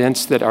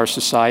evidence that our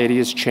society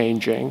is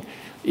changing.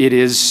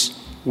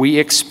 We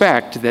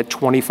expect that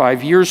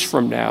 25 years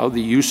from now,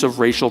 the use of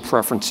racial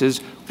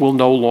preferences will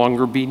no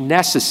longer be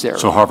necessary.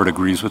 So Harvard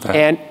agrees with that?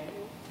 And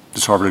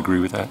does Harvard agree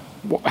with that?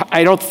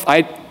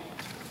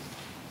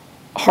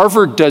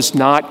 Harvard does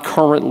not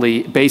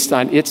currently, based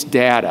on its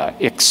data,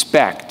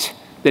 expect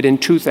that in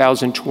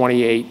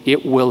 2028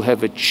 it will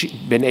have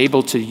been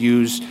able to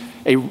use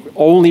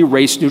only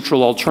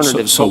race-neutral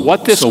alternatives. But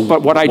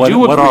what I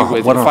do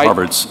agree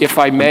with, if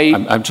I may,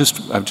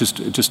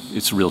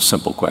 it's a real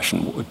simple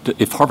question.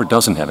 If Harvard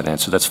doesn't have an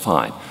answer, that's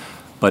fine.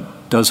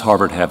 But does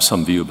Harvard have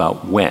some view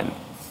about when?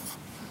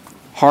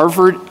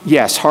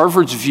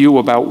 Harvard's view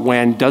about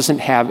when doesn't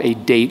have a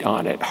date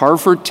on it.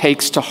 Harvard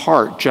takes to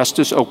heart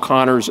Justice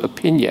O'Connor's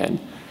opinion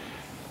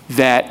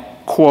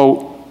that,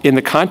 quote, in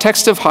the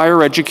context of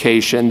higher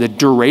education, the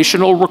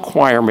durational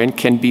requirement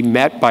can be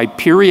met by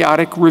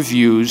periodic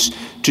reviews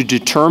to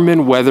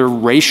determine whether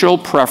racial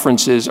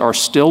preferences are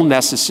still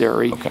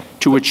necessary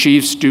to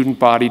achieve student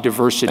body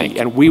diversity.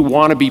 And we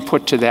want to be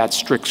put to that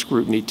strict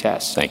scrutiny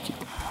test. Thank you.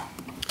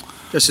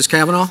 Justice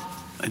Kavanaugh?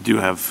 I do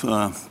have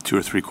 2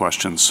 or 3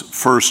 questions.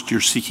 First,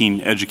 you're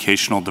seeking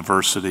educational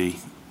diversity,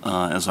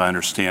 as I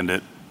understand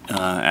it,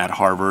 at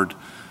Harvard.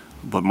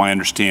 But my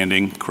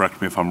understanding, correct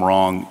me if I'm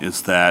wrong,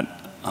 is that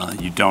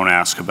you don't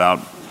ask about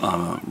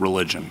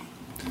religion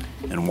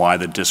and why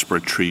the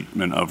disparate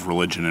treatment of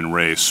religion and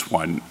race.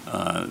 Would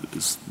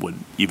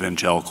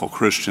evangelical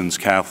Christians,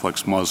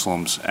 Catholics,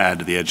 Muslims add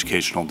to the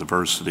educational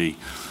diversity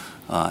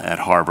at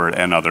Harvard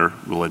and other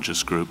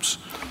religious groups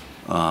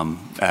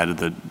add to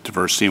the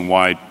diversity, and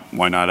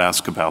why not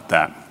ask about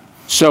that?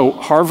 So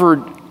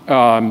Harvard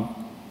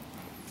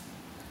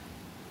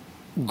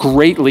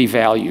greatly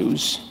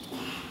values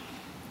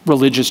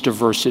religious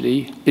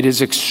diversity. It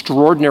is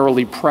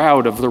extraordinarily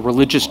proud of the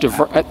religious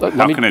diversity.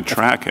 How can it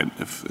track it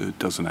if it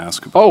doesn't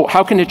ask about it?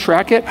 How can it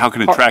track it? How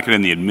can it track it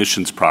in the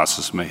admissions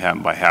process? It may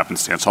happen by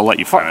happenstance. I'll let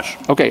you finish.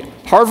 Okay.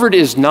 Harvard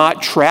is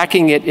not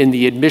tracking it in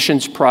the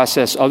admissions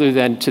process other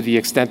than to the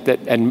extent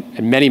that, and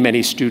many,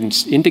 many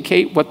students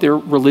indicate what their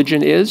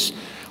religion is.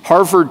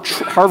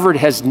 Harvard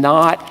has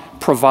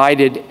not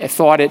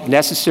thought it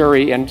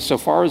necessary, and so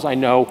far as I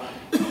know,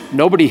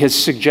 nobody has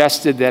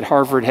suggested that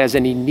Harvard has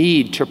any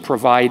need to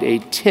provide a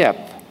tip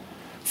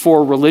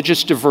for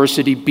religious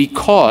diversity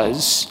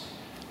because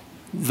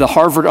the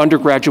Harvard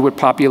undergraduate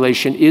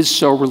population is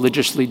so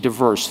religiously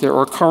diverse. There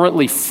are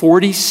currently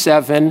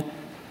 47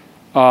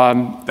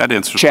 chaplains.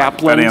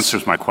 That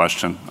answers my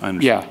question.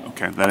 Yeah.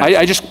 Okay.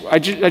 I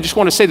just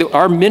want to say that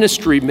our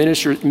ministry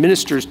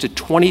ministers to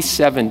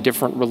 27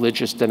 different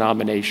religious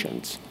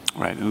denominations.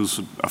 Right. It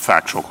was a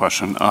factual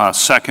question.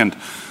 Second,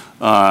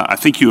 I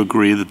think you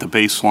agree that the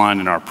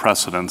baseline in our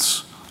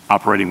precedents,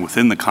 operating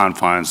within the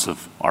confines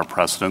of our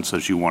precedents,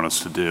 as you want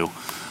us to do,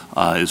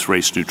 is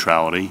race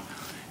neutrality.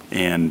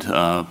 And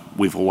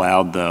we've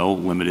allowed, though,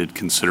 limited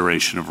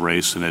consideration of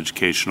race in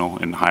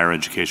higher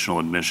educational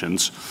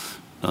admissions.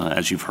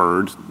 As you've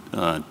heard,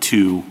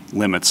 2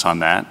 limits on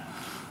that,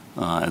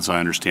 as I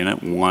understand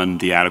it. 1,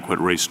 the adequate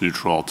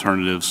race-neutral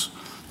alternatives.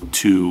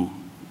 2,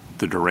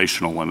 the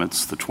durational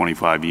limits, the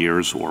 25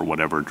 years or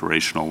whatever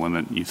durational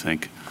limit you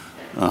think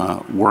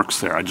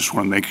works there. I just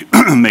want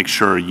to make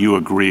sure you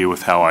agree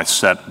with how I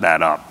set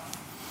that up.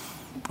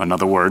 In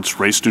other words,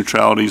 race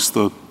neutrality is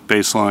the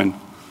baseline.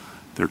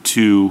 There are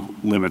 2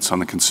 limits on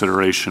the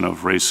consideration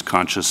of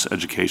race-conscious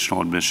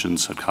educational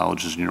admissions at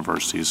colleges and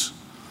universities.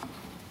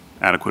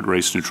 Adequate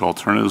race-neutral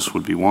alternatives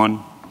would be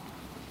 1.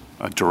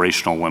 A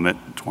durational limit,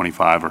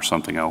 25 or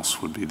something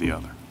else, would be the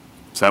other.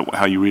 Is that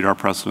how you read our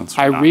precedents?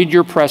 I read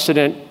your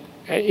precedent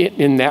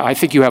in that, I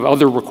think you have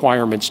other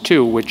requirements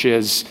too, which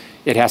is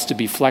it has to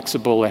be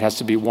flexible, it has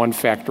to be one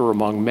factor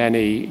among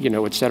many,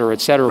 et cetera,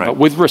 et cetera. Right.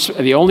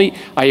 But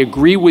I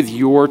agree with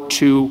your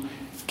two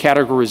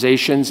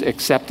categorizations,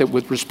 except that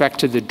with respect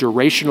to the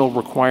durational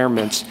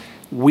requirements,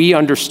 we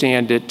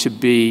understand it to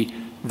be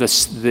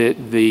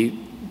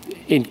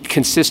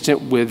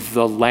consistent with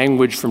the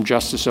language from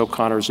Justice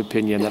O'Connor's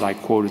opinion that I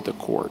quoted the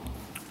court,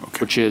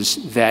 which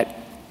is that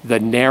the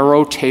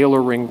narrow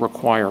tailoring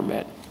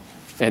requirement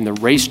and the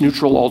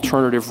race-neutral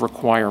alternative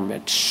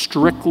requirement,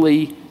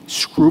 strictly,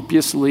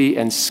 scrupulously,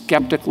 and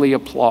skeptically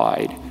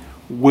applied,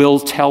 will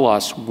tell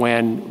us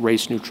when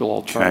race-neutral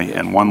alternative. Okay,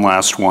 and one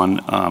last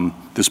one.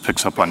 This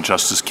picks up on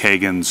Justice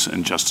Kagan's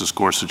and Justice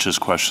Gorsuch's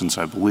questions,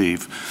 I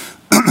believe.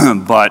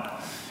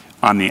 But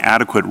on the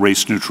adequate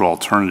race-neutral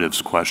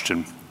alternatives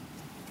question,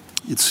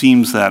 it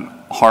seems that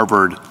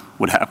Harvard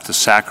would have to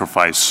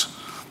sacrifice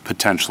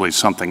potentially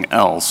something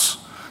else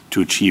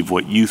to achieve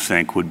what you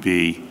think would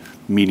be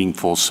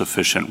meaningful,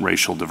 sufficient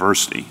racial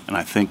diversity. And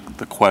I think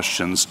the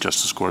questions,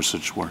 Justice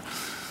Gorsuch, were,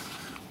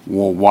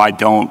 well, why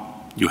don't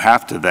you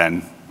have to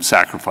then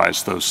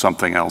sacrifice those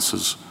something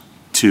else's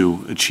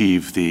to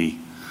achieve the,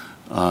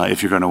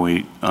 if you're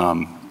going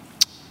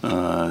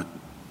to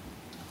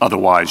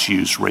otherwise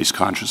use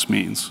race-conscious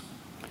means?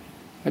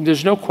 And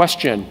there's no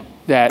question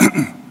that...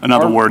 In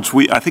other words,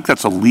 I think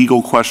that's a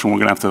legal question we're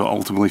going to have to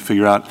ultimately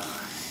figure out.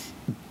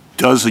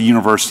 Does a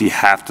university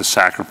have to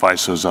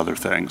sacrifice those other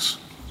things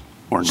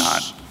or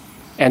not?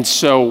 And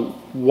so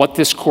what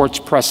this court's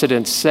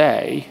precedents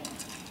say,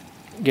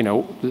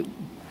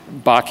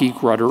 Bakke,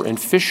 Grutter, and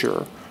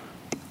Fisher,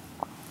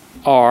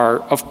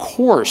 are, of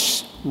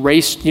course,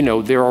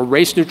 there are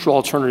race-neutral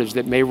alternatives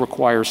that may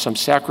require some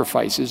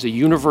sacrifices. A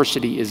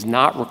university is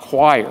not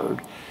required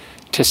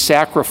to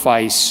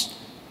sacrifice,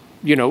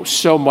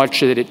 so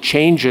much that it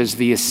changes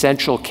the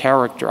essential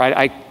character.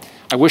 I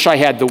wish I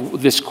had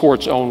this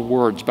court's own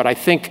words, but I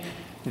think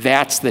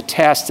that's the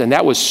test, and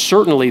that was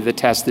certainly the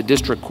test the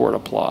district court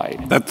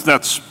applied.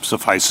 That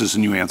suffices,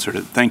 and you answered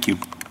it. Thank you.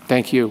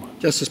 Thank you.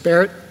 Justice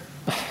Barrett?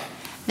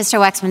 Mr.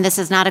 Waxman, this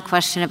is not a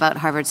question about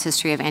Harvard's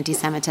history of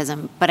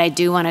anti-Semitism, but I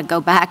do want to go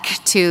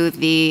back to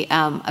the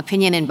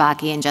opinion in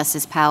Bakke and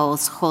Justice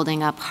Powell's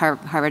holding up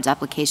Harvard's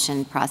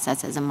application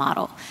process as a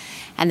model.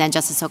 And then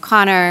Justice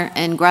O'Connor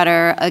and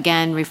Grutter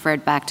again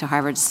referred back to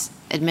Harvard's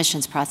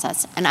admissions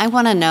process. And I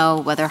want to know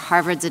whether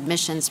Harvard's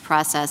admissions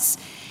process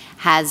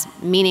has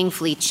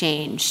meaningfully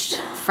changed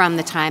from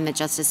the time that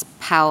Justice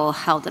Powell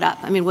held it up.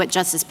 I mean, what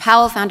Justice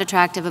Powell found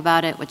attractive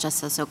about it, what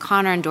Justice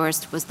O'Connor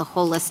endorsed, was the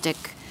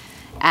holistic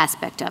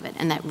aspect of it,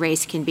 and that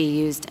race can be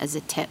used as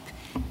a tip.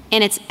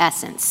 In its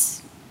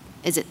essence,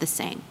 is it the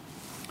same?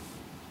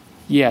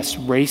 Yes,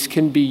 race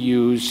can be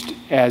used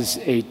as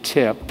a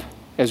tip,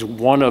 as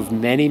one of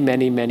many,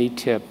 many, many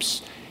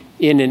tips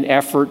in an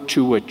effort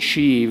to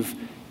achieve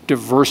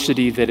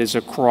diversity that is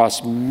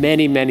across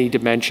many, many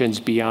dimensions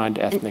beyond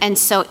ethnic. And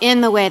so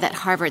in the way that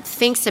Harvard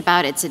thinks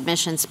about its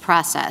admissions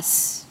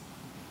process,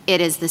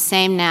 it is the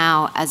same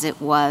now as it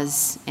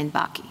was in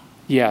Bakke.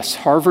 Yes,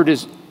 Harvard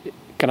is,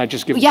 can I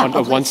just give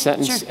one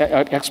sentence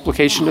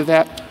explication to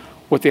that?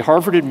 What the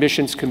Harvard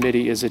Admissions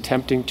Committee is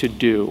attempting to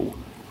do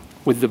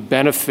with the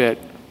benefit,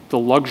 the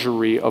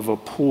luxury of a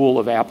pool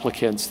of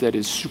applicants that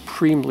is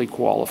supremely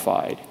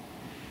qualified,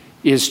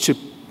 is to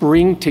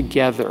bring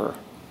together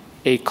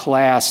a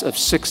class of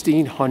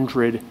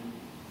 1,600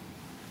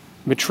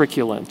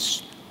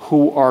 matriculants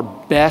who are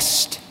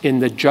best, in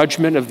the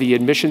judgment of the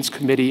admissions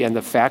committee and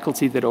the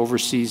faculty that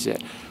oversees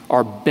it,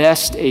 are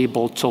best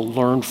able to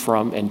learn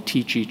from and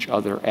teach each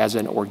other as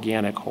an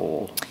organic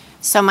whole.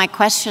 So my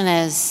question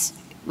is,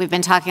 we've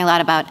been talking a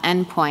lot about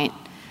endpoint,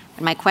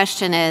 and my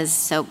question is,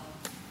 so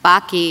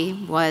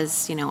Bakke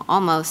was,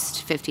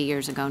 almost 50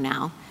 years ago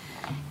now.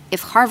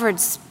 If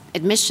Harvard's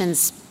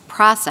admissions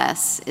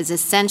process is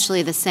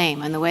essentially the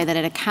same in the way that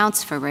it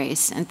accounts for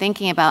race and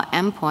thinking about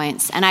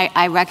endpoints, and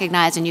I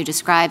recognize and you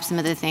describe some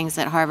of the things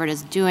that Harvard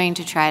is doing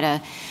to try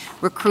to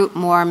recruit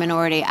more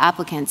minority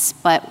applicants,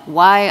 but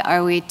why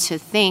are we to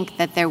think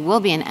that there will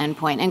be an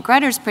endpoint? And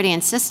Grutter's pretty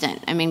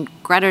insistent. I mean,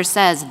 Grutter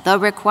says the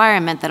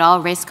requirement that all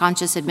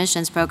race-conscious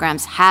admissions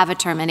programs have a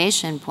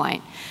termination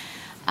point.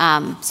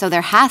 So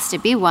there has to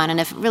be one, and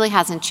if it really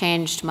hasn't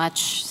changed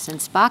much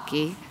since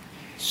Bakke.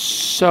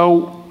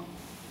 So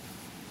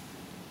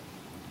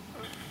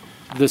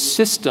the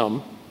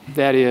system,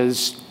 that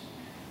is,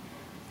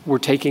 we're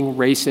taking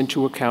race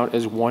into account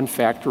as one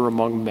factor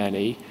among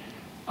many.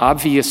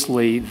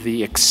 Obviously,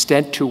 the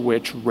extent to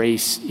which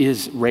race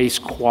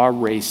qua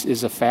race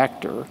is a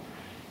factor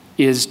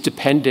is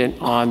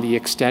dependent on the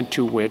extent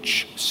to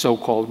which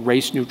so-called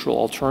race-neutral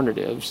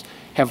alternatives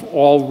have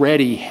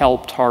already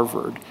helped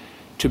Harvard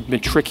to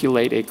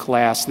matriculate a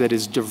class that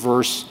is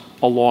diverse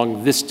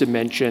along this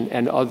dimension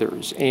and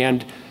others.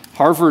 And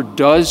Harvard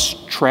does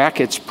track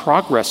its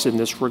progress in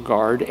this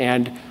regard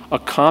and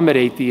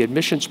accommodate the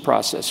admissions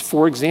process.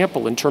 For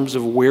example, in terms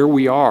of where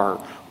we are,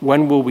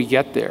 when will we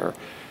get there?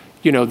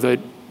 The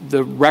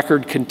The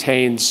record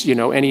contains,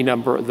 any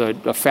number,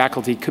 a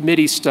faculty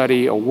committee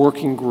study, a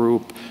working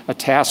group, a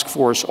task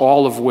force,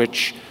 all of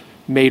which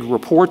made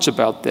reports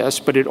about this,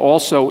 but it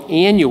also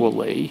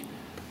annually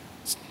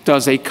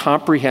does a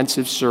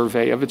comprehensive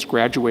survey of its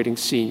graduating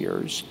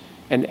seniors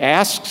and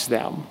asks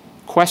them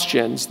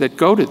questions that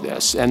go to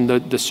this. And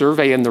the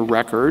survey and the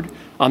record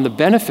on the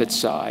benefit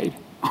side,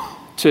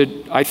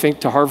 I think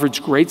to Harvard's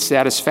great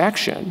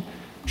satisfaction,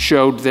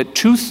 showed that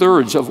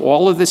 2/3 of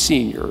all of the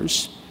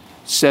seniors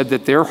said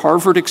that their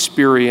Harvard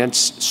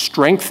experience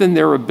strengthened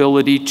their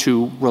ability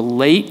to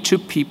relate to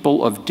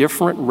people of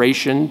different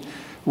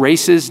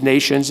races,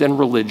 nations, and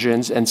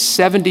religions, and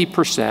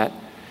 70%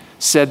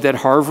 said that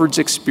Harvard's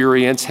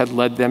experience had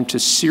led them to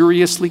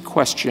seriously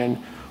question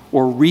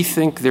or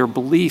rethink their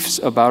beliefs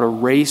about a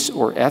race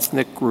or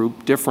ethnic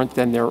group different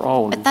than their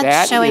own. But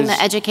that's showing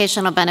the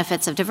educational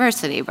benefits of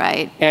diversity,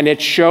 right? And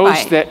it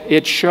shows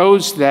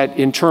that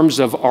in terms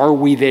of, are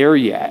we there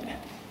yet?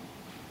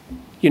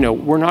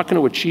 We're not going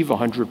to achieve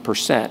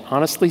 100%.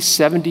 Honestly,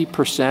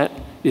 70%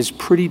 is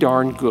pretty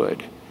darn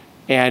good.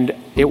 And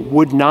it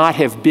would not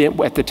have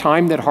been, at the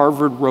time that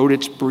Harvard wrote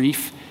its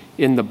brief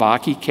in the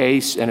Bakke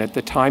case and at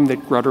the time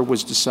that Grutter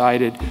was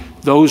decided,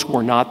 those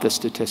were not the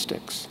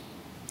statistics.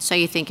 So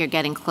you think you're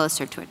getting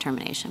closer to a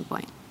termination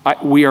point?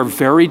 We are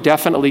very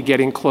definitely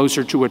getting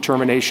closer to a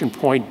termination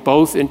point,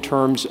 both in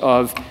terms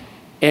of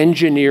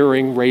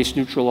engineering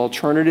race-neutral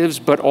alternatives,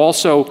 but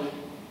also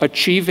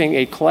achieving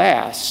a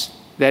class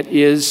that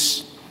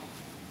is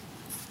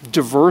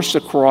diverse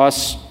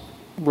across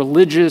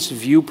religious,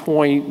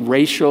 viewpoint,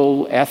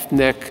 racial,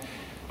 ethnic,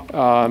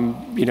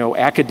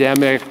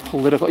 academic,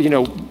 political.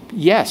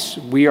 Yes,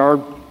 we are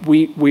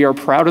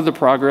proud of the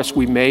progress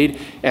we made.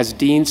 As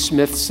Dean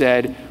Smith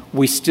said,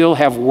 we still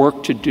have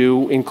work to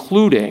do,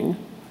 including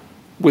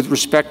with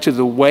respect to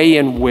the way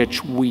in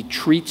which we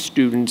treat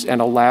students and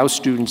allow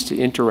students to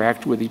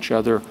interact with each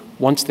other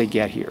once they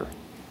get here.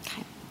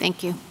 Okay.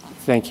 Thank you.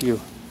 Thank you.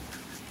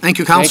 Thank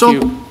you, Counsel.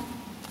 Thank you.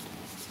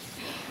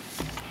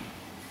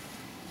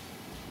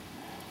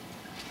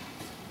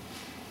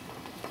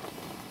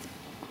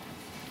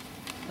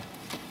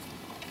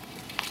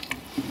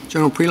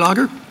 General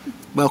Prelogar,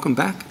 welcome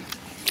back.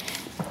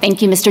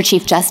 Thank you, Mr.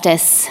 Chief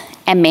Justice,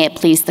 and may it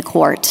please the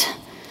court.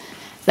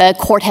 The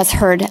court has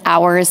heard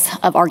hours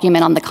of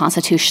argument on the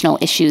constitutional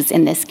issues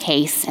in this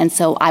case, and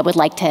so I would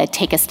like to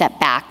take a step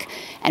back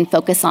and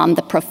focus on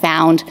the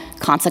profound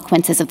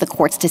consequences of the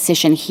court's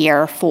decision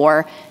here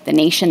for the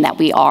nation that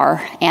we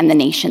are and the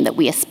nation that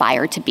we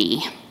aspire to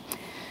be.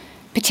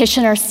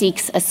 Petitioner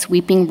seeks a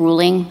sweeping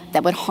ruling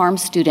that would harm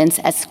students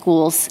at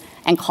schools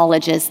and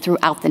colleges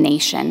throughout the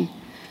nation.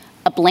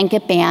 A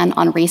blanket ban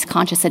on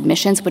race-conscious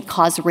admissions would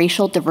cause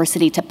racial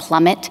diversity to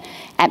plummet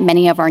at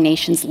many of our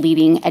nation's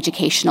leading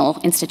educational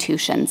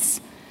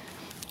institutions.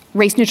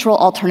 Race-neutral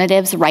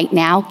alternatives right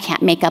now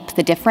can't make up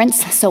the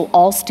difference, so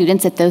all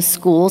students at those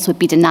schools would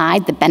be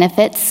denied the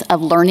benefits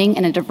of learning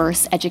in a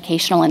diverse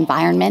educational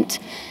environment.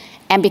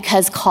 And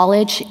because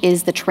college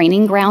is the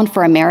training ground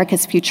for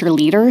America's future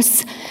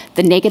leaders,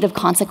 the negative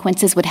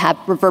consequences would have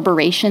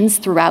reverberations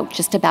throughout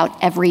just about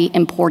every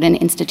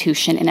important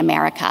institution in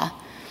America.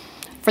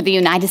 For the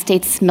United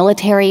States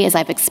military, as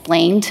I've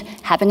explained,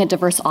 having a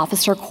diverse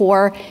officer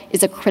corps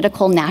is a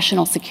critical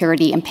national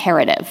security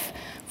imperative.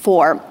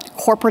 For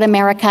corporate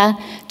America,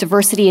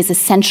 diversity is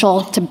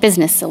essential to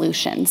business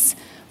solutions.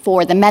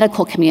 For the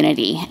medical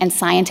community and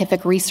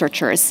scientific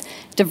researchers,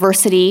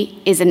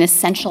 diversity is an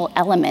essential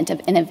element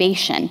of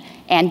innovation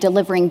and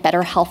delivering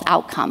better health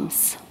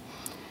outcomes.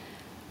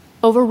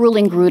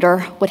 Overruling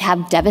Grutter would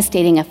have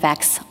devastating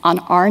effects on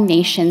our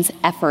nation's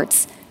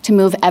efforts to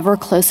move ever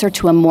closer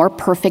to a more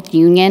perfect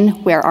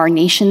union where our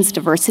nation's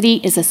diversity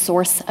is a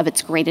source of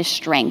its greatest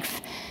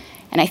strength.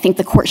 And I think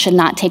the court should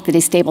not take the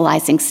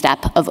destabilizing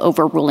step of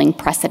overruling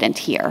precedent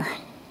here.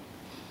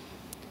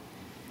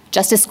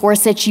 Justice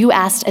Gorsuch, you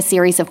asked a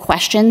series of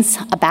questions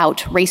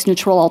about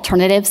race-neutral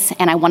alternatives,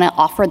 and I want to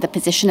offer the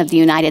position of the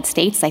United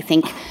States. I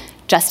think,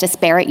 Justice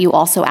Barrett, you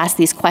also asked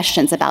these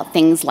questions about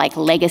things like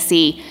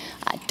legacy,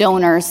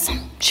 donors,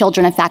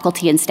 children of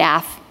faculty and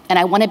staff. And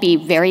I want to be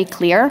very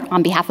clear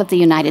on behalf of the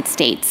United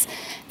States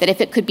that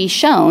if it could be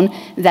shown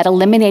that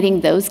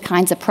eliminating those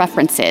kinds of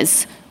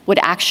preferences would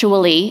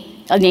actually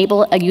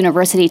enable a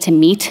university to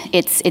meet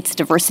its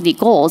diversity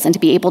goals and to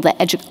be able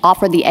to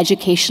offer the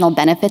educational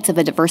benefits of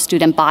a diverse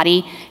student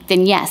body,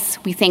 then yes,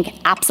 we think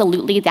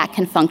absolutely that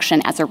can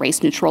function as a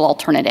race-neutral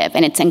alternative.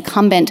 And it's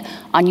incumbent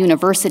on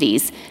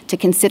universities to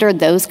consider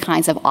those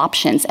kinds of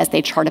options as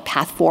they chart a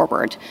path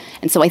forward.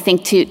 And so I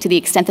think to the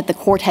extent that the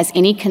court has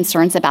any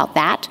concerns about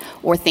that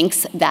or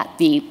thinks that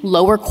the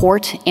lower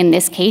court in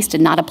this case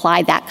did not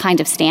apply that kind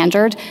of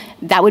standard,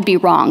 that would be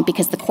wrong,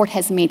 because the court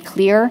has made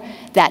clear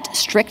that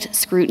strict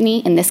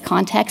scrutiny in this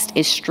context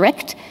is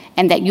strict,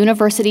 and that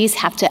universities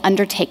have to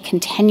undertake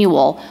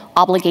continual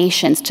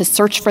obligations to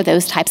search for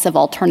those types of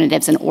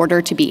alternatives in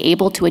order to be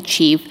able to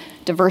achieve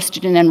diverse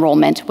student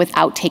enrollment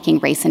without taking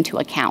race into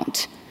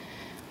account.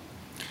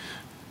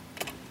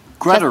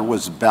 Grutter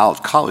was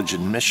about college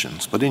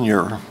admissions, but in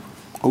your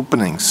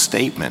opening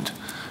statement,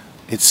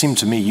 it seemed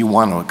to me you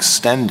want to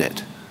extend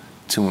it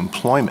to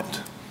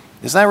employment.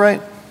 Is that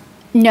right?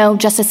 No,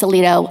 Justice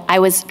Alito, I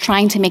was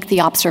trying to make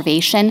the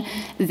observation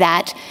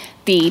that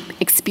the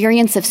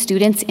experience of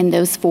students in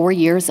those 4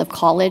 years of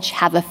college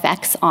have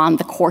effects on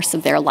the course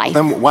of their life.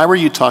 Then why were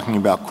you talking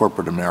about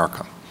corporate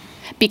America?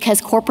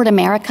 Because corporate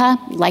America,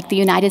 like the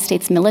United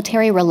States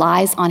military,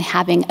 relies on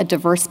having a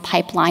diverse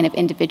pipeline of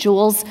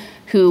individuals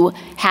who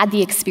had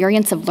the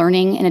experience of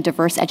learning in a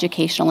diverse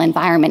educational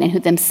environment and who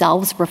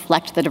themselves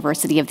reflect the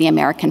diversity of the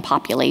American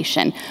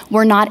population.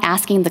 We're not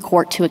asking the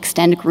court to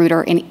extend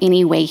Grutter in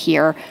any way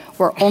here.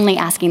 We're only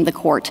asking the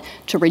court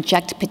to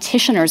reject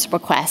petitioner's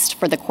request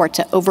for the court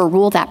to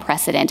overrule that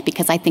precedent,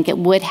 because I think it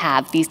would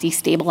have these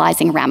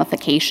destabilizing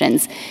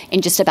ramifications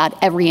in just about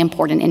every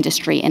important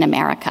industry in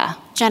America.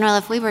 General,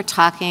 if we were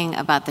talking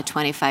about the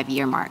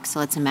 25-year mark, so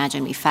let's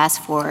imagine we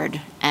fast forward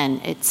and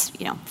it's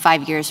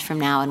 5 years from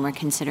now and we're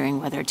considering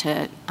whether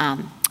to,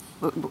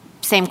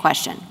 same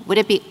question, would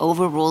it be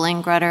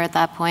overruling Grutter at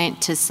that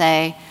point to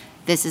say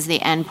this is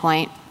the end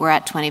point, we're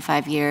at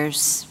 25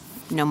 years,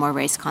 no more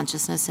race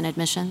consciousness in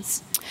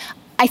admissions?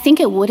 I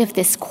think it would if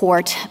this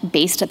court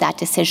based that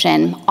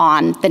decision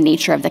on the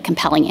nature of the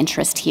compelling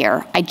interest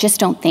here. I just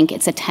don't think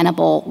it's a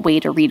tenable way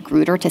to read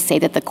Grutter to say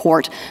that the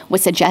court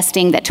was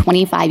suggesting that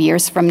 25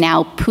 years from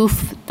now,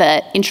 poof,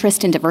 the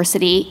interest in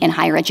diversity in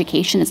higher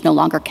education is no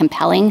longer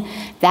compelling.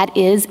 That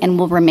is and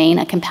will remain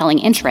a compelling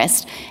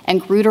interest.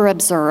 And Grutter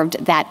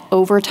observed that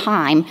over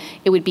time,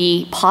 it would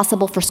be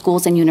possible for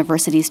schools and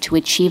universities to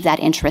achieve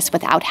that interest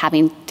without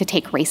having to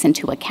take race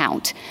into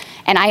account.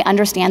 And I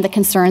understand the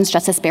concerns,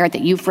 Justice Barrett,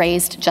 that you've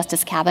raised,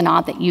 Justice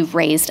Kavanaugh, that you've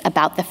raised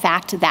about the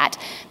fact that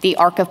the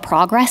arc of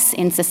progress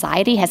in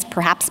society has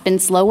perhaps been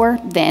slower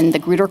than the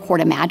Grutter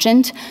court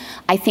imagined.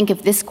 I think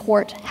if this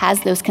court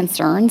has those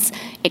concerns,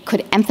 it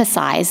could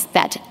emphasize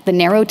that the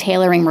narrow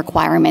tailoring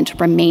requirement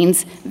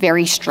remains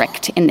very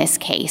strict in this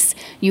case.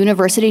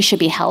 Universities should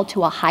be held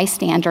to a high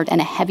standard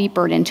and a heavy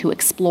burden to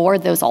explore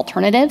those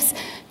alternatives,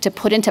 to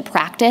put into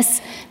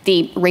practice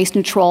the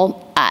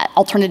race-neutral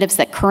alternatives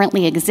that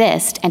currently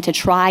exist, and to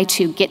try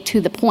to get to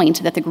the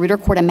point that the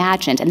Grutter court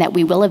imagined and that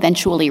we will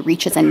eventually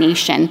reach as a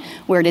nation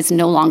where it is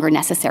no longer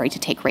necessary to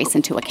take race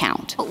into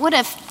account. But what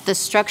if the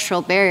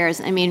structural barriers,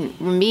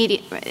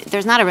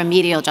 there's not a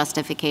remedial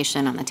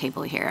justification on the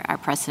table here. Our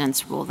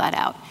precedents rule that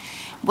out.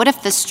 What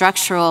if the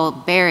structural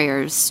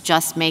barriers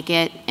just make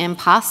it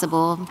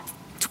impossible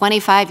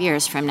 25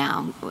 years from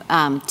now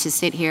to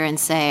sit here and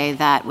say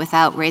that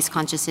without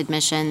race-conscious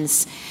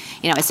admissions,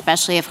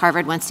 especially if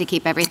Harvard wants to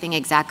keep everything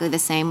exactly the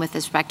same with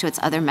respect to its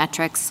other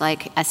metrics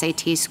like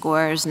SAT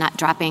scores not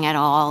dropping at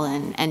all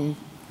and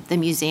the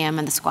museum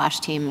and the squash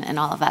team and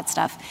all of that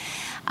stuff.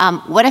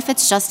 What if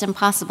it's just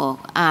impossible?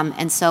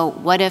 And so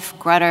what if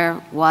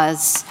Grutter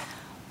was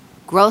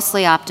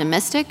grossly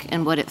optimistic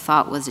in what it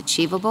thought was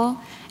achievable,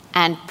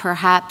 and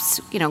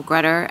perhaps,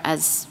 Grutter,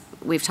 as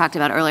we've talked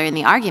about earlier in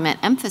the argument,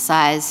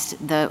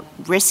 emphasized the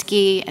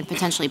risky and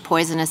potentially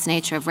poisonous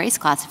nature of race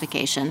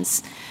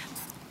classifications.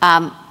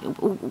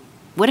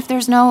 What if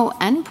there's no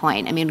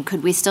endpoint?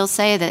 Could we still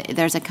say that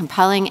there's a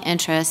compelling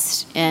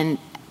interest in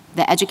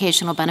the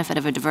educational benefit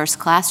of a diverse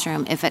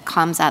classroom if it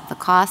comes at the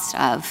cost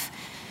of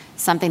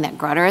something that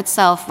Grutter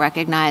itself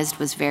recognized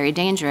was very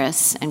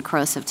dangerous and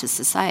corrosive to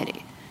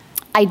society?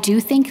 I do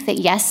think that,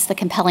 yes, the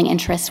compelling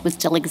interest would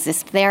still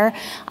exist there.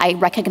 I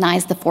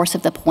recognize the force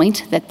of the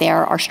point that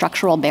there are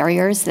structural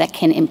barriers that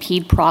can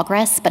impede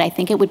progress, but I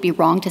think it would be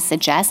wrong to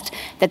suggest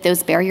that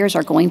those barriers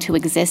are going to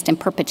exist in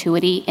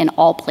perpetuity in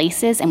all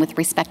places and with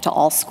respect to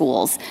all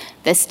schools.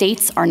 The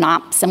states are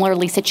not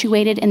similarly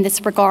situated in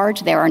this regard.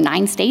 There are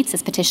 9 states,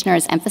 as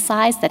petitioners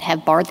emphasized, that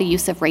have barred the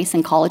use of race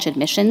in college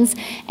admissions,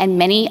 and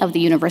many of the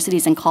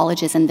universities and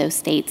colleges in those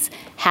states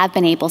have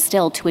been able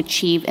still to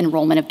achieve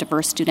enrollment of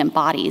diverse student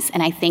bodies.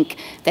 And I think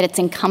that it's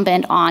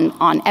incumbent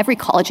on every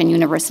college and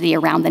university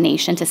around the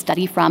nation to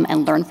study from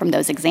and learn from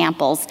those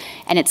examples.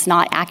 And it's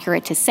not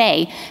accurate to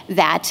say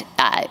that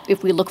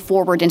if we look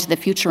forward into the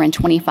future in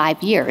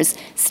 25 years,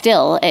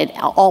 still at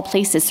all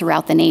places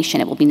throughout the nation,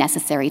 it will be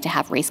necessary to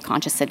have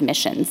race-conscious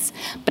admissions.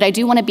 But I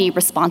do want to be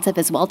responsive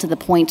as well to the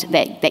point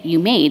that you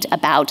made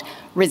about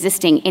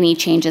resisting any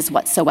changes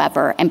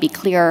whatsoever, and be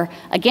clear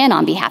again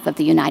on behalf of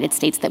the United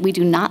States that we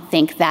do not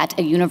think that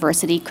a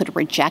university could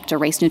reject a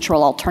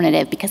race-neutral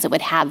alternative because it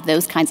would have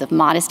those kinds of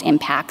modest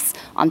impacts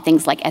on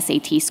things like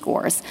SAT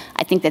scores.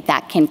 I think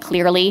that can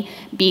clearly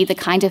be the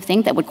kind of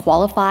thing that would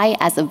qualify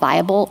as a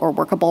viable or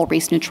workable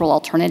race-neutral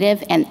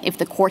alternative. And if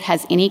the court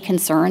has any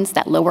concerns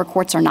that lower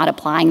courts are not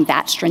applying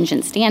that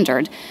stringent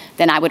standard,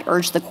 then I would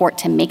urge the court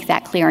to make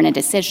that clear in a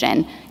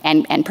decision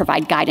and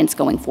provide guidance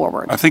going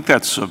forward. I think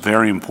that's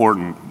very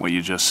important, what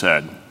you just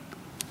said.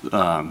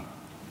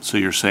 So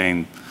you're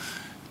saying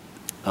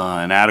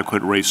an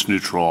adequate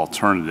race-neutral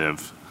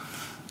alternative,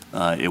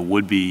 it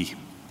would be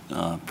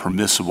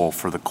permissible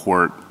for the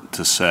court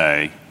to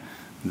say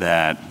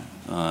that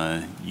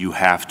you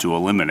have to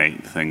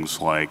eliminate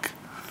things like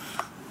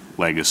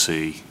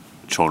legacy,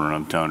 children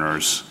of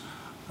donors,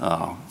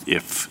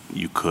 if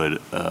you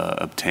could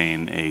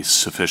obtain a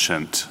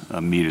sufficient,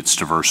 meet its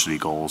diversity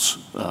goals,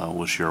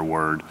 was your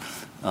word,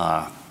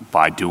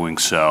 by doing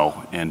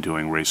so and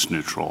doing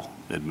race-neutral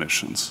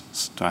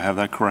admissions. Do I have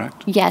that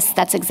correct? Yes,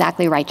 that's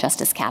exactly right,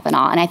 Justice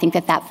Kavanaugh, and I think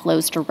that that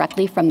flows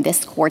directly from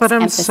this court's But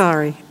I'm emphasis.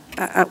 sorry,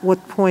 at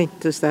what point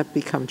does that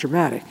become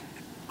dramatic?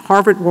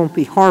 Harvard won't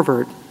be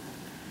Harvard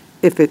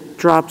if it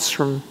drops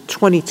from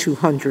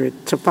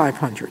 2,200 to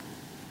 500.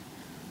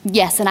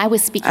 Yes, and I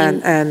was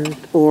speaking...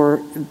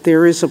 Or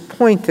there is a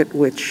point at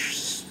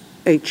which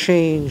a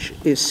change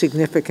is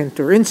significant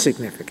or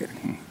insignificant.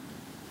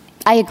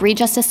 I agree,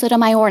 Justice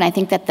Sotomayor, and I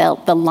think that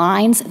the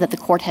lines that the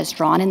court has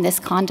drawn in this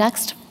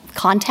context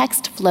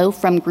flow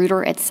from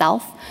Grutter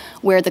itself,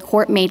 where the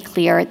court made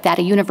clear that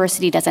a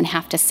university doesn't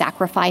have to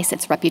sacrifice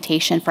its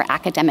reputation for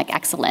academic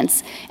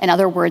excellence. In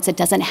other words, it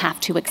doesn't have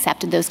to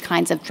accept those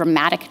kinds of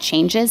dramatic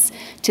changes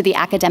to the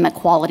academic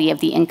quality of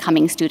the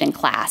incoming student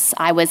class.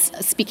 I was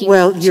speaking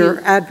Well,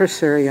 your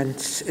adversary on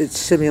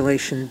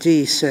Simulation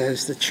D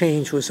says the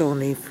change was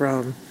only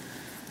from,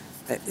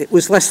 it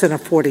was less than a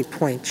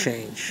 40-point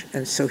change,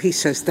 and so he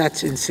says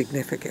that's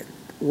insignificant.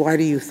 Why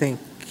do you think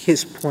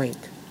his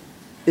point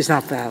is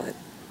not valid?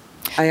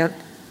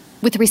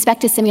 With respect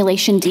to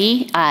Simulation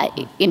D,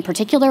 in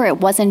particular, it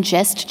wasn't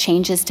just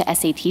changes to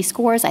SAT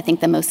scores. I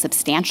think the most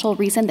substantial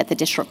reason that the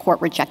district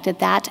court rejected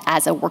that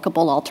as a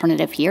workable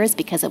alternative here is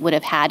because it would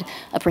have had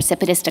a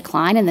precipitous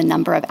decline in the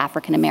number of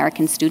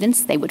African-American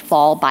students. They would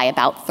fall by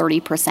about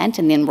 30%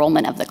 in the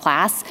enrollment of the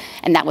class,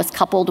 and that was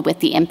coupled with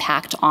the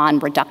impact on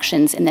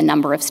reductions in the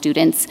number of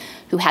students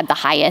who had the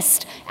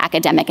highest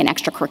academic and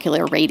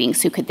extracurricular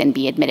ratings who could then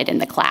be admitted in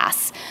the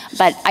class.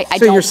 But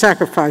So you're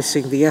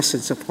sacrificing the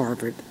essence of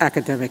Harvard,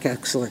 academic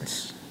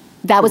excellence.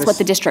 That was what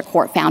the district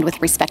court found with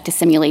respect to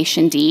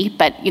Simulation D.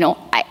 But,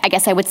 I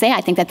guess I would say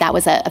I think that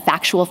was a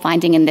factual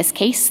finding in this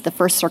case. The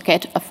First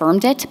Circuit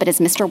affirmed it. But as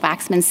Mr.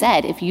 Waxman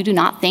said, if you do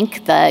not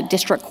think the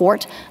district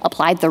court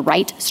applied the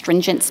right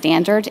stringent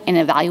standard in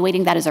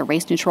evaluating that as a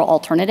race-neutral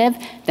alternative,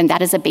 then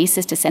that is a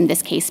basis to send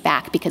this case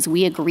back because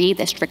we agree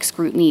that strict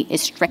scrutiny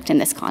is strict in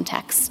this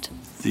context.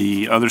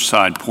 The other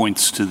side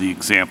points to the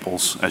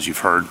examples, as you've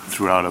heard,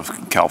 throughout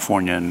of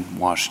California and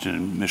Washington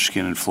and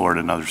Michigan and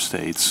Florida and other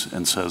states,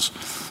 and says,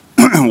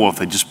 well, if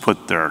they just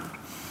put their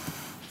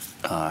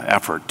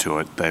effort to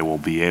it, they will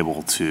be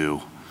able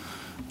to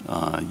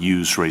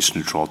use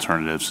race-neutral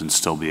alternatives and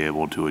still be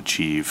able to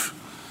achieve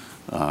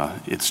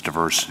its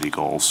diversity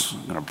goals.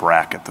 I'm going to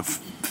bracket the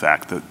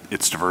fact that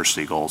its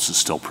diversity goals is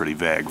still pretty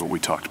vague, but we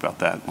talked about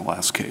that in the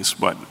last case,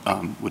 but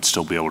would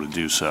still be able to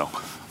do so.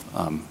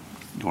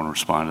 You want to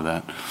respond to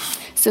that?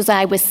 So as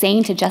I was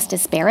saying to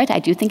Justice Barrett, I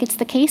do think it's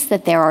the case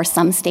that there are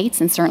some states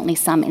and certainly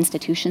some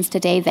institutions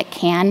today that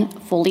can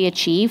fully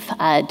achieve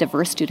a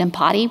diverse student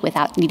body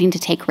without needing to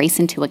take race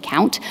into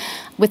account.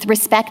 With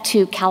respect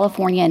to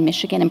California and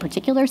Michigan in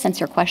particular, since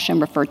your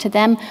question referred to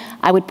them,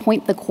 I would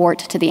point the court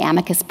to the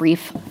amicus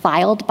brief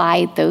filed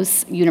by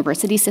those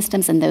university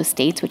systems in those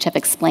states, which have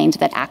explained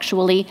that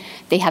actually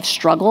they have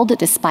struggled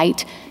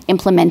despite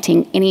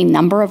implementing any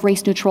number of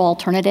race-neutral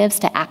alternatives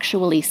to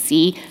actually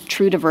see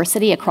true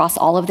diversity across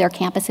all of their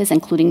campuses,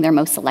 including their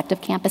most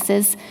selective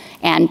campuses.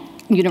 And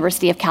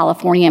University of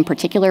California in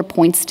particular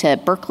points to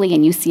Berkeley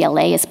and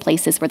UCLA as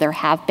places where there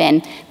have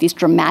been these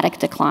dramatic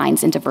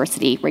declines in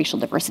diversity, racial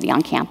diversity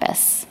on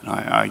campus.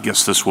 I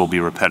guess this will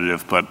be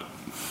repetitive, but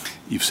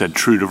you've said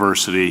true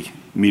diversity,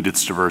 meet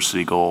its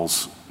diversity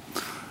goals.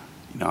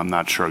 I'm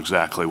not sure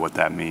exactly what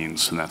that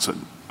means, and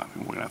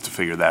we're going to have to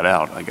figure that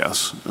out, I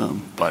guess.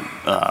 But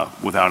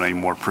without any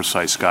more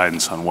precise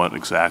guidance on what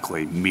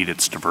exactly meet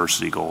its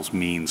diversity goals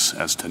means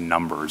as to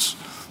numbers,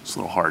 it's a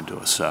little hard to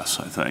assess,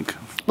 I think.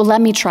 Well,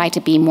 let me try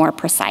to be more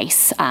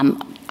precise.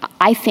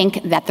 I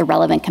think that the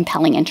relevant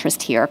compelling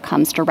interest here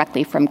comes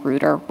directly from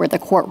Grutter, where the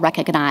court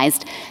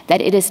recognized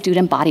that it is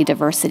student body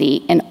diversity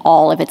in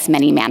all of its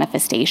many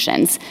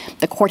manifestations.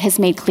 The court has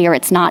made clear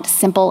it's not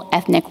simple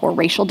ethnic or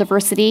racial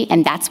diversity,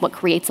 and that's what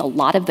creates a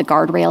lot of the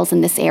guardrails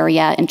in this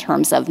area in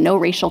terms of no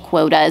racial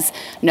quotas,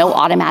 no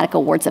automatic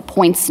awards of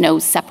points, no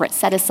separate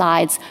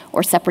set-asides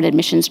or separate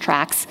admissions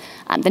tracks.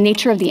 The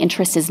nature of the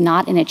interest is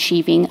not in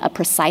achieving a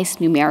precise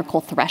numerical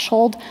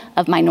threshold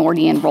of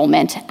minority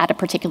enrollment at a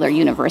particular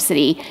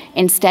university.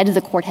 Instead,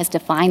 the court has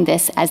defined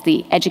this as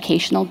the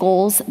educational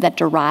goals that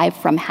derive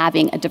from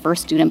having a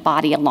diverse student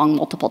body along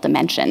multiple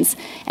dimensions.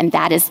 And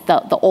that is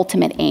the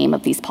ultimate aim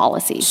of these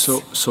policies.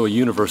 So a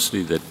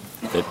university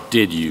that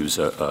did use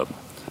a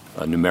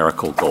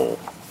numerical goal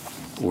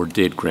or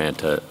did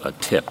grant a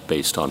tip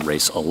based on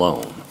race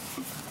alone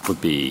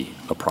would be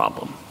a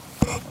problem.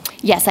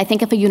 Yes, I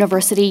think if a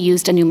university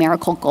used a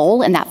numerical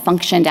goal and that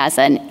functioned as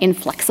an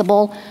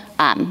inflexible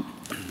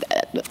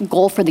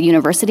goal for the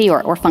university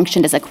or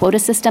functioned as a quota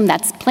system,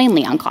 that's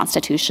plainly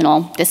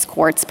unconstitutional. This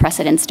court's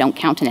precedents don't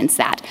countenance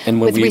that. And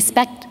when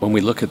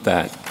we look at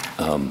that,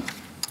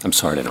 I'm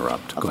sorry to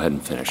interrupt. Go ahead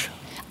and finish.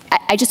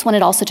 I just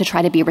wanted also to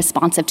try to be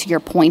responsive to your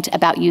point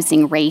about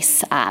using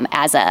race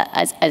as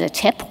a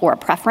tip or a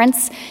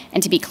preference,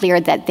 and to be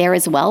clear that there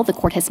as well, the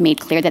court has made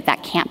clear that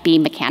that can't be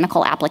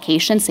mechanical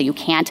application, so you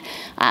can't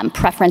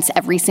preference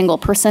every single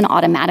person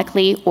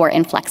automatically or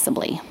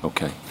inflexibly.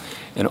 Okay.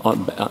 And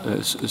but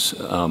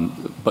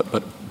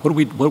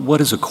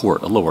what is a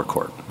court, a lower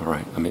court? All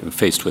right. I mean,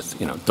 faced with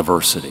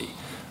diversity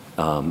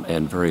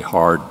and very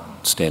hard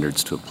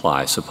standards to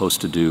apply,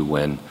 supposed to do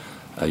when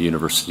a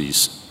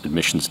university's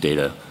admissions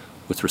data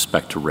with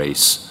respect to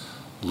race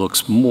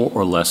looks more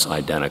or less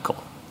identical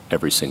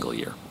every single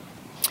year?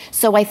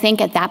 So I think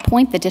at that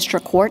point, the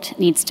district court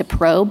needs to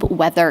probe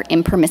whether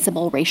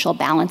impermissible racial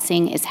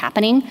balancing is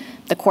happening.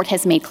 The court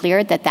has made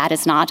clear that that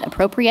is not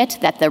appropriate,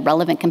 that the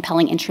relevant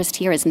compelling interest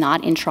here is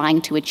not in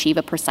trying to achieve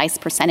a precise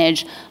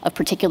percentage of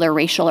particular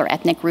racial or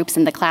ethnic groups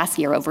in the class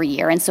year over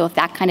year. And so if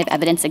that kind of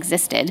evidence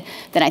existed,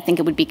 then I think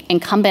it would be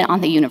incumbent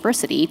on the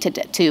university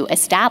to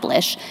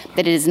establish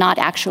that it is not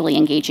actually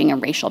engaging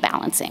in racial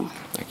balancing.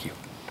 Thank you.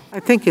 I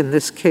think in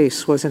this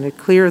case, wasn't it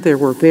clear there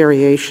were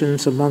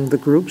variations among the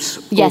groups?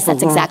 Yes,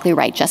 that's exactly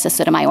right, Justice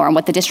Sotomayor. And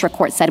what the district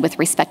court said with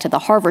respect to the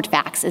Harvard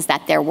facts is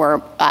that there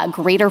were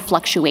greater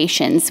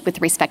fluctuations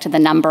with respect to the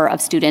number of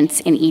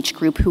students in each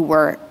group who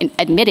were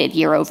admitted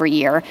year over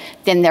year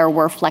than there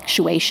were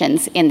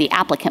fluctuations in the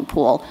applicant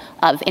pool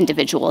of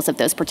individuals of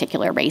those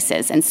particular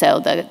races. And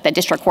so the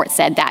district court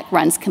said that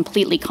runs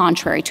completely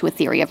contrary to a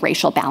theory of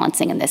racial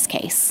balancing in this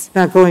case.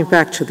 Now, going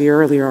back to the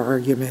earlier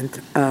argument,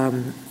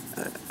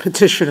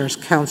 Petitioner's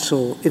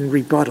counsel in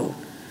rebuttal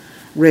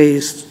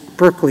raised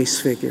Berkeley's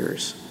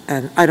figures,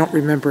 and I don't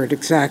remember it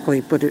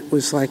exactly, but it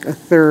was like a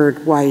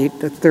third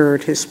white, a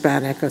third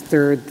Hispanic, a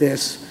third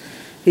this.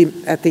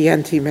 At the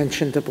end, he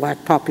mentioned a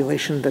black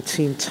population that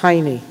seemed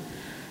tiny.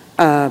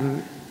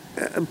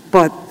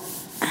 But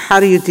how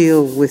do you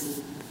deal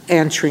with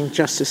answering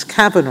Justice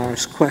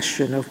Kavanaugh's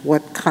question of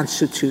what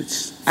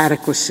constitutes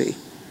adequacy?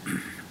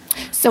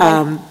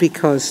 So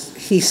because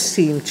he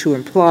seemed to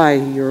imply,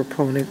 your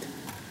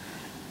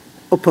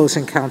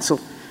opposing counsel,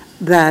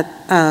 that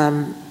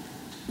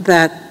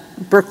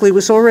Berkeley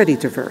was already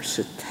diverse.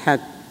 It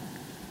had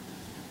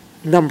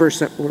numbers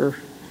that were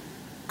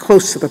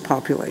close to the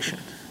population.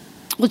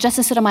 Well,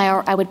 Justice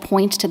Sotomayor, I would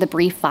point to the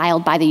brief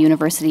filed by the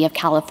University of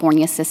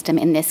California system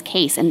in this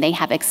case, and they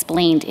have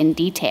explained in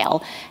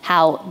detail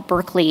how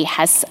Berkeley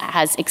has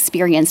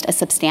experienced a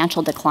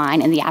substantial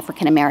decline in the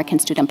African-American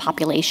student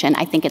population.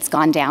 I think it's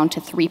gone down to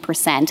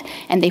 3%,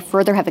 and they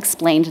further have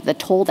explained the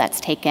toll that's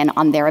taken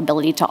on their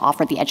ability to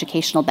offer the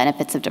educational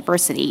benefits of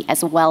diversity,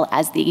 as well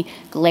as the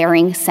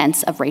glaring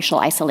sense of racial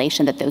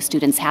isolation that those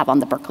students have on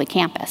the Berkeley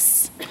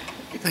campus.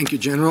 Thank you,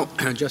 General.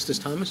 Justice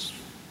Thomas?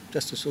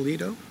 Justice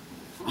Alito?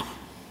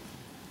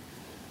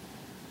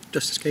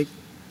 Justice Kagan?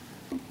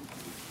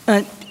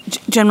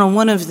 General,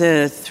 one of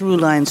the through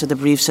lines of the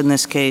briefs in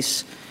this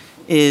case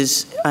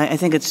is, I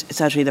think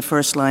it's actually the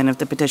first line of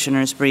the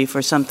petitioner's brief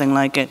or something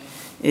like it,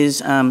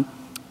 is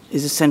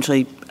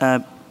essentially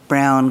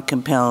Brown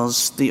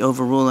compels the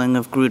overruling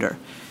of Grutter.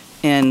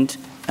 And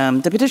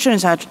the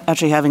petitioners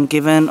actually haven't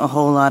given a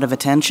whole lot of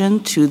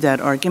attention to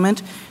that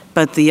argument,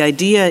 but the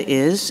idea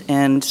is,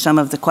 and some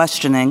of the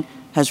questioning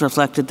has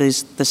reflected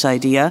this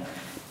idea,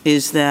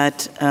 is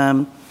that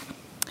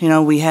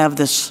we have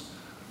this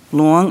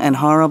long and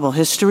horrible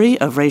history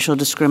of racial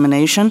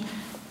discrimination,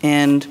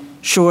 and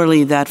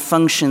surely that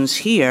functions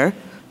here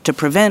to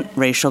prevent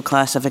racial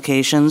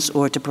classifications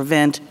or to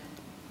prevent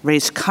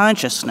race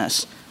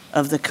consciousness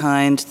of the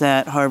kind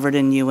that Harvard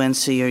and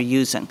UNC are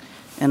using.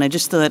 And I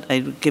just thought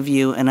I'd give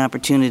you an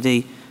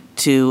opportunity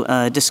to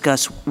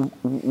discuss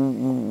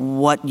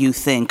what you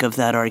think of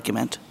that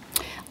argument.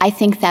 I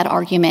think that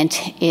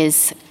argument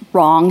is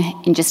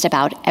wrong in just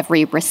about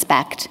every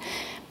respect.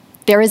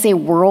 There is a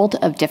world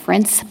of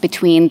difference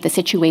between the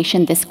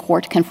situation this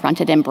court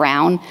confronted in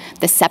Brown,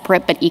 the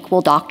separate but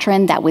equal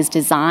doctrine that was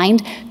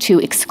designed to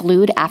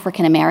exclude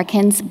African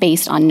Americans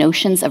based on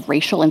notions of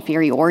racial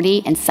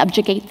inferiority and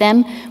subjugate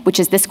them, which,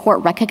 as this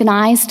court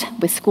recognized,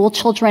 with school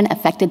children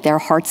affected their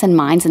hearts and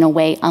minds in a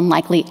way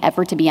unlikely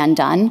ever to be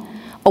undone.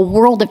 A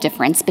world of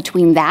difference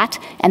between that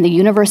and the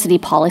university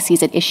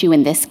policies at issue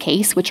in this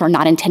case, which are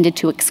not intended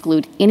to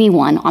exclude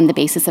anyone on the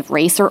basis of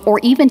race or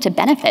even to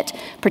benefit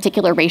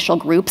particular racial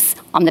groups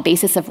on the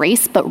basis of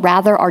race, but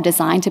rather are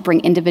designed to bring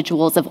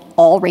individuals of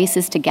all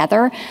races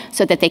together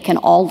so that they can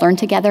all learn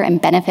together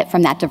and benefit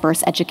from that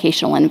diverse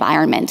educational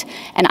environment.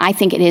 And I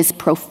think it is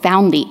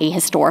profoundly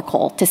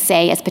ahistorical to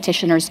say, as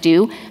petitioners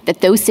do,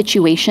 that those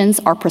situations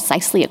are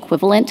precisely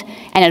equivalent,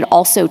 and it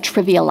also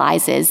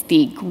trivializes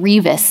the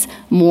grievous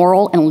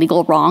moral and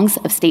legal wrongs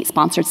of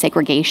state-sponsored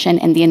segregation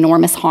and the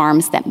enormous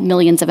harms that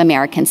millions of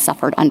Americans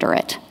suffered under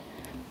it.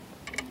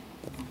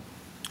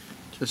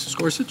 Justice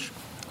Gorsuch?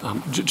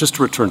 Just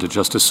to return to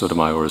Justice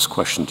Sotomayor's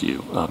question to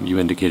you, you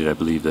indicated, I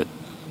believe,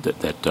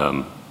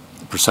 that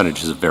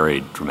percentages have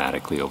varied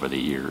dramatically over the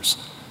years.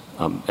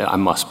 I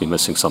must be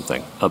missing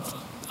something.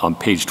 On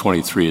page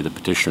 23 of the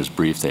petitioner's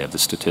brief, they have the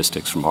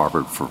statistics from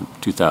Harvard from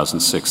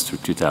 2006 through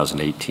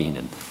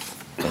 2018,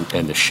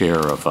 and the share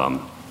of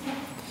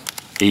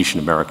Asian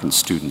American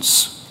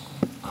students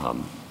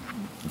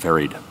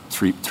varied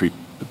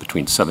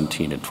between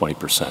 17 and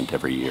 20%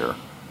 every year,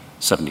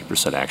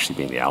 70% actually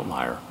being the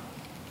outlier.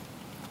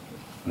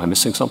 Am I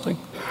missing something?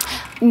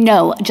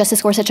 No,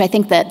 Justice Gorsuch, I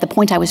think that the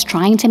point I was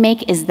trying to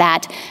make is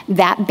that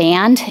that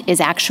band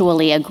is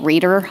actually a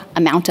greater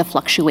amount of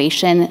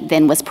fluctuation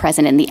than was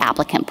present in the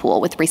applicant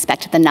pool with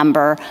respect to the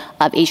number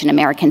of Asian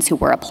Americans who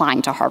were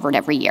applying to Harvard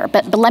every year.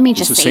 But let me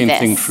just say this. Is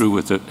the same thing true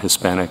with the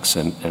Hispanics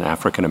and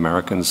African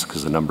Americans?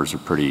 Because the numbers are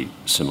pretty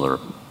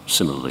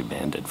similarly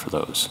banded for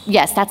those.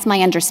 Yes, that's my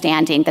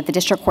understanding, that the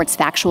district court's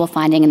factual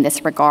finding in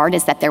this regard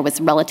is that there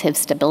was relative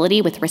stability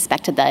with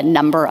respect to the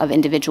number of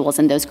individuals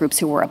in those groups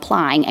who were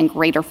applying and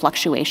greater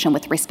fluctuation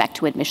with respect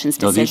to admissions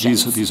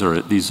decisions. No,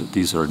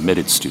 these are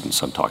admitted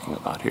students I'm talking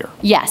about here.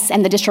 Yes,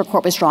 and the district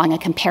court was drawing a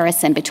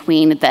comparison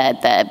between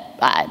the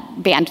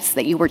bands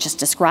that you were just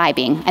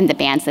describing and the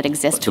bands that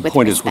exist. The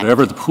point is,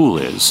 whatever the pool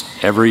is,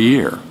 every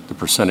year the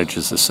percentage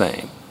is the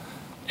same.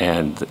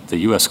 And the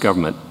U.S.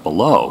 government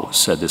below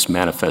said this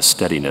manifest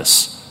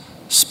steadiness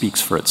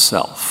speaks for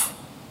itself.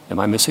 Am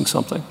I missing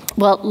something?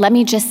 Well, let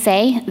me just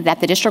say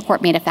that the district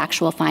court made a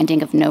factual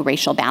finding of no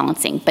racial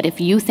balancing. But if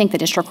you think the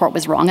district court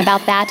was wrong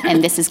about that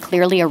and this is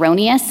clearly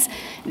erroneous,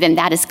 then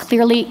that is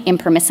clearly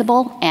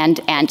impermissible and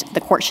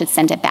the court should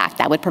send it back.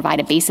 That would provide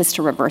a basis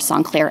to reverse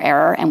on clear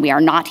error. And we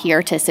are not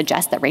here to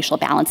suggest that racial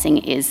balancing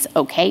is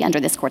okay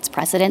under this court's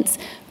precedents.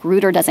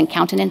 Grutter doesn't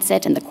countenance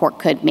it, and the court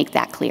could make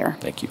that clear.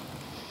 Thank you.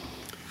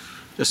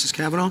 Justice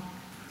Kavanaugh?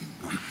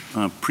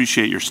 I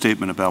appreciate your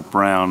statement about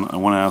Brown. I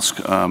want to ask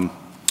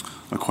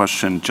a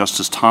question.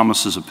 Justice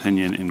Thomas's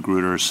opinion in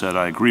Grutter said,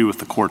 I agree with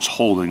the court's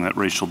holding that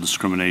racial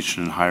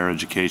discrimination in higher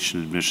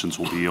education admissions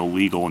will be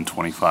illegal in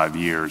 25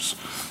 years,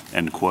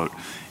 end quote.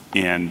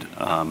 And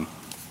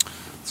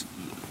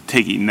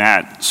taking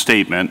that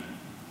statement,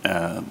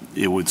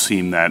 it would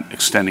seem that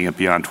extending it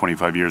beyond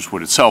 25 years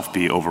would itself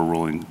be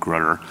overruling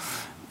Grutter.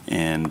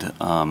 And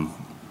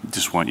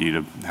just want you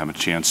to have a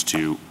chance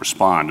to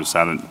respond. Is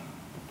that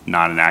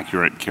not an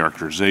accurate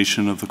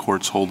characterization of the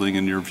court's holding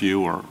in your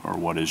view, or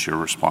what is your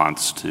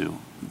response to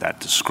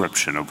that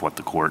description of what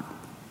the court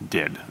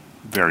did?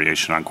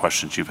 Variation on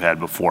questions you've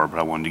had before, but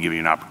I wanted to give you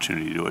an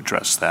opportunity to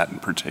address that in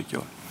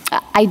particular.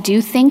 I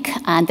do think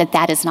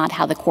that is not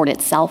how the court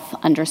itself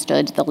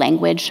understood the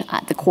language.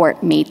 The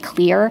court made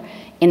clear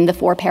in the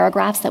 4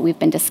 paragraphs that we've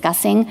been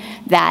discussing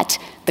that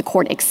the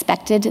court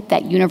expected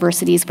that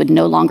universities would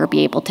no longer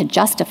be able to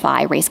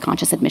justify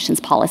race-conscious admissions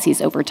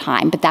policies over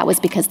time, but that was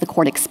because the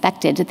court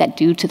expected that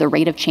due to the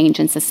rate of change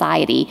in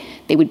society,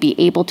 they would be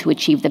able to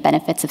achieve the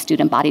benefits of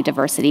student body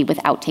diversity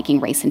without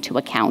taking race into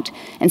account.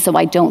 And so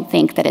I don't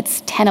think that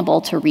it's tenable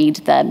to read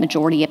the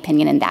majority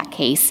opinion in that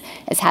case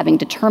as having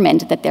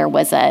determined that there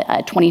was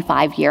a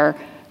 25-year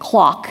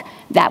clock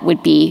that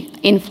would be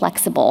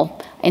inflexible.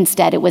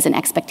 Instead, it was an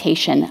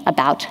expectation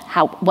about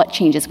what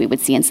changes we would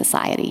see in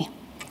society.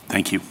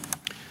 Thank you.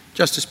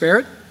 Justice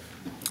Barrett?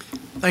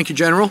 Thank you,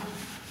 General.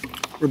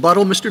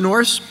 Rebuttal, Mr.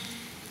 Norris?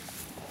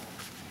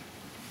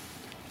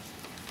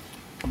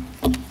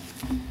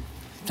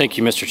 Thank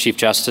you, Mr. Chief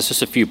Justice.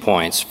 Just a few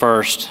points.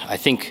 First, I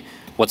think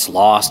what's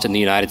lost in the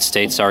United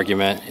States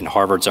argument, in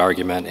Harvard's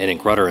argument, and in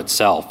Grutter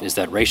itself is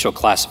that racial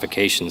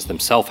classifications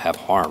themselves have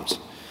harms.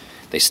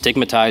 They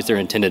stigmatize their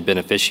intended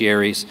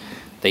beneficiaries.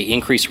 They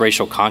increase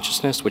racial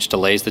consciousness, which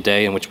delays the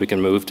day in which we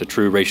can move to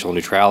true racial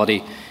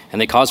neutrality. And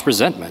they cause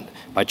resentment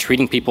by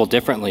treating people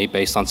differently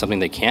based on something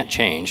they can't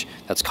change,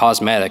 that's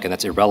cosmetic and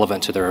that's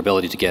irrelevant to their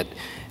ability to get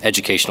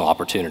educational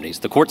opportunities.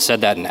 The court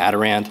said that in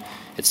Adirond.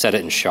 It said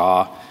it in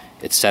Shaw.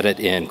 It said it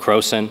in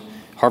Croson.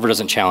 Harvard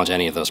doesn't challenge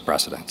any of those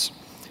precedents.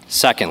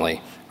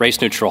 Secondly,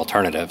 race-neutral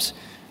alternatives.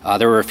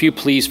 There were a few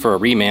pleas for a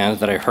remand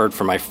that I heard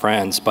from my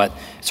friends, but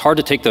it's hard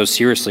to take those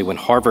seriously when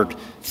Harvard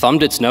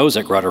thumbed its nose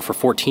at Grutter for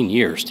 14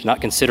 years to not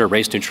consider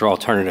race-neutral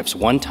alternatives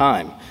one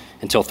time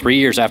until 3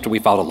 years after we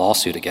filed a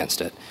lawsuit against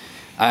it.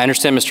 I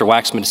understand Mr.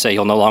 Waxman to say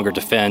he'll no longer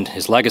defend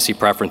his legacy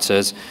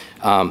preferences,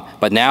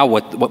 but now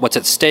what's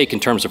at stake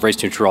in terms of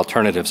race-neutral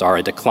alternatives are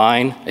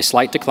a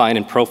slight decline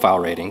in profile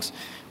ratings,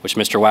 which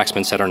Mr.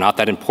 Waxman said are not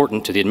that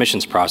important to the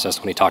admissions process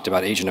when he talked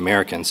about Asian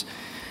Americans,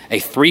 a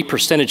 3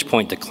 percentage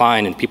point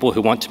decline in people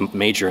who want to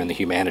major in the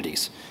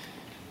humanities.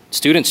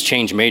 Students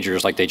change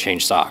majors like they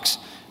change socks.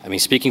 I mean,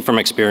 speaking from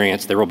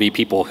experience, there will be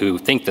people who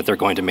think that they're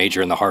going to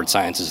major in the hard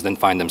sciences, then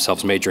find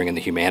themselves majoring in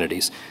the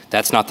humanities.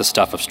 That's not the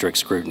stuff of strict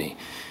scrutiny.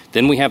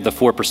 Then we have the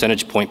 4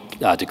 percentage point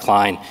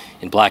decline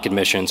in black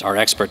admissions. Our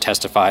expert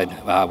testified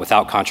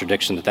without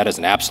contradiction that that is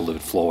an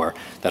absolute floor,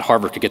 that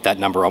Harvard could get that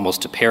number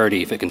almost to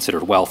parity if it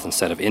considered wealth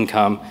instead of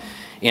income.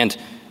 And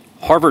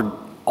Harvard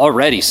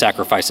already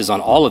sacrifices on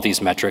all of these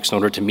metrics in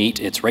order to meet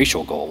its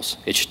racial goals.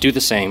 It should do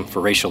the same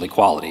for racial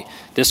equality.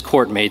 This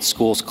court made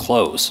schools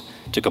close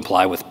to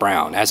comply with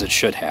Brown, as it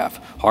should have.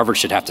 Harvard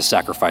should have to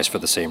sacrifice for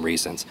the same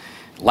reasons.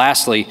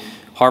 Lastly,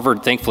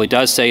 Harvard thankfully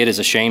does say it is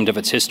ashamed of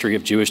its history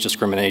of Jewish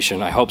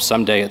discrimination. I hope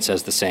someday it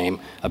says the same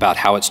about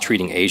how it's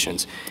treating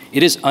Asians.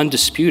 It is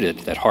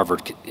undisputed that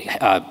Harvard,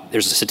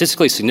 there's a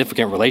statistically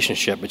significant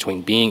relationship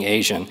between being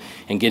Asian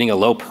and getting a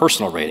low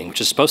personal rating, which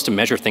is supposed to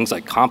measure things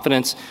like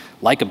confidence,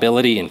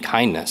 likability, and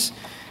kindness.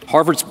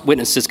 Harvard's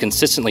witnesses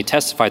consistently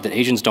testified that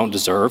Asians don't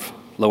deserve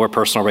lower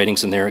personal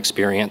ratings in their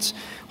experience.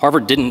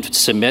 Harvard didn't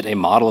submit a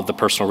model of the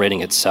personal rating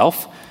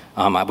itself,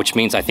 which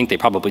means I think they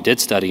probably did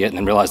study it and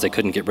then realized they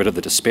couldn't get rid of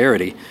the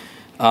disparity.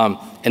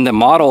 And the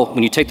model,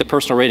 when you take the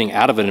personal rating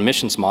out of an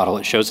admissions model,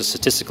 it shows a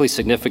statistically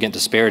significant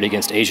disparity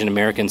against Asian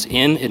Americans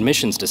in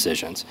admissions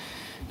decisions.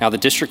 Now, the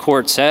district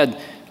court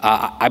said,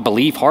 I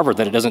believe Harvard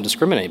that it doesn't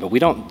discriminate, but we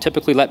don't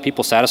typically let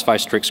people satisfy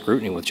strict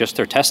scrutiny with just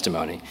their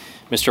testimony.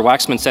 Mr.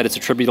 Waxman said it's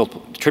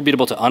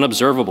attributable to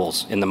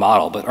unobservables in the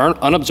model, but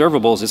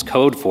unobservables is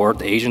code for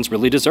the Asians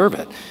really deserve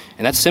it.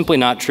 And that's simply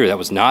not true. That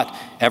was not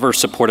ever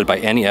supported by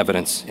any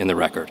evidence in the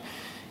record.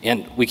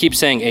 And we keep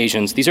saying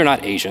Asians. These are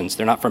not Asians.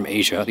 They're not from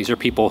Asia. These are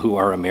people who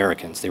are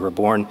Americans. They were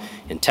born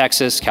in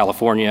Texas,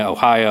 California,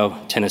 Ohio,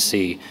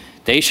 Tennessee.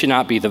 They should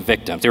not be the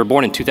victims. They were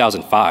born in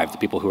 2005, the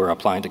people who are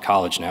applying to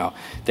college now.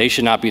 They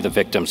should not be the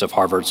victims of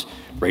Harvard's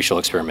racial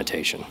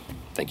experimentation.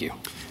 Thank you.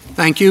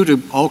 Thank you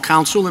to all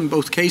counsel in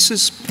both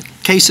cases.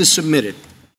 Case is submitted.